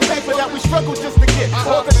some brown paper that we struggle just to get.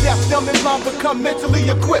 All the deaf, dumb, and blind become mentally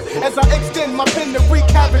equipped. As I extend my pen to wreak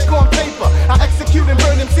havoc on paper, I execute and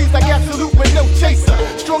burn MCs like absolute with no chaser.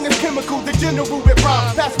 Strong as chemical, the general with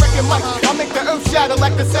rhymes. Past wrecking mic, I make the earth shatter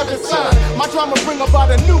like the seventh sign. My drama bring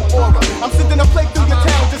about a new aura. I'm sending a plague through your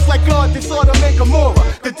town just like God, disorder, man, Gamora.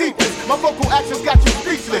 The deepest, my vocal actions got you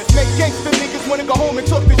speechless. Make gangster niggas wanna go home and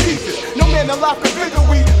talk to Jesus. No man alive can figure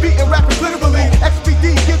we beating rappers literally.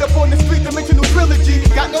 XPD, get up on the street, dimensional trilogy.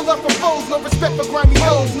 Got no love for foes, no respect for grimy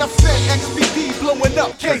hoes. Enough said, XPD blowing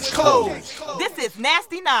up, case closed. This is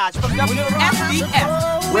Nasty Naj from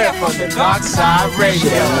WFBS. We're from the Dark Side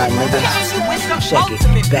Radio. Check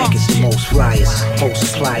it, back is the most flyers.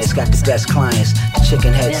 Host suppliers, got the best clients. The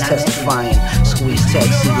chicken heads testifying. Squeeze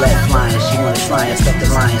text, see lead flying. She wanna try and cut the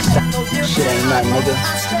lions. Shit ain't nothing, nigga.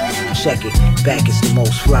 Check it, back is the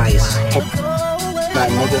most flyers.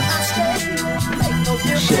 Nothing, nigga.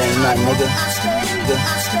 Shit ain't nothing, nigga.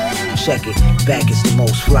 Check it, back is the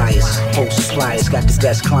most flyers. Host suppliers, got the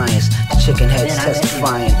best clients. The chicken heads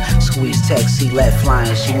testifying. Squeeze text, see lead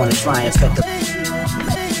flying. She wanna try and cut the.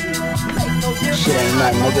 Shit ain't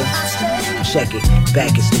nothing, nigga. check it.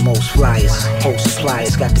 Back is the most flyers. Whole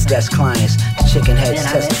suppliers got the best clients. The chicken heads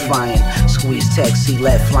testifying. Squeeze text, see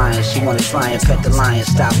lead flying. She wanna try and pet the lion.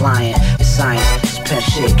 Stop lying. It's science. It's pimp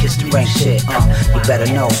shit. Kiss the ring shit. You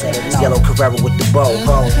better know. Yellow Carrera with the bow.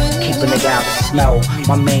 Keep a nigga out of the snow.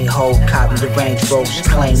 My main hoe copy the Range Rover. She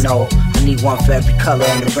claim no. I need one for every color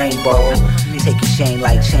in the rainbow. Take your chain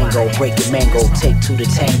like Chango. Break your mango. Take two to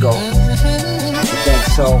tango. You think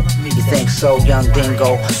so? You think so, young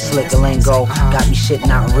dingo? Slick a lingo. Got me shitting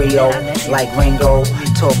out in Rio like Ringo.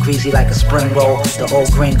 Talk greasy like a spring roll. The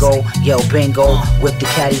old gringo, yo bingo. Whip the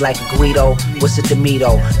caddy like a Guido. What's a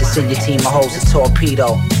Demito? The senior team of hoes a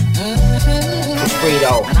torpedo. For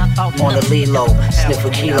Frito, on the Lilo. Sniff a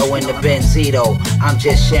kilo in the Benzito. I'm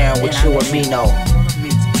just sharing what you and me know.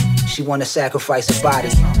 She wanna sacrifice her body.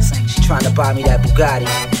 She tryna buy me that Bugatti.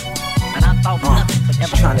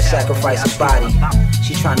 She tryna sacrifice her body.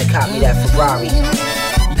 She tryna cop me that Ferrari.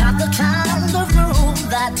 Got the kind of groove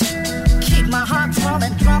that keep my heart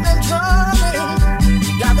drumming, drumming, drumming.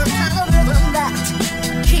 Got the kind of rhythm that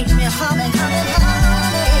keep me humming, humming, humming.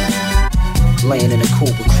 Laying in the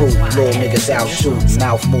coupe with crew, little niggas out shooting,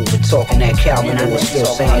 mouth moving, talking that cow manure, still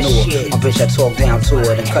saying shit. My bitch, I talk down to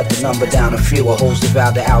her, then cut the number down a few. Hoes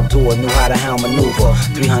devoured the outdoor, knew how to hound maneuver.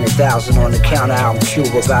 300,000 on the counter out in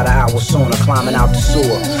Cuba, about an hour sooner, climbing out the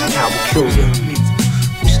sewer. How peculiar.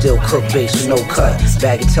 We still cook base with no cut.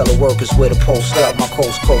 Bag of teleworkers where the post up. My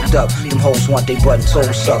coats coked up. Them hoes want they button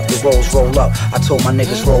toes sucked. The rolls roll up. I told my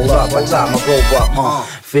niggas roll up. I tied my robe up.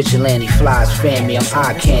 Vigilante flies, fan me, I'm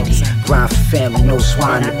eye candy. Grind for family, no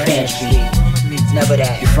swine in the pantry. Never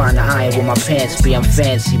that. You find the iron with my pants be. I'm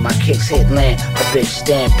fancy. My kicks hit land. A bitch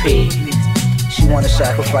stampede. She wanna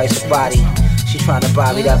sacrifice her body. She tryna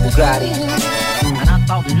buy me that Bugatti.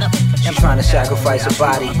 She tryna sacrifice her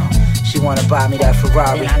body. She wanna buy me that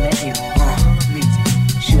Ferrari.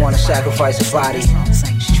 She wanna sacrifice her body.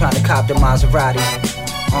 She tryna cop the Maserati.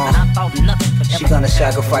 She gonna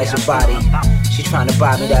sacrifice her body. She tryna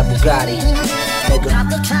buy me that Bugatti. Nigga. Got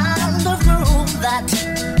the kind of groove that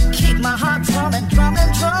keep my heart drumming,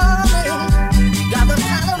 drumming, drumming. Got the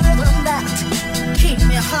kind of rhythm that keep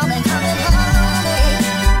me humming, humming, humming.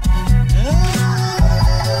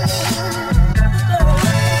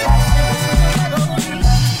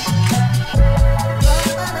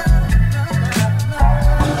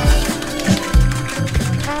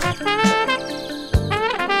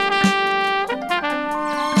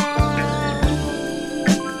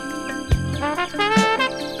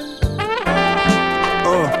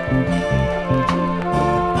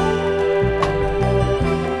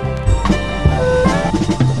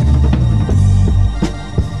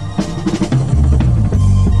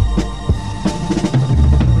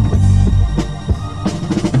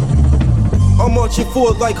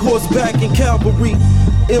 Forward like horseback and cavalry.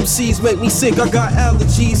 MCs make me sick, I got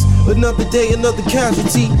allergies. Another day, another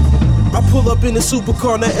casualty. I pull up in a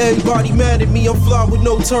supercar, now everybody mad at me. I'm fly with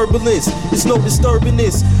no turbulence, it's no disturbing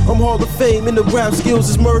this. I'm Hall of Fame and the rap skills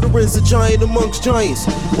is murderers, a giant amongst giants.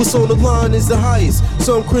 What's on the line is the highest.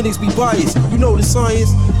 Some critics be biased, you know the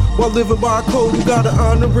science. While living by a code, you gotta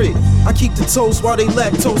honor it. I keep the toast while they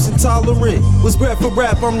lactose intolerant. What's rap for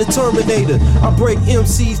rap, I'm the Terminator. I break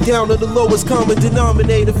MCs down to the lowest common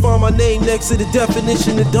denominator. Find my name next to the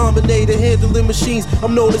definition of dominator. Handling machines,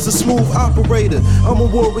 I'm known as a smooth operator. I'm a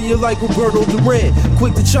warrior like Roberto Duran.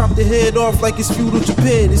 Quick to chop the head off like it's feudal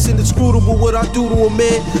Japan. It's inscrutable what I do to a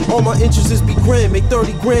man. All my interests is be grand. Make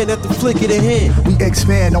 30 grand at the flick of the hand. We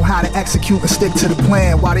expand, know how to execute and stick to the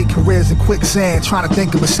plan. While they careers in quicksand, trying to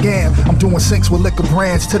think of a scam. I'm doing syncs with liquor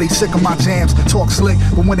brands till they sick of my jams. Talk slick,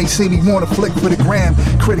 but when they see me wanna flick for the gram.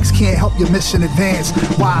 Critics can't help your mission advance.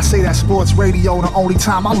 Why I say that sports radio the only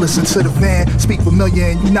time I listen to the van. Speak familiar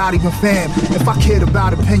and you not even fam. If I cared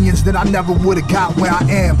about opinions, then I never would've got where I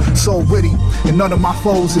am. So witty, and none of my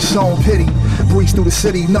foes is shown pity. Breeze through the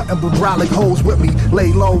city, nothing but brolic hoes with me.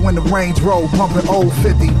 Lay low when the Range roll, bumping old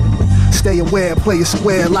 50. Stay aware, play it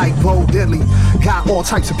square like Bo Diddley. Got all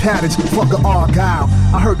types of patterns, fuck a Argyle.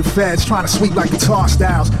 I heard the feds trying to sweep like guitar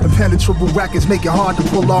styles. Impenetrable records make it hard to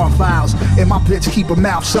pull off files. And my bitch keep her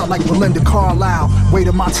mouth shut like Belinda Carlisle.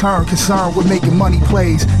 Waited my turn, concerned with making money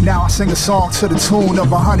plays. Now I sing a song to the tune of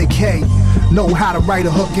 100K. Know how to write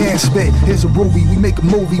a hook and spit. Here's a Ruby, we make a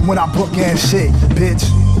movie when I book and shit, bitch.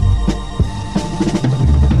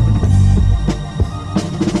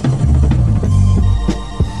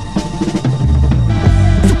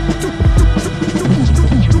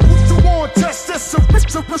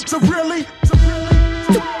 To really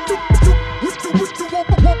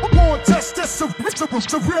test this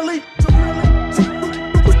to really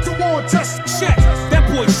check. That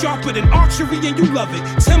boy boy sharper than archery and you love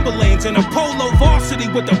it. Timberlands and a polo varsity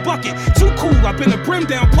with a bucket. Too cool, I been a brim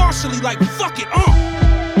down partially like fuck it,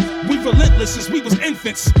 We relentless since we was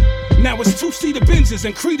infants. Now it's two-seater Benzes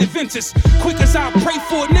and Creed Aventus. Quick as I pray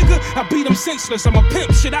for a nigga, I beat him senseless. I'm a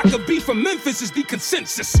pimp, shit I could be from Memphis is the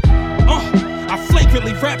consensus. I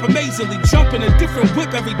flagrantly rap amazingly, jump in a different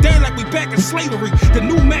whip every day like we back in slavery. The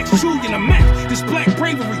new Max Julian, a Mac, this black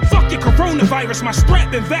bravery. Fuck your coronavirus, my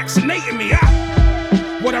strap been vaccinating me.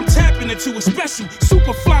 What I'm tapping into is special.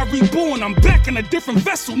 Superfly reborn, I'm back in a different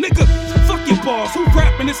vessel, nigga. Fuck your balls, who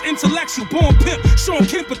rapping this intellectual? Born pimp, Sean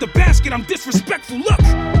Kemp with the basket, I'm disrespectful,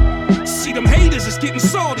 look. See them haters is getting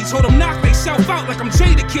salty, told them knock they self out like I'm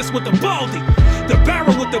Jadakiss with the baldy. The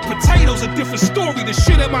barrel with the potatoes, a different story. The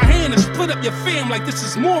shit in my hand is split up your fam like this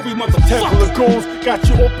is Maury, motherfucker. Temple of goons got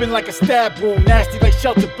you open like a stab wound. Nasty like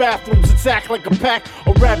sheltered bathrooms, attack like a pack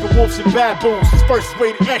of rabid wolves and baboons. His first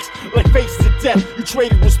rated X like faces of death. You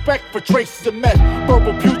traded respect for traces of meth.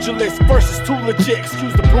 Verbal pugilist versus too legit.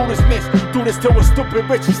 Excuse the brutishness. Do this till we're stupid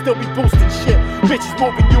rich and still be boosting shit. Bitches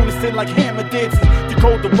moving unison like hammer dances.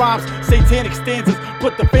 Decode the rhymes, satanic stanzas.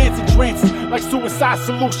 Put the fans in trances like suicide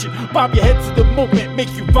solution. Bomb your head to the movement,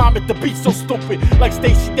 make you vomit. The beat so stupid, like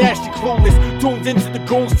Stacey Dash, you clueless. Tuned into the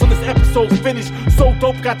goons till this episode's finished. So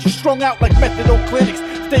dope, got you strung out like methadone clinics.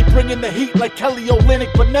 Stay bringing the heat like Kelly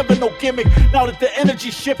Olynyk, but never no gimmick. Now that the energy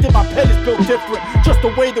shifted, my pen is built different. Just the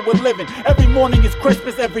way that we're living. Every morning is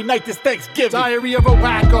Christmas, every night is Thanksgiving. Diary of a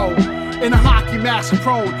wacko. In a hockey mask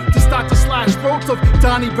prone to start to slash throats of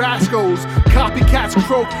Donnie Brasco's. Copycats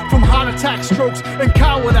croak from heart attack strokes and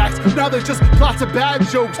coward acts. Now they're just plots of bad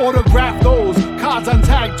jokes. Autograph those, cards on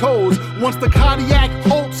tag toes. Once the cardiac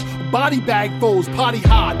hopes, body bag foes, party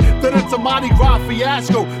hard. Then it's a Mardi Gras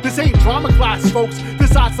fiasco. This ain't drama class, folks.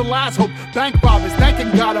 This art's the last hope. Bank robbers,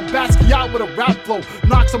 thanking God. I'm basking out with a rap flow.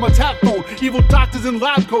 Knocks on my tap phone. Evil doctors in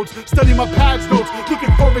lab coats. Study my pads notes.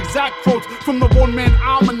 Looking for exact quotes from the one-man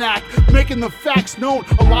almanac. Making the facts known.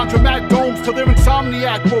 A laundromat domes till they're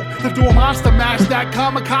insomniac woke. To do a monster mash that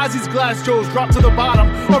kamikazes glass joes. Drop to the bottom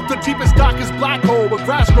of the deepest, darkest black hole. Where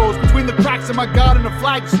grass grows between the cracks in my garden of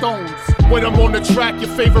flagstones. When I'm on the track, your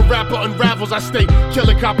favorite rapper unravels. I stay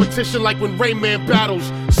killing competition like when Rain Man battles.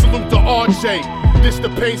 Salute to RJ. This the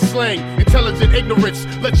pain slang, intelligent ignorance,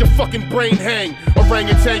 let your fucking brain hang.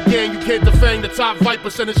 Orangutan gang, you can't defang the top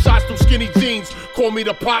viper, sending shots through skinny jeans. Call me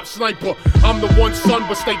the pop sniper. I'm the one son,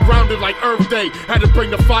 but stay grounded like Earth Day. Had to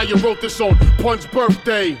bring the fire, wrote this on Pun's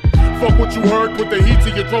birthday. Fuck what you heard, put the heat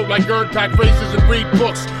to your throat like Gerd, pack races and read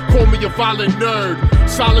books. Call me a violent nerd.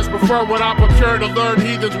 Silence prefer what I procure to learn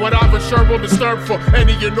heathens. What I've assured will disturb for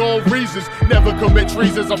any and all reasons. Never commit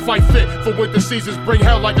treasons, I fight fit for winter seasons. Bring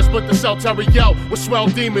hell like a splinter cell, Terry yell with swell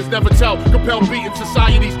demons. Never tell, compel beating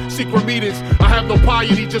societies, secret meetings. I have no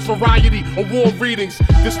piety, just variety of war readings.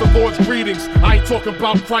 This the Lord's greetings. I ain't talking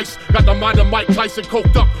about Christ. Got the mind of Mike Tyson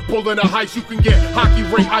coked up, pulling a heist. You can get hockey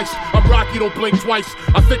ring ice. I'm Rocky, don't blink twice.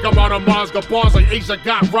 I think I'm out of Mars, got bars like Asia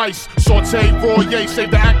got rice. Saute, raw, yay,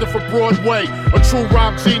 save the actor for Broadway. A true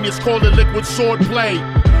rhyme genius, call it liquid sword play.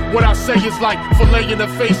 What I say is like fillet in the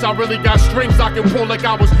face. I really got strings I can pull like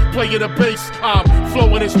I was playing a bass. I'm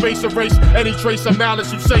flowing in space, erase any trace of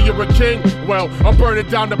malice. You say you're a king? Well, I'm burning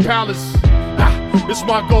down the palace. It's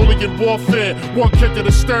Mongolian warfare. One kick to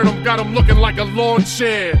the sternum, got him looking like a lawn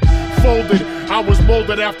chair. Folded, I was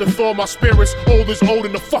molded after Thor. My spirit's old as old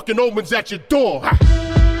and the fucking omens at your door.